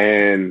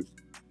 and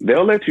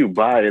they'll let you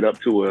buy it up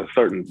to a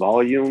certain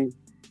volume,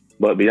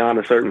 but beyond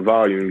a certain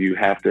volume, you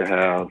have to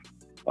have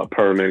a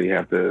permit. You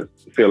have to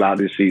fill out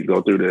this sheet,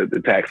 go through the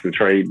Tax and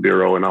Trade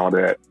Bureau and all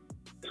that.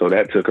 So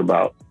that took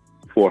about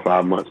 4 or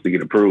 5 months to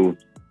get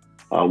approved.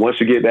 Once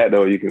you get that,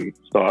 though, you can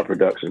start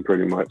production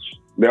pretty much.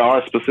 There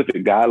are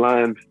specific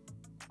guidelines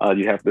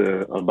you have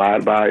to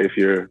abide by if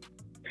you're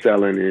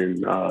selling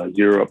in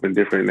Europe and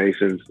different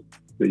nations.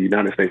 The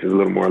United States is a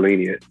little more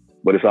lenient,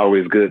 but it's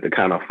always good to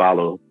kind of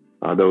follow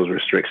those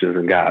restrictions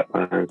and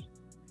guidelines.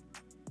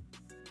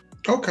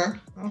 Okay.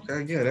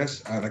 Yeah,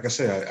 that's like I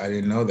said, I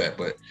didn't know that,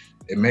 but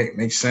it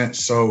makes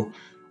sense. So,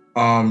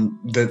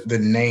 the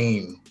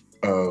name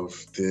of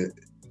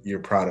your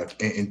product,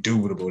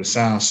 Indubitable, it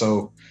sounds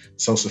so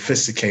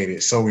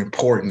sophisticated, so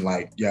important.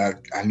 Like, yeah,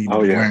 I need to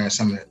be wearing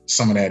some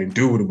of that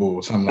Indubitable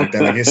or something like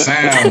that. Like, it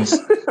sounds.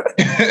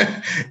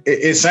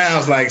 It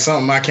sounds like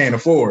something I can't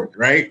afford,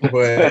 right?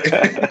 But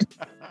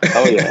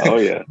oh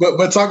yeah.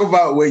 But talk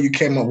about where you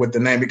came up with the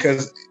name,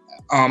 because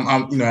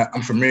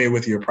I'm familiar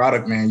with your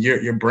product, man.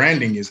 Your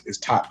branding is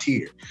top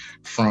tier,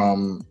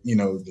 from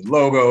the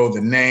logo,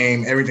 the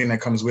name, everything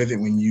that comes with it.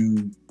 When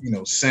you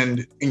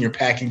send in your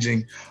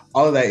packaging,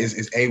 all of that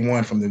is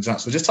A1 from the jump.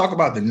 So just talk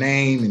about the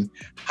name and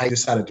how you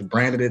decided to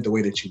brand it the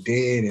way that you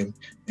did, and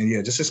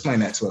yeah, just explain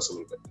that to us a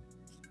little bit.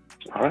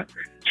 All right.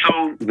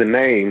 So the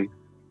name.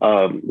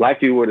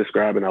 Like you were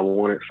describing, I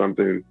wanted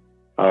something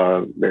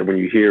that when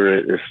you hear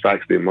it, it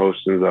strikes the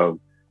emotions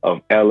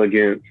of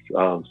elegance,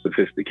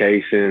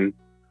 sophistication,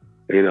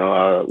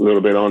 a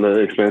little bit on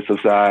the expensive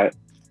side.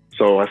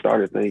 So I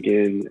started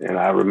thinking, and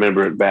I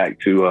remembered back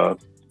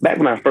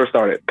when I first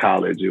started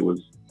college. It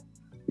was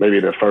maybe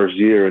the first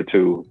year or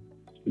two,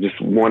 just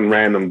one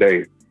random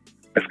day.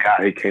 this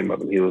guy, he came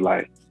up and he was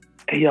like,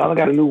 "Hey, y'all, I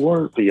got a new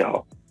word for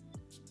y'all.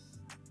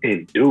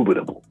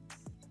 Indubitable."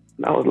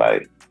 And I was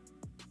like,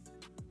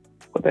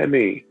 "What that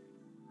mean?"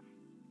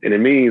 And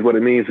what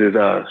it means is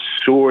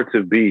sure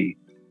to be.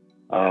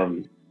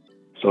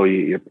 So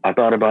I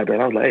thought about that.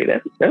 I was like, hey,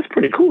 that's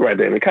pretty cool right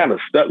there. And it kind of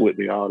stuck with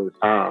me all this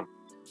time.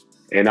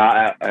 And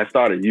I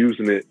started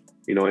using it,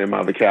 in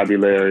my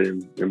vocabulary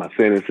and in my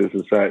sentences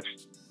and such.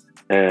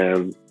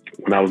 And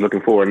when I was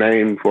looking for a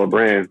name for a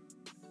brand,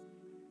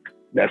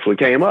 that's what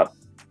came up.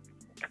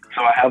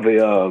 So I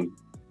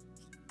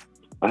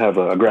have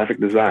a graphic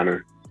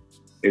designer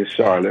in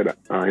Charlotte.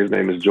 His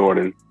name is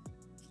Jordan.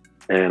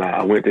 And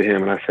I went to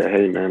him and I said,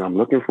 "Hey man, I'm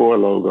looking for a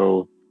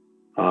logo."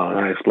 And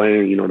I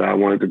explained, that I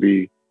wanted to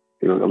be,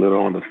 a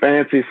little on the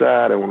fancy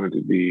side. I wanted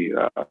to be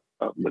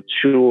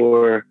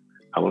mature.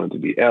 I wanted to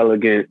be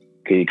elegant.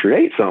 Can you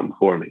create something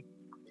for me?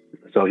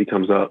 So he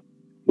comes up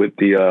with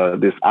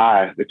this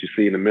eye that you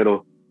see in the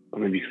middle.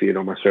 Maybe you see it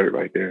on my shirt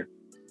right there.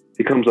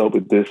 He comes up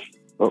with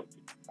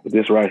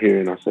this right here,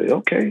 and I say,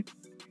 okay,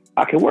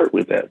 I can work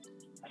with that.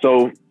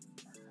 So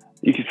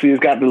you can see it's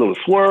got the little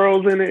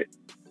swirls in it.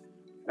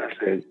 I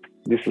said,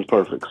 this is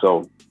perfect.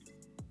 So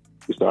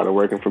we started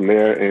working from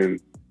there,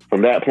 and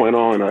from that point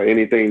on,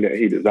 anything that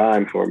he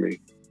designed for me,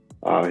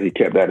 he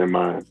kept that in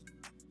mind.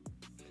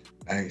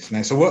 Nice.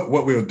 So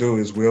what we'll do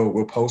is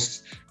we'll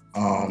post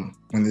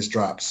when this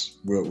drops.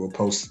 We'll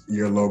post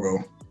your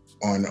logo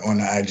on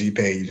the IG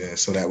page,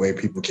 so that way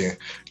people can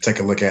take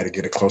a look at it,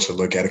 get a closer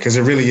look at it, because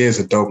it really is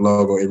a dope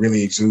logo. It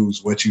really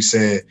exudes what you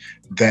said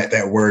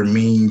that word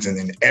means, and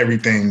then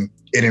everything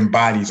it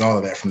embodies, all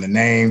of that from the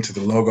name to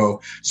the logo.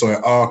 So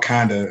it all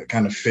kind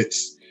of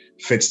fits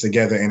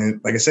together,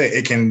 and like I said,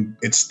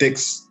 it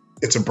sticks.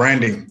 It's a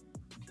branding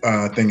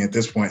thing at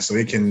this point, so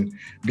it can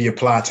be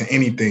applied to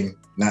anything.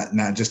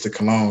 Not just the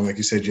cologne. Like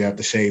you said, you have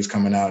the shades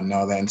coming out and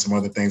all that, and some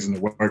other things in the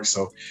works.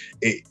 So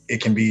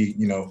it can be,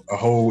 a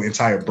whole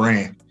entire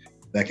brand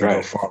that can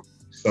go far.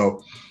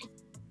 So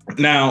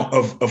now,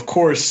 of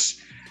course,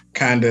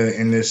 kind of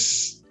in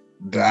this,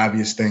 the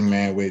obvious thing,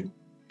 man, with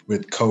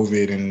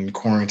COVID and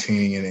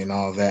quarantining and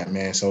all that,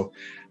 man. So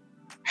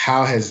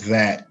how has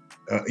that,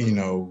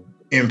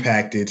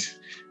 impacted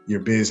your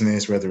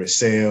business, whether it's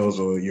sales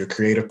or your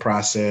creative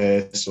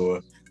process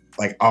or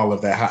like all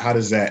of that? How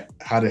does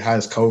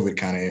COVID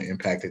kind of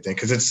impacted things?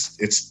 Because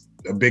it's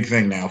a big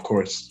thing now, of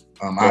course,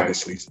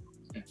 obviously.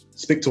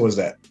 Speak towards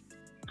that.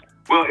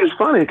 Well, it's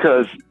funny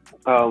because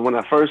when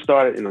I first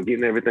started,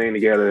 getting everything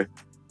together,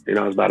 it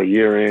was about a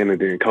year in, and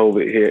then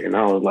COVID hit, and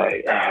I was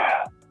like,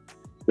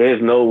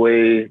 there's no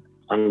way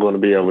I'm going to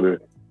be able to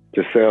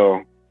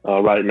sell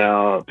right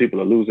now. People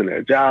are losing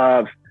their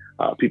jobs.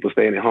 People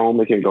staying at home.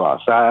 They can't go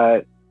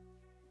outside.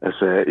 I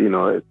said,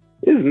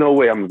 there's no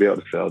way I'm going to be able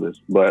to sell this.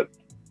 But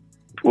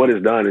what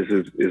it's done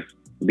is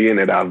being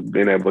that I've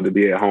been able to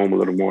be at home a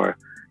little more,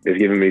 it's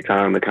given me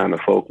time to kind of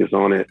focus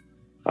on it,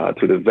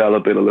 to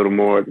develop it a little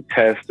more, to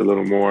test a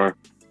little more.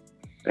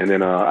 And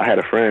then I had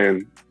a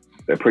friend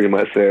that pretty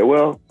much said,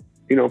 well,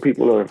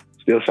 people are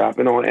still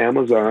shopping on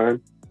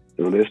Amazon.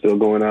 They're still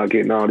going out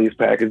getting all these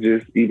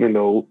packages, even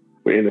though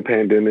we're in the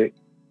pandemic,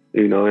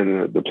 and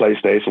the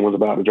PlayStation was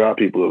about to drop.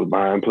 People were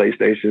buying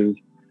PlayStations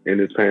in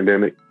this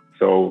pandemic.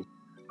 So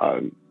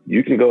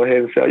you can go ahead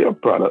and sell your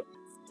product.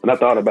 And I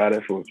thought about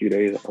it for a few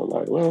days. I was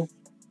like, well,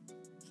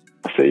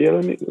 I said, yeah,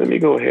 let me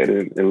go ahead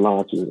and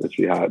launch it and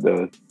see how it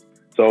does.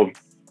 So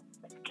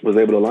was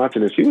able to launch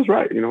it, and she was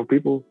right.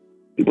 People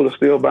are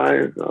still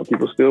buying.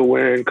 People still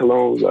wearing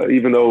colognes,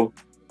 even though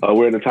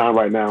we're in a time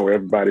right now where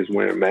everybody's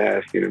wearing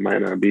masks, and it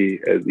might not be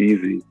as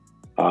easy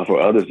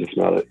for others to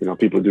smell it.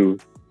 People do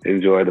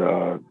enjoy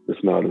the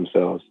smell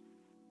themselves.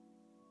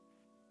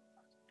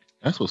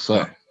 That's what's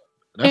up.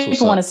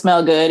 People want to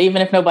smell good,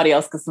 even if nobody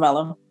else can smell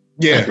them.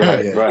 Yeah,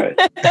 right.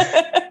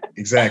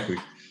 Exactly.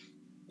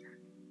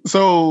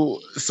 So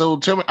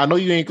tell me, I know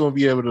you ain't gonna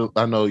be able to.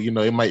 I know,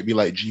 it might be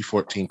like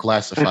G14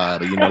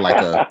 classified, or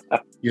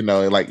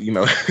like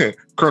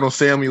Colonel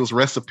Samuel's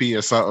recipe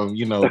or something.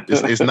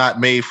 It's not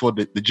made for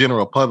the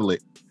general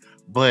public.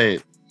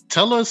 But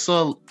tell us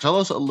a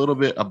little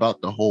bit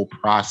about the whole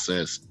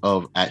process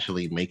of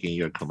actually making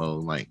your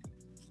cologne. Like,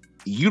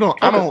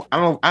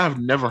 I've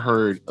never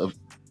heard of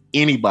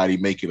anybody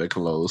making a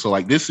cologne. So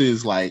like, this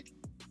is like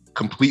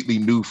completely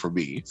new for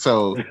me.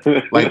 So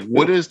like,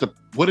 what is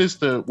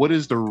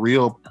the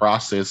real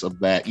process of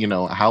that?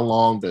 How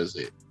long does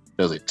it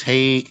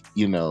take?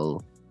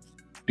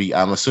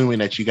 I'm assuming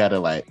that you got to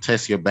like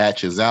test your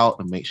batches out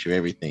and make sure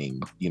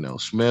everything,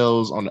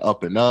 smells on the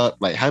up and up.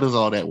 Like, how does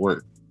all that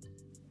work?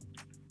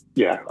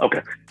 Yeah.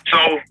 Okay.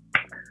 So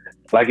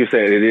like you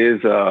said, it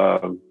is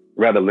a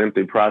rather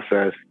lengthy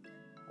process.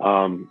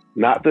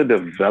 Not the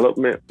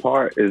development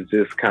part, is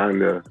just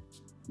kind of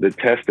the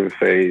testing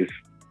phase.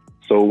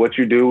 So what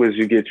you do is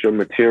you get your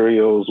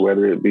materials,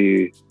 whether it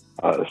be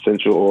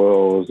essential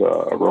oils,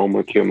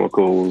 aroma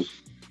chemicals,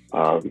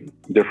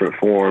 different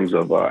forms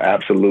of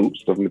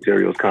absolutes of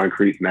materials,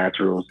 concretes,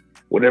 naturals,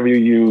 whatever you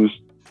use.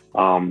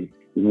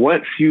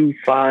 Once you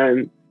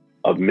find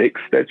a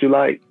mix that you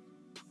like,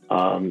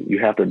 you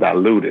have to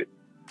dilute it.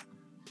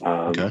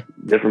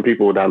 Different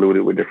people dilute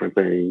it with different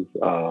things.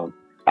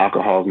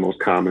 Alcohol is most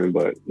common,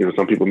 but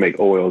some people make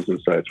oils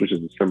and such, which is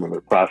a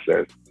similar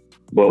process.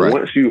 But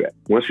once you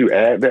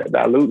add that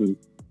dilutant,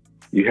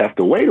 you have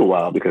to wait a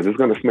while because it's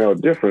going to smell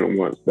different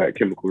once that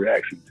chemical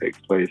reaction takes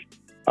place.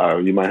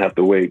 You might have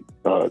to wait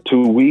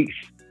 2 weeks,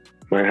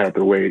 might have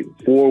to wait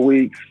 4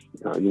 weeks.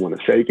 You want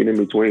to shake it in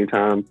between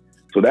time.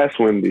 So that's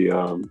when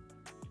the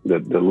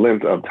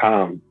length of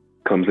time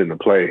comes into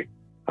play.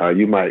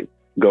 You might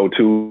go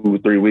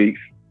 2-3 weeks,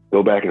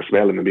 go back and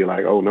smell it and be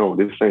like, oh no,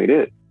 this ain't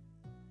it.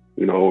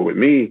 With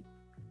me,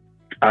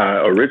 I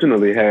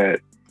originally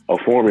had a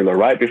formula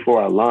right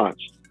before I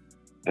launched.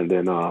 And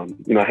then, I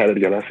had it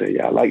together. I said,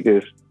 yeah, I like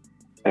this.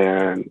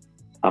 And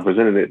I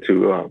presented it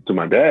to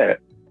my dad.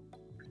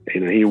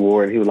 And he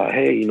wore it and he was like,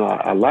 hey,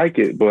 I like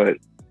it, but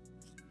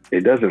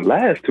it doesn't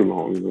last too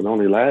long. It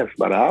only lasts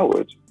about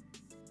hours.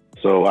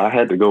 So I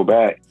had to go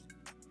back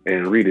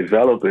and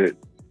redevelop it,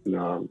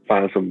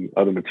 find some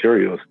other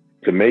materials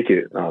to make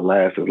it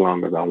last as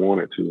long as I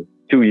wanted to.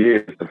 2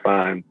 years to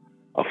find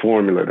a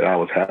formula that I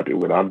was happy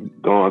with.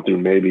 I've gone through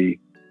maybe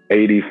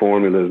 80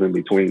 formulas in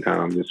between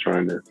time, just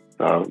trying to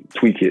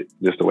tweak it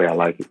just the way I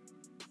like it.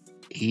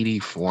 80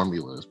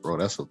 formulas, bro.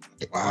 That's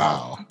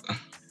wow,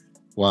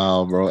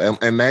 bro.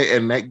 And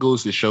that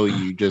goes to show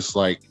you, just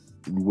like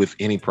with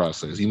any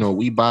process,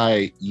 we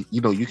buy,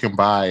 you can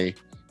buy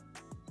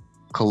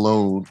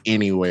cologne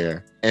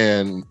anywhere,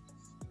 and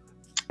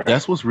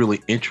that's what's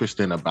really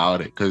interesting about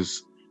it.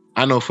 Because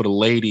I know for the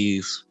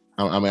ladies,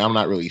 I mean, I'm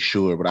not really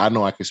sure, but I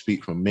know I can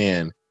speak for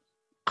men.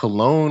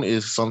 Cologne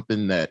is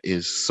something that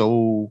is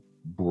so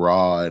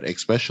broad,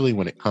 especially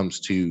when it comes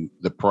to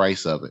the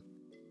price of it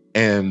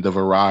and the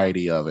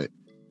variety of it.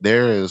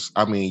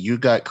 You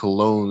got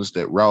colognes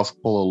that Ralph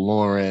Polo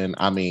Lauren,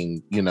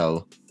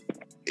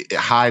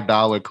 high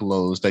dollar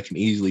colognes that can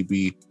easily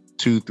be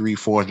 $200,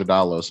 $300,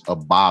 $400 a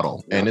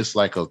bottle. Yeah. And it's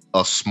like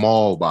a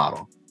small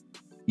bottle,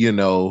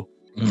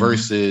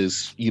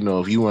 versus,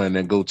 if you want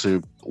to go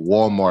to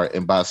Walmart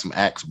and buy some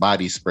Axe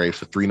body spray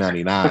for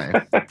 $3.99.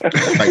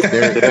 Like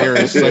there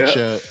is such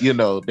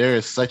there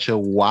is such a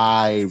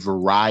wide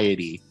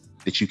variety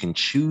that you can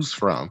choose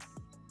from.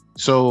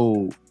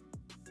 So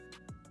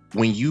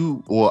when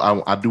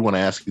I do want to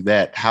ask you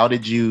that, how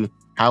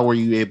were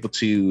you able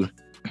to,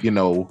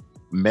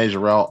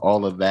 measure out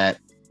all of that,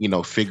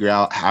 figure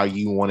out how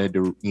you wanted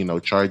to,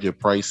 charge your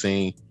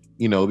pricing,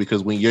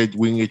 because when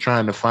you're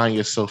trying to find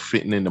yourself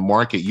fitting in the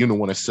market, you don't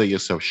want to sell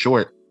yourself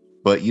short.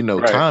 But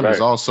time is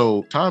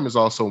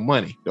also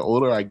money. The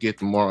older I get,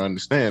 the more I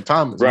understand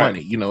time is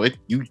money. You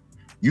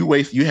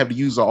have to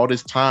use all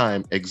this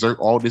time, exert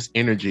all this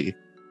energy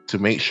to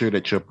make sure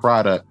that your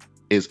product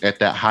is at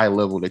that high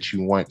level that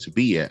you want to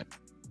be at.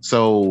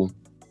 So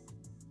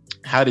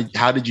how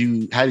did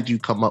you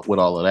come up with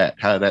all of that?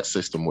 How did that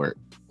system work?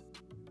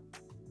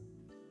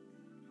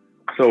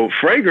 So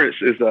fragrance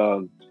is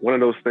one of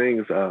those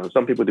things.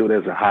 Some people do it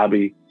as a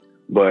hobby,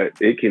 but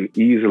it can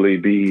easily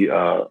be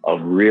a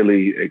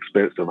really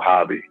expensive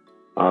hobby,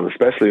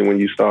 especially when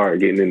you start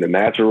getting into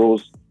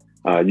naturals.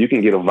 You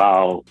can get a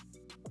vial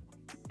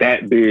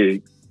that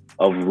big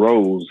of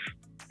rose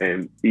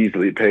and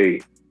easily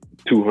pay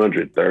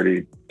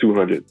 $230,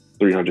 $200,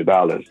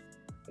 $300.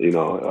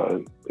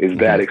 It's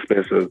that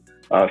expensive.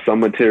 Some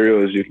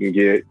materials you can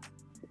get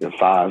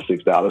 $5,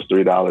 $6,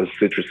 $3.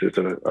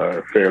 Citruses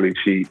are fairly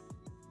cheap,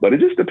 but it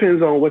just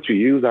depends on what you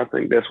use. I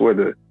think that's where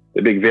the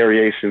big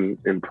variation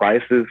in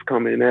prices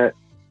come in at.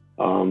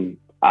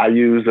 I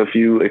use a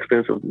few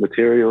expensive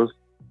materials,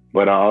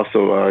 but I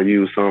also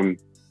use some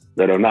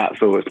that are not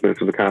so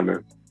expensive, to kind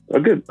of a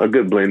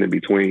good blend in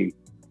between.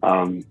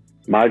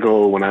 My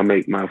goal when I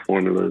make my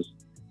formulas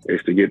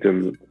is to get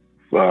them,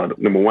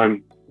 number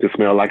one, to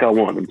smell like I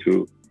want them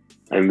to,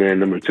 and then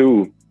number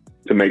two,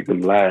 to make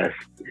them last,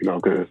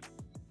 because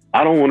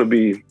I don't want to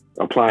be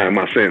applying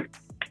my scent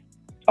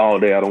all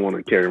day. I don't want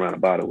to carry around a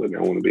bottle with me.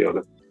 I want to be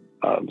able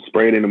to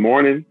spray it in the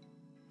morning,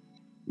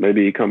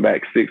 maybe come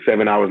back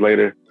 6-7 hours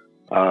later.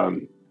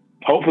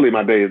 Hopefully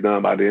my day is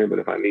done by then, but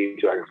if I need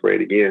to, I can spray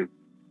it again.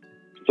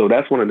 So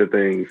that's one of the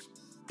things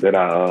that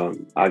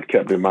I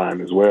kept in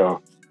mind as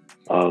well.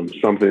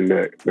 Something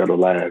that'll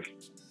last.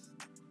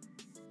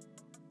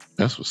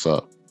 That's what's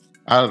up.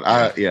 How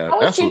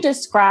would you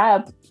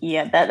describe?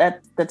 Yeah,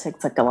 that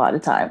takes like a lot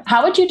of time.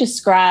 How would you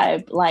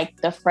describe like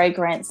the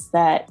fragrance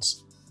that?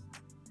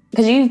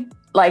 Because you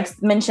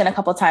mentioned a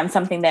couple of times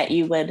something that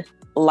you would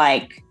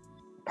like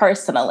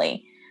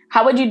personally.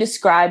 How would you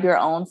describe your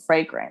own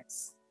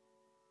fragrance?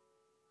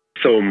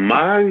 So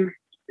mine,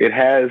 it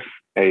has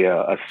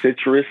a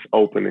citrus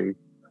opening.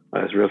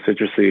 It's real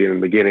citrusy in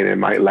the beginning. It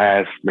might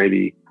last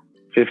maybe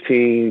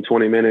 15,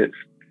 20 minutes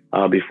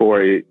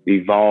before it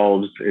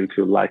evolves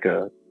into like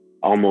a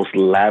almost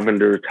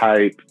lavender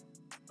type.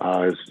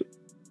 It's a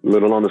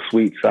little on the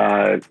sweet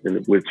side,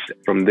 which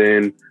from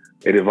then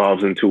it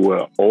evolves into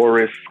a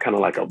orris, kind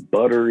of like a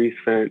buttery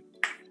scent,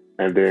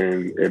 and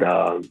then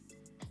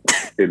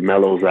it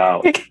mellows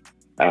out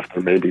after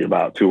maybe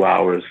about 2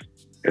 hours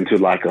into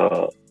like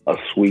a a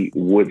sweet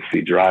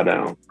woodsy dry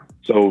down.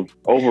 So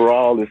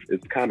overall,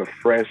 it's kind of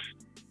fresh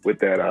with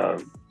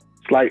that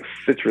slight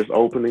citrus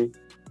opening,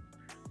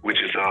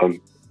 which is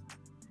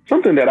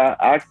something that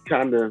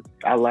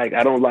I like.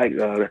 I don't like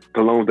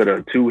colognes that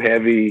are too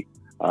heavy,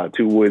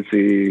 too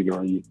woodsy.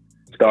 You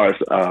start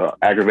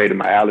aggravating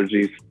my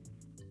allergies.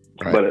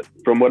 Right. But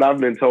from what I've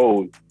been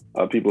told,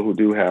 people who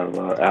do have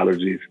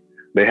allergies,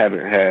 they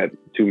haven't had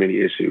too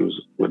many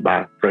issues with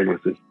my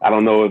fragrances. I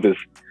don't know if it's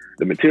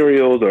the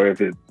materials or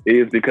if it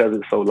is because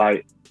it's so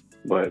light,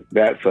 but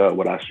that's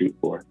what I shoot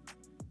for.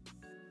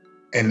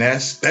 And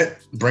that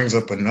brings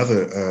up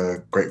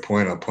another great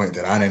point, a point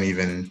that I didn't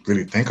even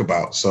really think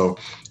about. So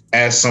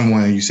as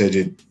someone, you said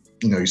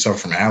you suffer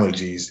from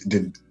allergies,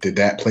 did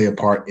that play a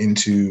part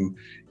into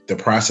the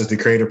process, the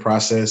creative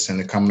process, and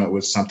the coming up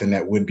with something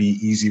that would be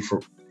easy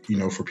for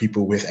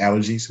people with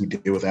allergies, who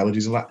deal with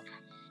allergies a lot?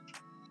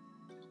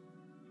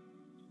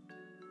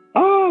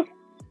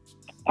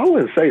 I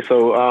wouldn't say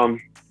so.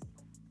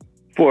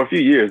 For a few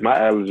years, my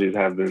allergies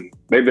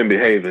they've been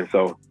behaving,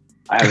 so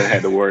I haven't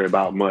had to worry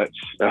about much.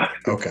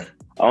 Okay.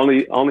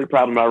 Only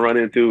problem I run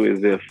into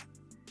is if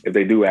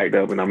they do act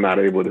up and I'm not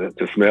able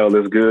to smell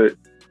as good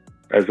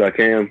as I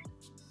can.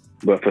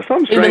 But for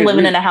some strange You've been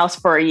living in a house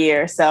for a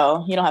year,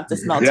 so you don't have to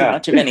smell too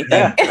much of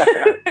anything.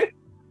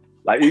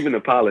 Like even the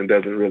pollen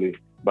doesn't really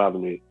bother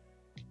me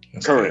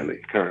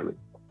currently.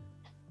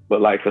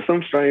 But like for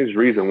some strange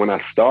reason, when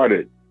I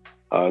started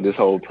this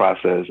whole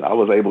process, I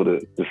was able to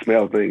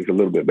smell things a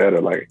little bit better.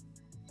 Like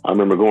I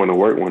remember going to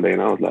work one day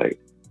and I was like,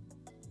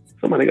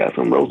 somebody got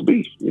some roast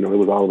beef. It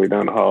was all the way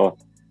down the hall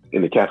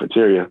in the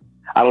cafeteria.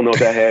 I don't know if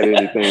that had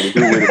anything to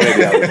do with it.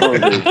 Maybe I was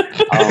hungry.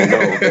 I don't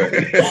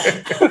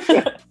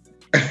know. But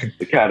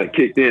it kind of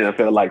kicked in. I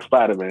felt like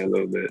Spider-Man a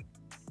little bit.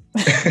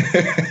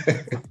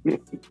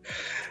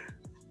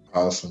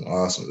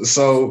 Awesome.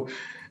 So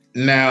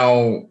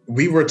now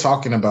we were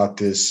talking about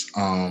this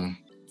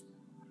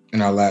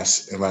in our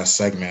last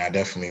segment. I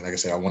definitely, like I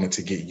said, I wanted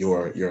to get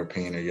your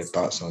opinion or your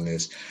thoughts on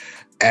this.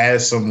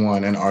 As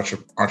someone, an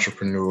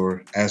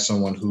entrepreneur, as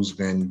someone who's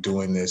been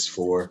doing this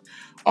for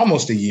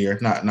almost a year,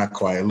 not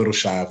quite, a little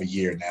shy of a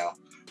year now,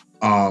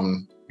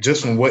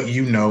 just from what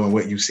you know and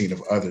what you've seen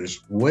of others,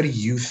 what do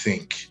you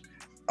think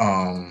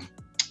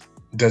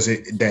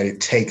it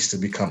takes to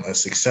become a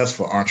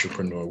successful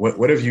entrepreneur?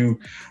 What have you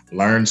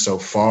learned so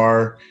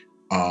far?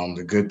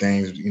 The good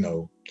things,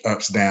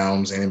 ups,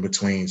 downs, and in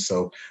between.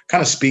 So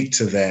kind of speak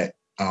to that.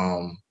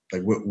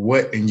 Like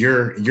what in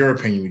your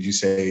opinion would you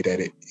say that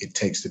it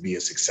takes to be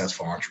a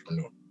successful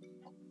entrepreneur?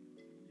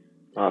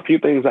 A few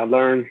things I've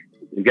learned.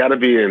 You got to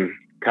be in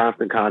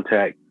constant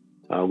contact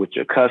with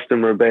your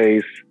customer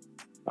base.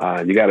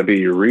 You got to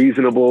be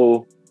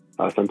reasonable.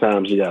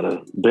 Sometimes you got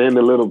to bend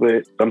a little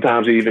bit.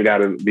 Sometimes you even got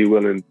to be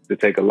willing to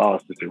take a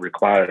loss if it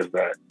requires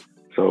that.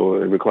 So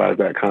it requires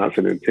that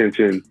constant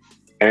attention.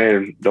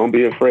 And don't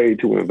be afraid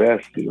to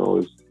invest.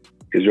 It's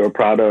your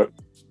product.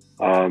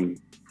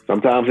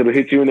 Sometimes it'll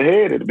hit you in the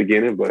head at the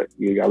beginning, but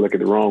you got to look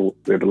at the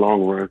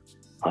long run,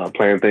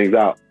 plan things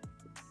out.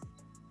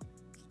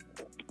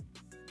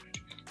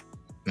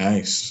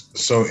 Nice.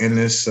 So in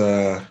this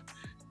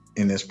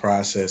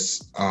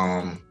process,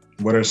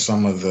 what are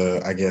some of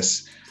the, I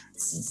guess,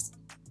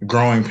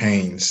 growing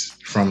pains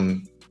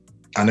from?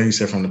 I know you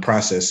said from the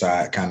process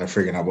side, kind of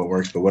figuring out what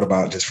works, but what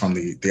about just from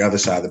the other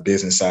side, the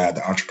business side,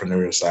 the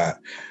entrepreneurial side?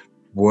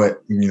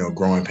 What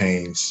growing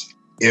pains,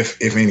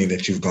 if any,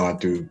 that you've gone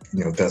through,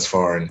 thus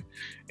far, and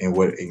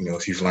what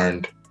if you've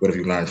learned, what have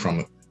you learned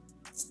from it?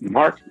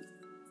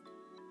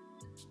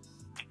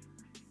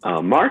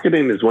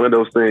 Marketing is one of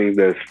those things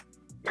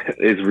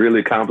is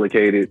really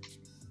complicated.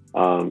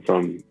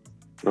 From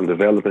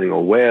developing a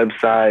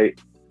website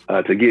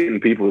to getting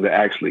people to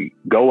actually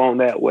go on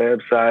that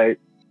website,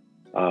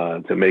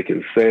 to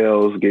making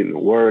sales, getting the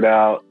word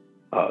out,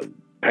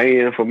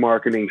 paying for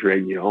marketing,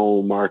 creating your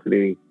own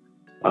marketing.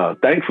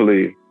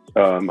 Thankfully,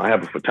 I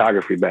have a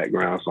photography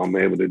background, so I'm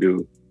able to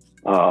do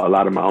a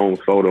lot of my own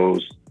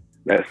photos.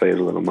 That saves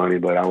a little money,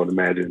 but I would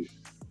imagine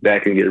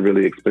that can get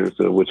really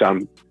expensive, which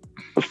I'm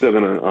still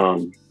gonna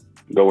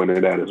go into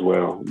that as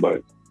well.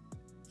 But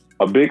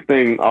a big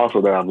thing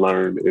also that I've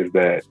learned is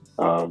that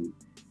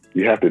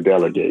you have to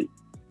delegate.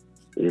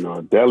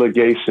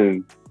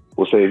 Delegation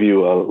will save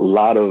you a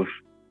lot of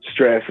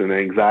stress and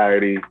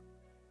anxiety.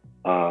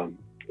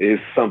 Is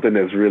something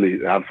that's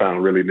I've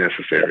found really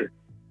necessary.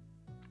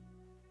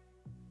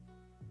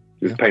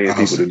 Just paying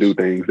people to do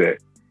things that,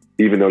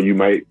 even though you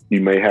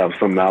may have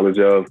some knowledge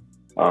of,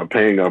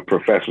 paying a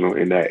professional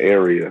in that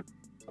area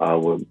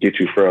will get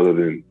you further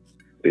than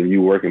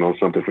you working on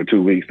something for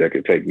 2 weeks that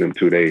could take them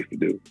 2 days to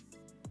do.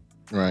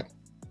 Right.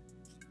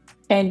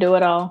 Can't do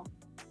it all.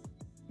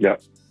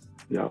 Yep.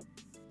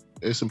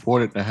 It's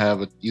important to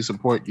have a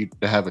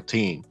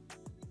team,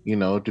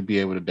 to be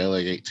able to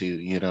delegate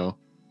to,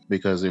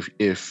 because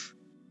if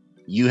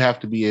you have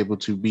to be able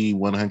to be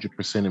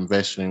 100%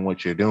 invested in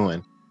what you're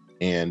doing,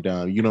 and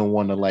you don't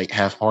want to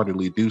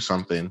half-heartedly do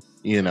something,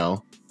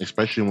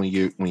 especially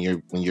when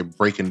you're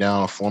breaking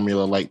down a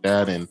formula like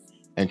that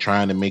and and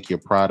trying to make your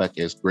product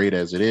as great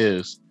as it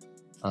is,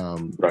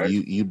 Right.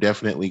 you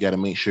definitely got to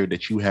make sure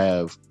that you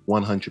have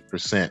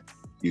 100%.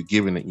 You're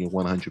giving it your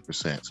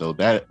 100%. So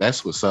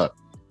that's what's up.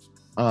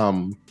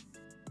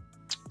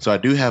 So I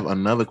do have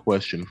another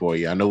question for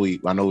you. I know we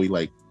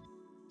like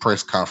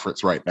press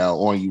conference right now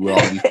on you with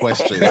all these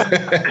questions.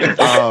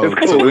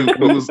 So we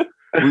was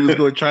going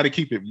to try to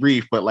keep it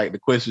brief, but like the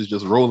question's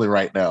just rolling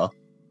right now.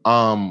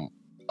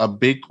 A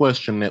big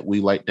question that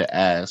we like to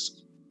ask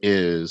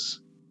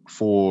is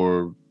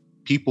for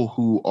people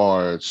who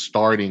are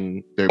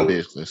starting their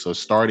business or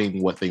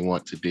starting what they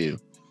want to do.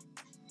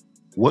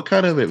 What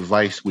kind of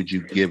advice would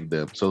you give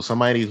them? So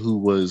somebody who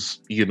was,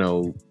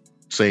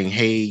 saying,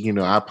 hey,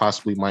 I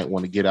possibly might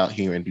want to get out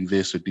here and do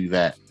this or do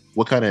that.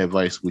 What kind of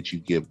advice would you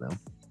give them?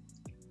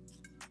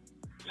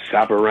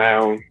 Shop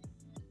around,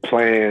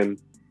 plan,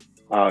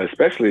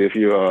 especially if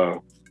you're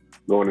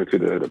going into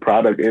the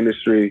product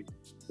industry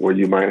where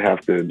you might have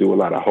to do a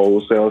lot of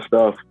wholesale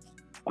stuff.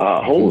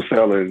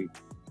 Wholesaling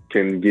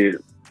can get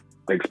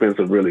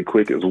expensive really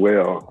quick as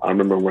well. I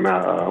remember when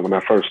I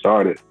first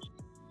started,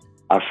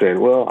 I said,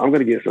 well, I'm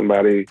going to get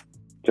somebody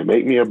to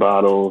make me a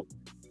bottle,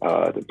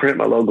 to print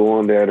my logo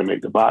on there, to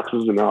make the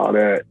boxes and all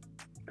that.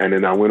 And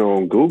then I went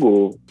on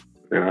Google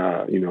and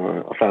I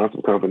found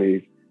some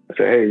companies. I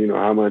said, hey,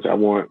 how much? I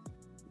want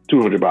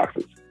 200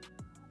 boxes.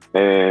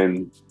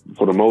 And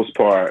for the most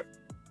part,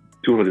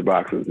 200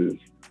 boxes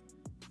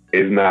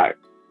is not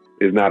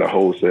a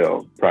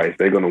wholesale price.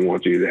 They're going to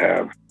want you to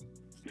have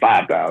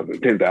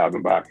 5,000,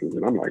 10,000 boxes.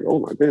 And I'm like, oh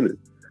my goodness.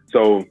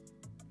 So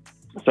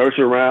search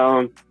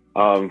around,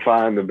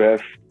 find the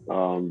best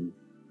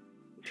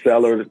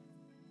seller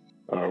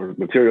or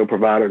material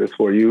provider that's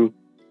for you.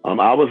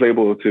 I was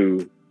able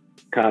to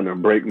kind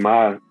of break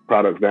my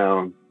products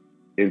down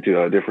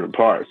into different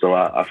parts. So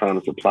I found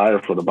a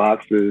supplier for the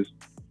boxes.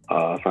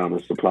 I found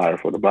a supplier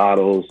for the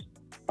bottles.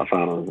 I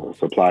found a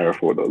supplier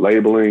for the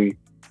labeling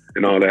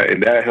and all that.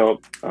 And that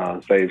helped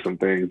save some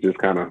things, just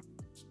kind of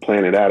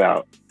planning that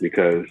out,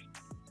 because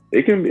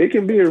it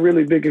can be a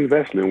really big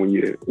investment when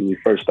you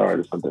first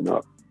started something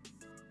up.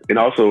 And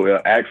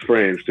also ask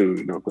friends too,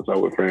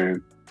 consult with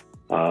friends.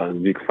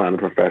 You can find a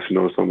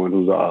professional, someone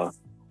who's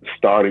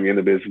starting in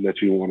the business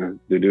that you want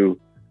to do.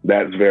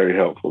 That's very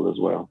helpful as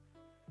well.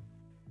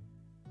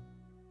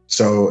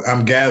 So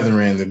I'm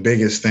gathering the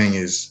biggest thing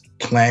is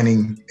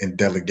planning and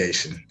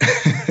delegation.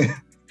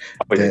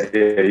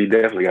 Yeah, you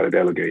definitely got to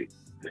delegate.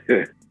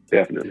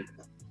 Definitely.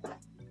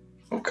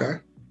 Okay.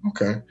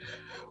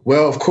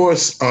 Well, of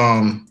course,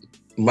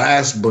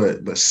 last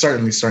but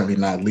certainly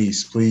not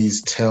least,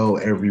 please tell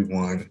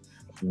everyone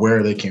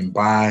where they can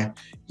buy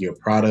your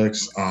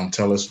products.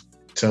 Tell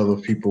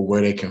the people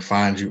where they can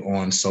find you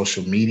on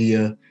social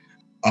media.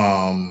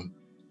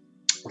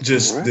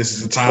 This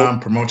is the time,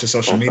 promote your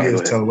social media,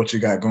 tell what you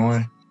got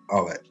going,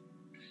 all that.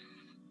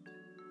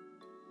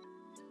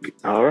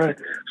 All right.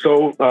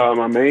 So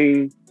my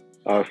main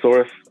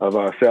source of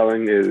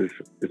selling is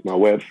my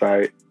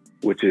website,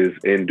 which is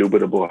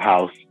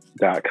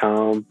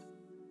indubitablehouse.com.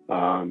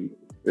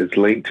 It's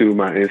linked to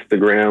my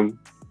Instagram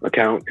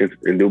account. It's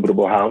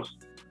Indubitable House.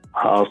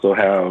 I also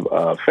have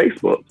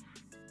Facebook,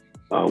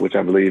 which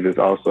I believe is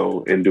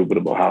also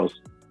Indubitable House.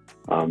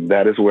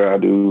 That is where I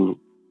do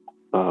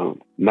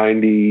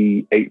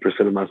 98%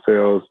 of my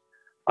sales.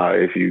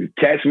 If you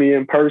catch me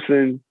in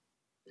person,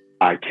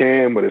 I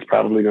can, but it's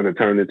probably going to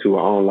turn into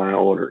an online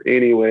order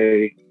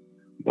anyway.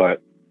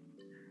 But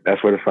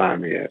that's where to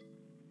find me at.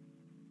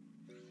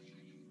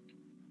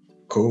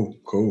 Cool.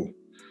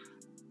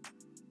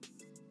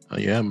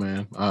 Yeah,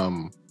 man.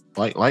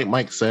 Like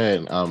Mike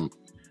said,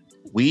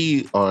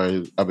 we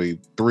are,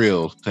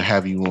 thrilled to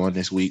have you on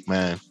this week,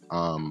 man.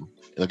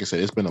 Like I said,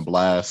 it's been a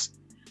blast.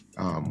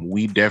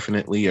 We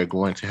definitely are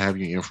going to have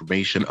your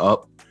information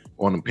up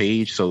on the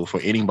page. So for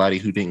anybody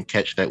who didn't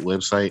catch that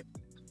website,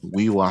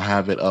 we will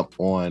have it up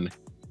on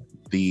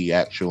the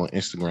actual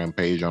Instagram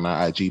page, on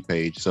our IG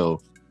page,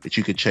 so that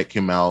you could check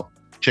him out.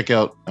 Check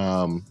out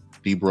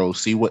D-Bro,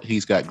 see what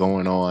he's got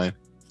going on,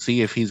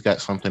 see if he's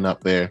got something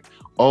up there.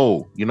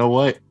 Oh, you know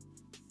what?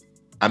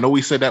 I know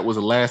we said that was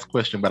the last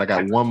question, but I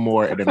got one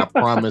more, and then I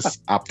promise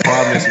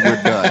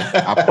we're done.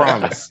 I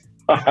promise.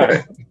 All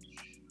right.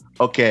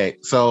 Okay,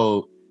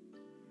 so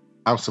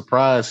I'm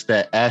surprised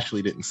that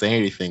Ashley didn't say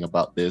anything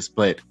about this,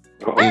 but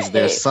is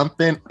there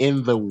something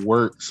in the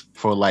works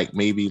for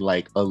maybe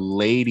a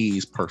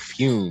lady's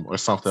perfume or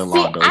something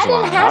along those lines?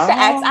 I didn't have to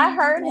ask. I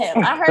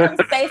heard him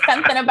say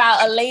something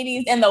about a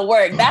lady's in the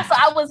work. That's what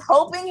I was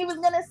hoping he was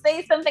going to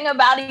say something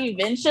about it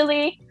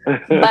eventually,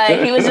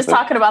 but he was just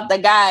talking about the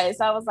guys.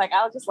 So I was like,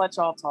 I'll just let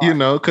y'all talk.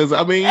 Because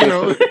I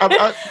was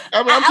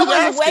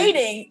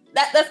waiting.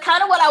 That's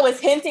kind of what I was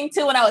hinting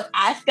to when I was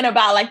asking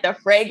about the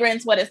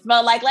fragrance, what it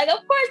smelled like.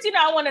 Of course,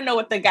 I want to know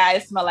what the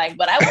guys smell like,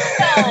 but I want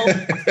to know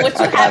what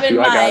you have in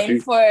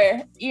mind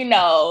for,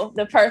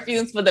 the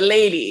perfumes for the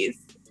ladies.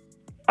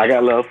 I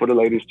got love for the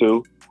ladies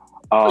too.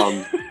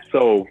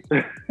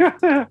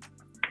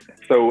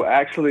 So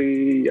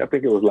actually, I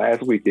think it was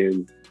last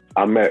weekend,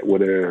 I met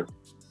with a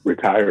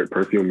retired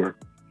perfumer.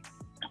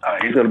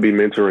 He's going to be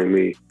mentoring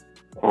me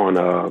on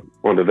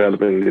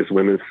developing this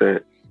women's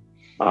scent.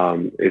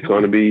 It's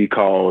going to be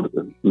called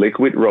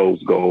Liquid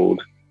Rose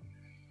Gold,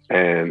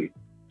 and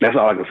that's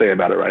all I can say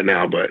about it right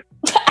now. But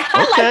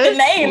I like the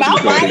name.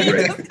 I like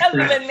it just because of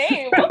the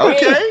name.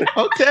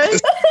 Okay.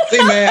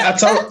 See, man,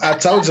 I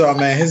told y'all,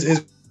 man,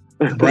 his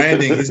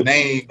branding, his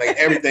name, like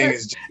everything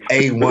is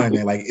A1,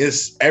 and like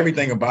it's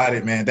everything about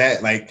it, man.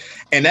 That like,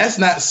 and that's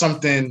not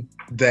something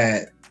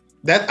that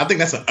I think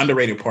that's an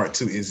underrated part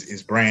too,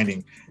 is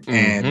branding.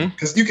 And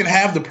because you can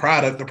have the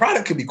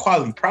product could be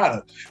quality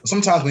product, but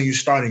sometimes when you're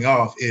starting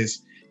off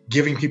is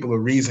giving people a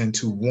reason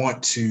to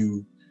want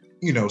to,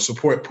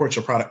 support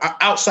your product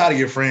outside of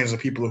your friends or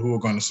people who are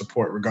going to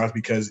support regardless,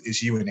 because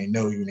it's you and they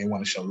know you and they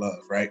want to show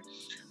love, right?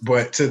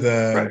 But to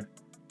the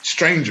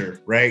stranger,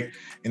 right?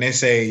 And they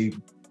say,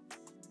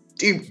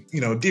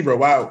 D-Bro,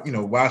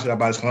 why should I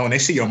buy this cologne? They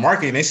see your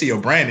marketing, they see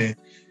your branding.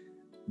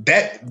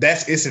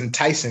 It's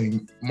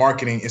enticing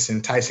marketing, it's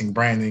enticing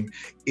branding.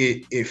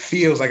 It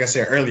feels, like I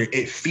said earlier,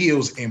 it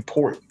feels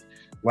important.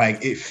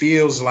 Like it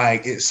feels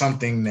like it's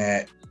something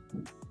that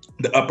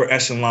the upper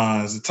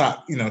echelons,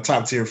 the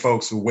top tier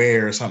folks who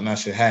wear, or something I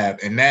should have.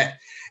 And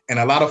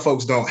a lot of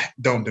folks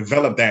don't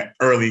develop that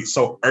early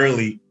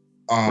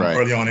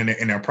on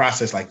in their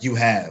process like you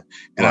have.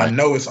 And I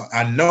know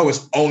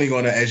it's only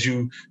going to, as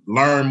you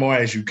learn more,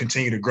 as you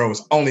continue to grow,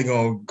 it's only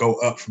going to go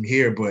up from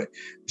here. But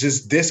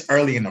just this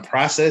early in the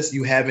process,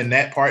 you having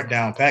that part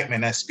down pat,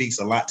 man, that speaks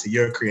a lot to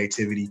your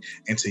creativity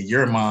and to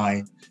your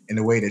mind and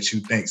the way that you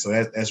think. So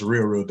that's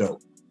real, real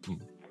dope.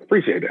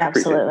 Appreciate that.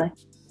 Absolutely.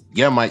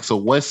 Yeah, Mike. So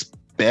what's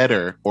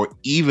better or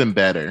even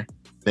better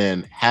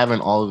than having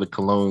all of the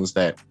colognes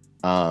that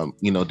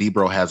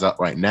D-Bro has out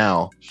right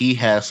now? He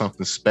has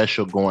something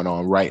special going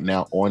on right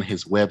now on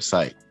his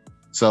website.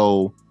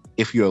 So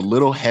if you're a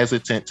little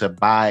hesitant to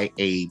buy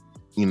the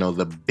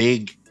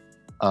big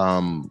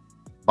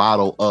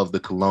bottle of the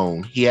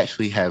cologne, he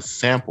actually has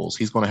samples.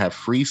 He's going to have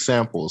free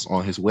samples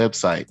on his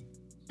website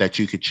that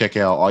you could check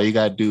out. All you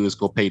got to do is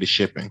go pay the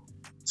shipping.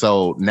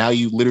 So now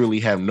you literally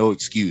have no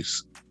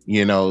excuse.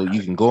 You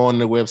can go on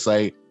the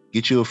website,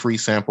 get you a free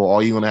sample.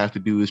 All you're going to have to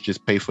do is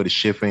just pay for the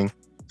shipping.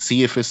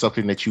 See if it's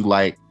something that you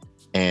like,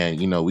 and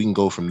we can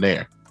go from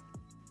there.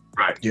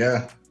 Right.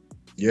 Yeah.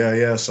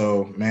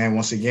 So, man,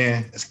 once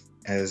again,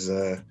 as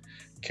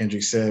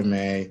Kendrick said,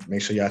 man,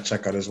 make sure y'all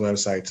check out his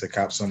website to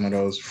cop some of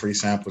those free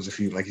samples. If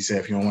you, like you said,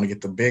 if you don't want to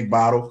get the big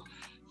bottle,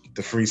 get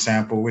the free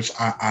sample, which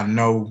I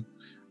know,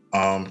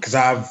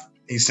 because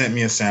he sent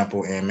me a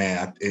sample, and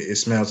man, it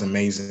smells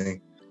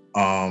amazing.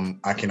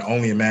 I can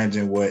only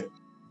imagine what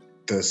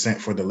the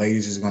scent for the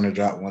ladies is going to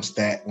drop once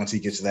he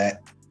gets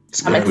that.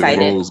 I'm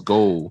excited. Rose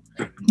Gold.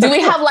 Do we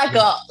have like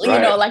a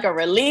like a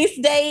release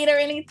date or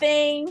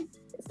anything?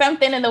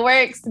 Something in the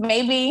works,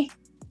 maybe,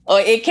 or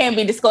it can't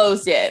be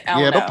disclosed yet. I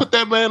don't know. Don't put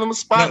that man on the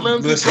spot. No,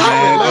 listen,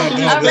 man.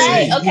 All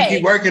right, okay.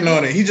 He working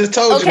on it. He just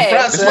told you the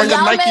process. Well, It's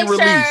like a Nike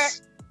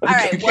release. All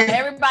right. Well,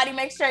 everybody,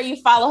 make sure you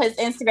follow his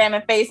Instagram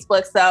and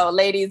Facebook. So,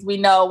 ladies, we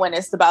know when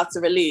it's about to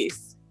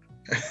release.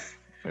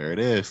 There it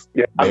is.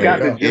 Yeah, I've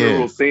got the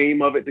general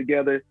theme of it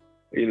together.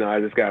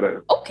 I just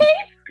gotta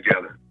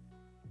together.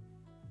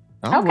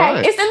 All okay,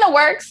 right. it's in the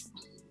works.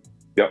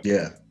 Yep.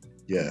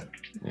 Yeah.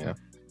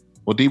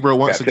 Well, D-Bro,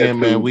 once again,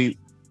 man, we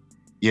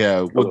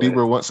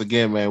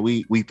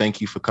thank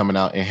you for coming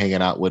out and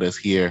hanging out with us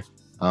here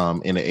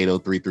in the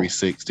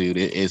 80336, dude.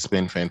 It's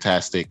been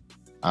fantastic.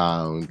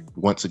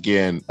 Once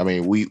again, I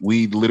mean,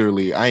 we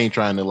literally, I ain't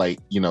trying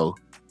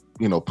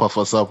to puff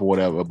us up or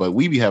whatever, but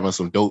we be having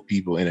some dope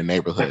people in the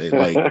neighborhood.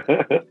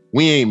 Like,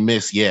 we ain't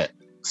missed yet.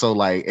 So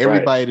like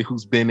everybody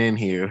who's been in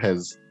here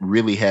has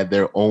really had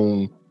their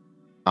own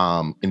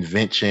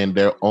invention,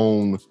 their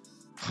own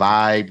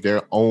vibe,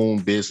 their own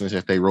business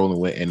that they rolling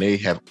with, and they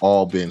have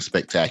all been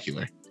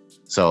spectacular.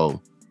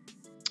 So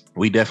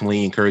we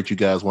definitely encourage you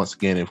guys, once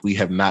again, if we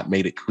have not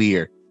made it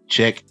clear,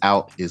 check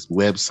out his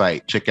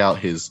website, check out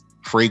his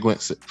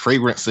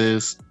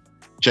fragrances,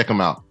 check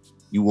them out.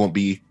 You won't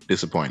be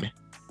disappointed.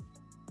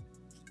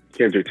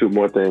 Kendrick, two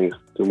more things.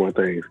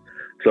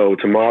 So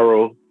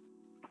tomorrow,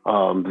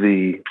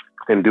 the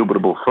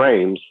Indubitable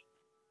Frames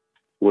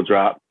will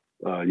drop,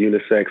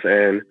 unisex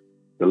and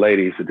the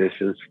ladies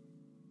editions,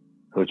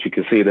 which you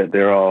can see that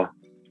they're all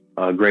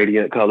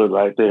gradient colored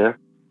right there.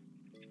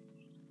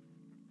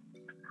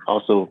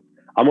 Also,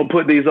 I'm gonna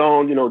put these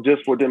on,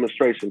 just for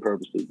demonstration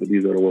purposes, but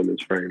these are the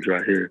women's frames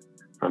right here.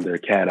 They're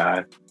cat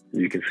eye.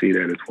 You can see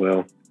that as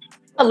well.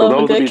 I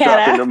love a good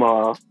cat eye.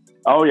 Tomorrow.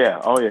 Oh yeah.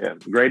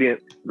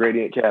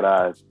 Gradient cat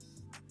eyes.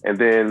 And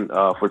then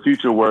for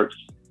future works,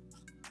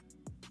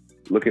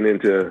 looking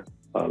into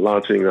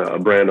launching a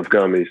brand of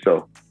gummies.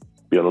 So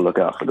be on the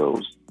lookout for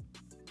those.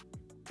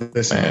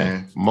 Listen,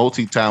 man.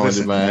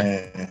 Multi-talented,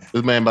 man.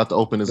 This man about to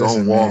open his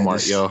own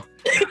Walmart, yo.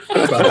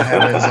 about to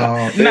have his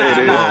own.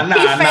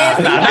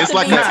 Nah. It's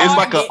like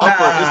a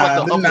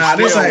upper. Nah,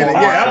 this ain't it.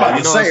 Yeah, I'm about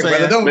to say,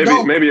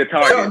 brother. Maybe a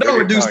Target. Don't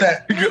reduce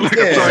that.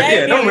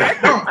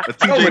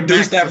 Don't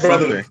reduce that,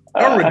 brother.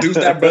 Don't reduce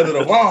that, brother,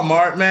 to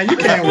Walmart, man. You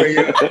can't wear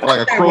your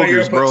like a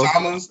Kroger's, bro.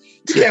 pajamas.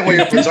 You can't wear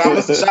your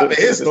pajamas to shop at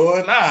his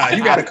store. Nah,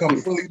 you got to come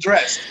fully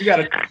dressed. You got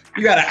to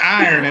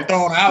iron and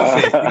throw an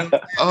outfit. You know?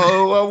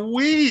 Oh, a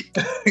week.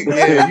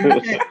 Yeah,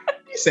 you can't.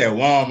 He said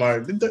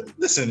Walmart.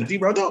 Listen,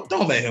 D-Bro,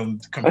 don't let him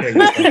compare you.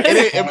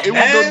 It was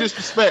no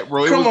disrespect,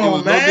 bro. It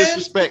was no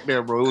disrespect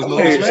there, bro. It was no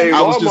disrespect. Hey,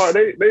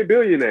 Walmart, they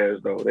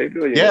billionaires, though. They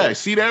billionaires. Yeah,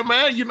 see that,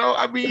 man? You know,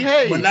 I mean,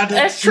 hey. But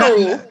that's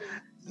true.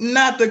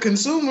 Not the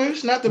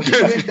consumers, not the people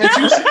that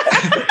you see.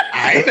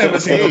 I ain't never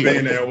seen a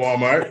billionaire at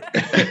Walmart.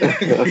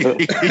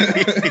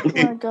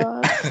 Oh, my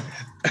God.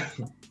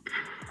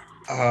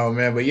 Oh,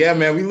 man. But, yeah,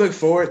 man, we look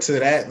forward to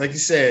that. Like you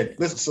said,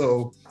 listen,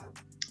 so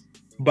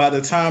by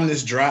the time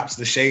this drops,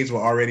 the shades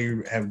will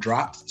already have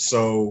dropped.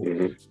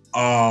 So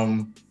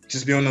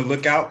just be on the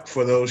lookout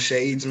for those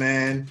shades,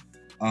 man.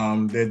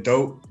 They're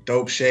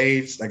dope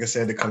shades. Like I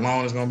said, the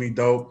cologne is gonna be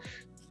dope.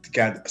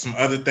 Got some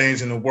other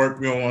things in the works.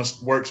 We don't want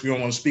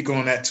to speak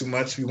on that too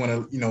much. We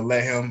want to,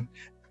 let him,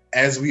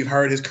 as we've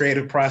heard his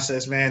creative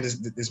process, man.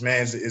 This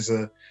man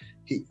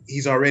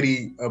he's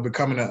already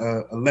becoming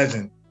a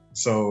legend.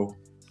 So.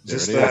 I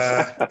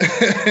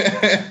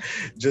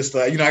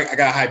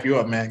gotta hype you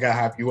up, man. Gotta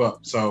hype you up.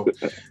 So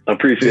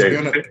appreciate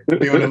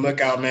it. Be on the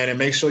lookout, man, and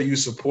make sure you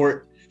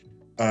support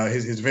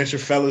his venture,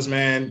 fellas,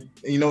 man.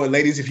 You know what,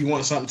 ladies, if you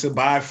want something to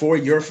buy for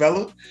your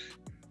fella,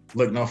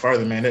 look no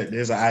further, man.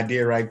 There's an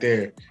idea right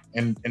there.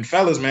 And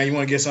fellas, man, you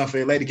want to get something for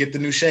your lady, get the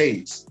new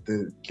shades.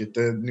 Get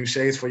the new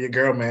shades for your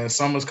girl, man.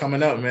 Summer's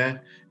coming up, man.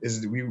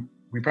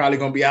 We probably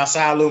gonna be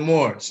outside a little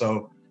more.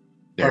 So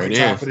perfect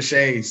time for the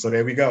shades. So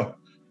there we go.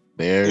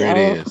 There it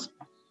is.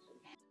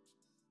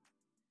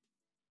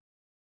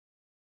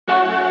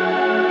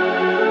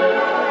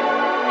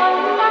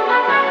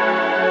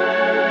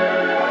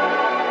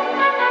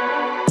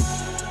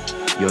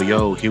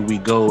 Yo, here we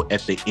go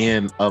at the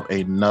end of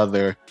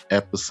another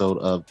episode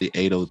of the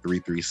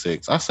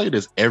 80336. I say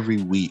this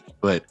every week,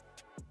 but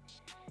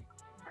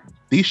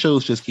these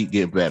shows just keep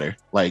getting better.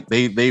 Like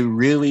they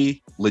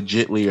really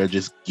legitly are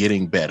just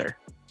getting better.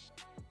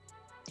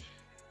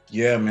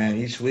 Yeah, man.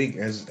 Each week,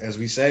 as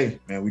we say,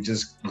 man, we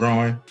just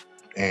growing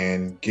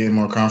and getting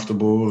more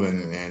comfortable,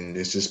 and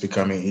it's just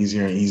becoming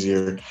easier and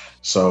easier.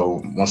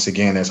 So once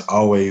again, as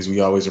always, we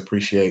always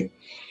appreciate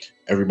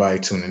everybody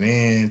tuning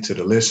in, to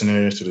the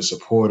listeners, to the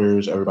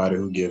supporters, everybody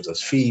who gives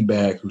us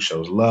feedback, who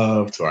shows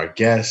love to our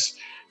guests.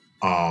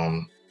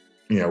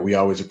 We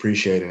always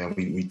appreciate it, and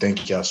we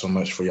thank y'all so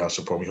much for y'all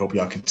support. We hope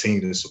y'all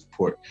continue to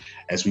support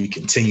as we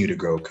continue to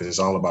grow, because it's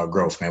all about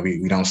growth, man.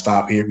 We don't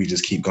stop here. We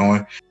just keep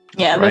going.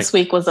 Yeah, right. This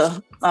week was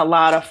a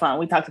lot of fun.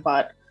 We talked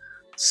about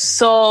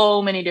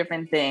so many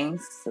different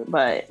things,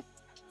 but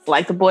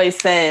like the boys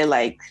said,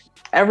 like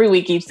every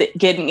week keeps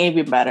getting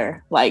even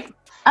better. Like,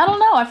 I don't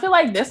know. I feel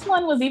like this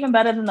one was even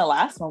better than the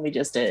last one we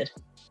just did.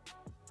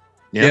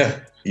 Yeah.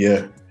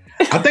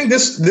 I think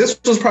this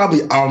was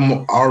probably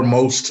our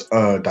most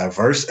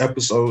diverse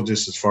episode,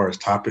 just as far as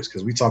topics,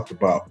 because we talked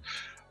about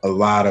a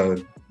lot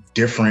of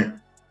different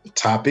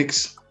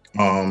topics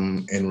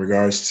in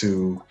regards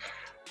to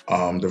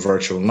the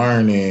virtual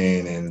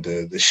learning and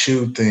the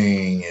shoe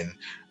thing and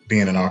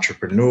being an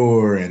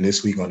entrepreneur, and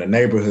this week on the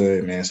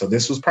neighborhood, man. So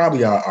this was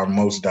probably our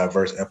most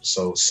diverse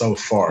episode so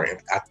far.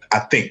 I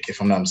think,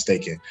 if I'm not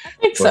mistaken. I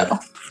think so.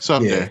 It's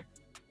up there.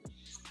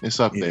 It's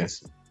up there.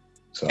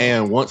 So.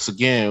 And once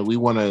again, we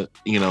want to,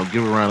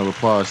 give a round of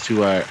applause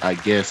to our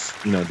guest,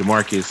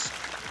 DeMarcus,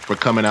 for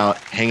coming out,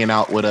 hanging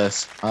out with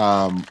us.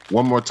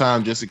 One more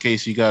time, just in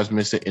case you guys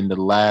missed it in the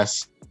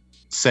last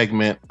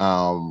segment.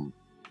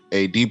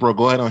 Hey, D-Bro,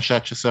 go ahead and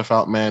shout yourself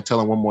out, man. Tell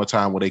them one more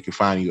time where they can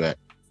find you at.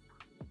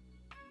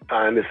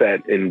 And it's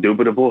at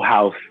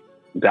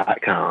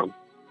indubitablehouse.com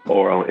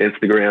or on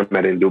Instagram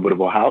at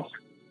indubitablehouse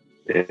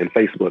and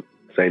Facebook,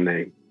 same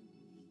name.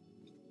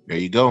 There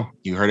you go.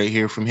 You heard it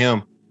here from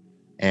him.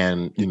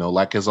 And,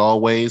 like as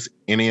always,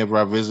 any of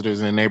our visitors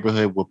in the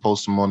neighborhood, we'll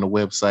post them on the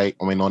website.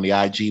 On the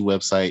IG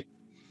website,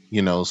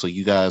 so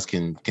you guys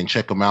can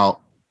check them out,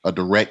 a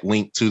direct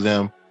link to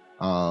them.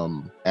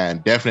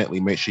 And definitely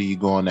make sure you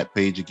go on that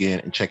page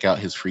again and check out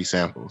his free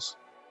samples.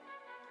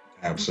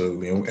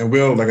 Absolutely. And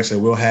like I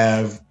said, we'll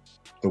have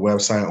the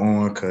website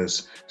on,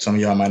 because some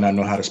of y'all might not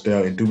know how to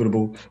spell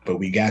indubitable, but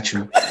we got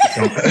you.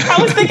 I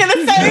was thinking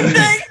the same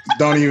thing.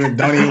 Don't even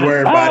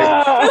worry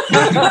about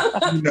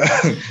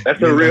it.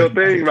 That's a real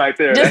thing right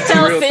there. Just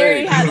tell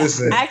Siri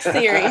ask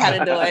Siri how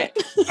to do it.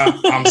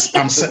 I'm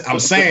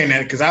saying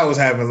that because I was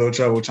having a little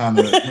trouble trying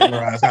to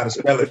memorize how to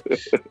spell it.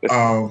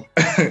 Sound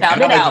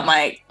it out,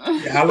 Mike.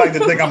 I like to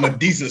think I'm a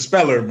decent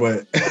speller,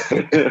 but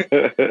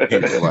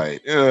right.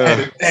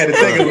 had to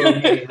think a little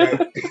bit,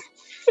 right?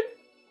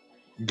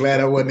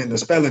 Glad I wasn't in the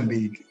spelling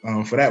bee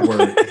for that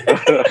word.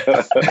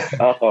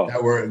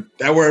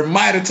 That word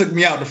might have took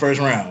me out the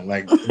first round.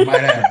 Like, it might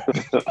have.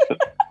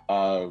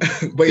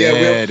 But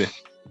yeah,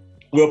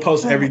 we'll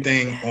post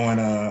everything on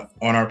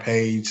our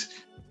page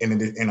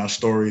in our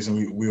stories,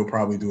 and we'll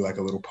probably do like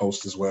a little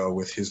post as well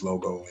with his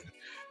logo,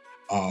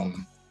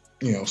 and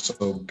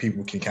so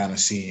people can kind of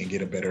see and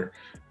get a better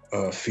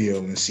feel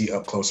and see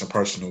up close and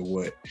personal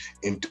what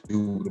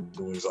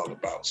Indubitably is all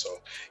about. So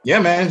yeah,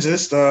 man,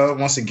 just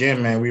once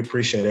again, man, we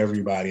appreciate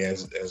everybody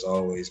as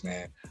always,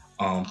 man.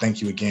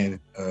 Thank you again,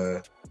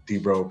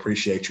 D-Bro.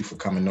 Appreciate you for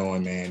coming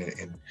on, man,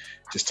 and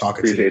just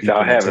talking to the people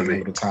and taking a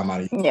little time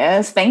out of you.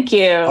 Yes, thank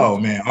you. Oh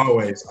man,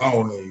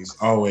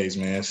 always,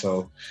 man.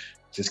 So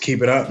just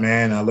keep it up,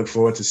 man. I look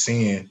forward to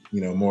seeing,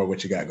 more of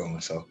what you got going.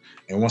 So,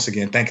 and once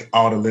again, thank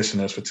all the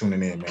listeners for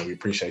tuning in, man. We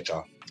appreciate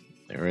y'all.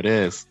 There it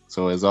is.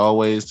 So as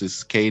always, this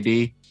is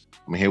KD.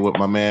 I'm here with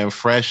my man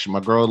Fresh, my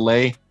girl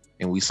Lay,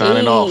 and we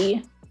signing off.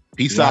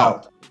 Peace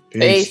out.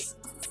 Peace.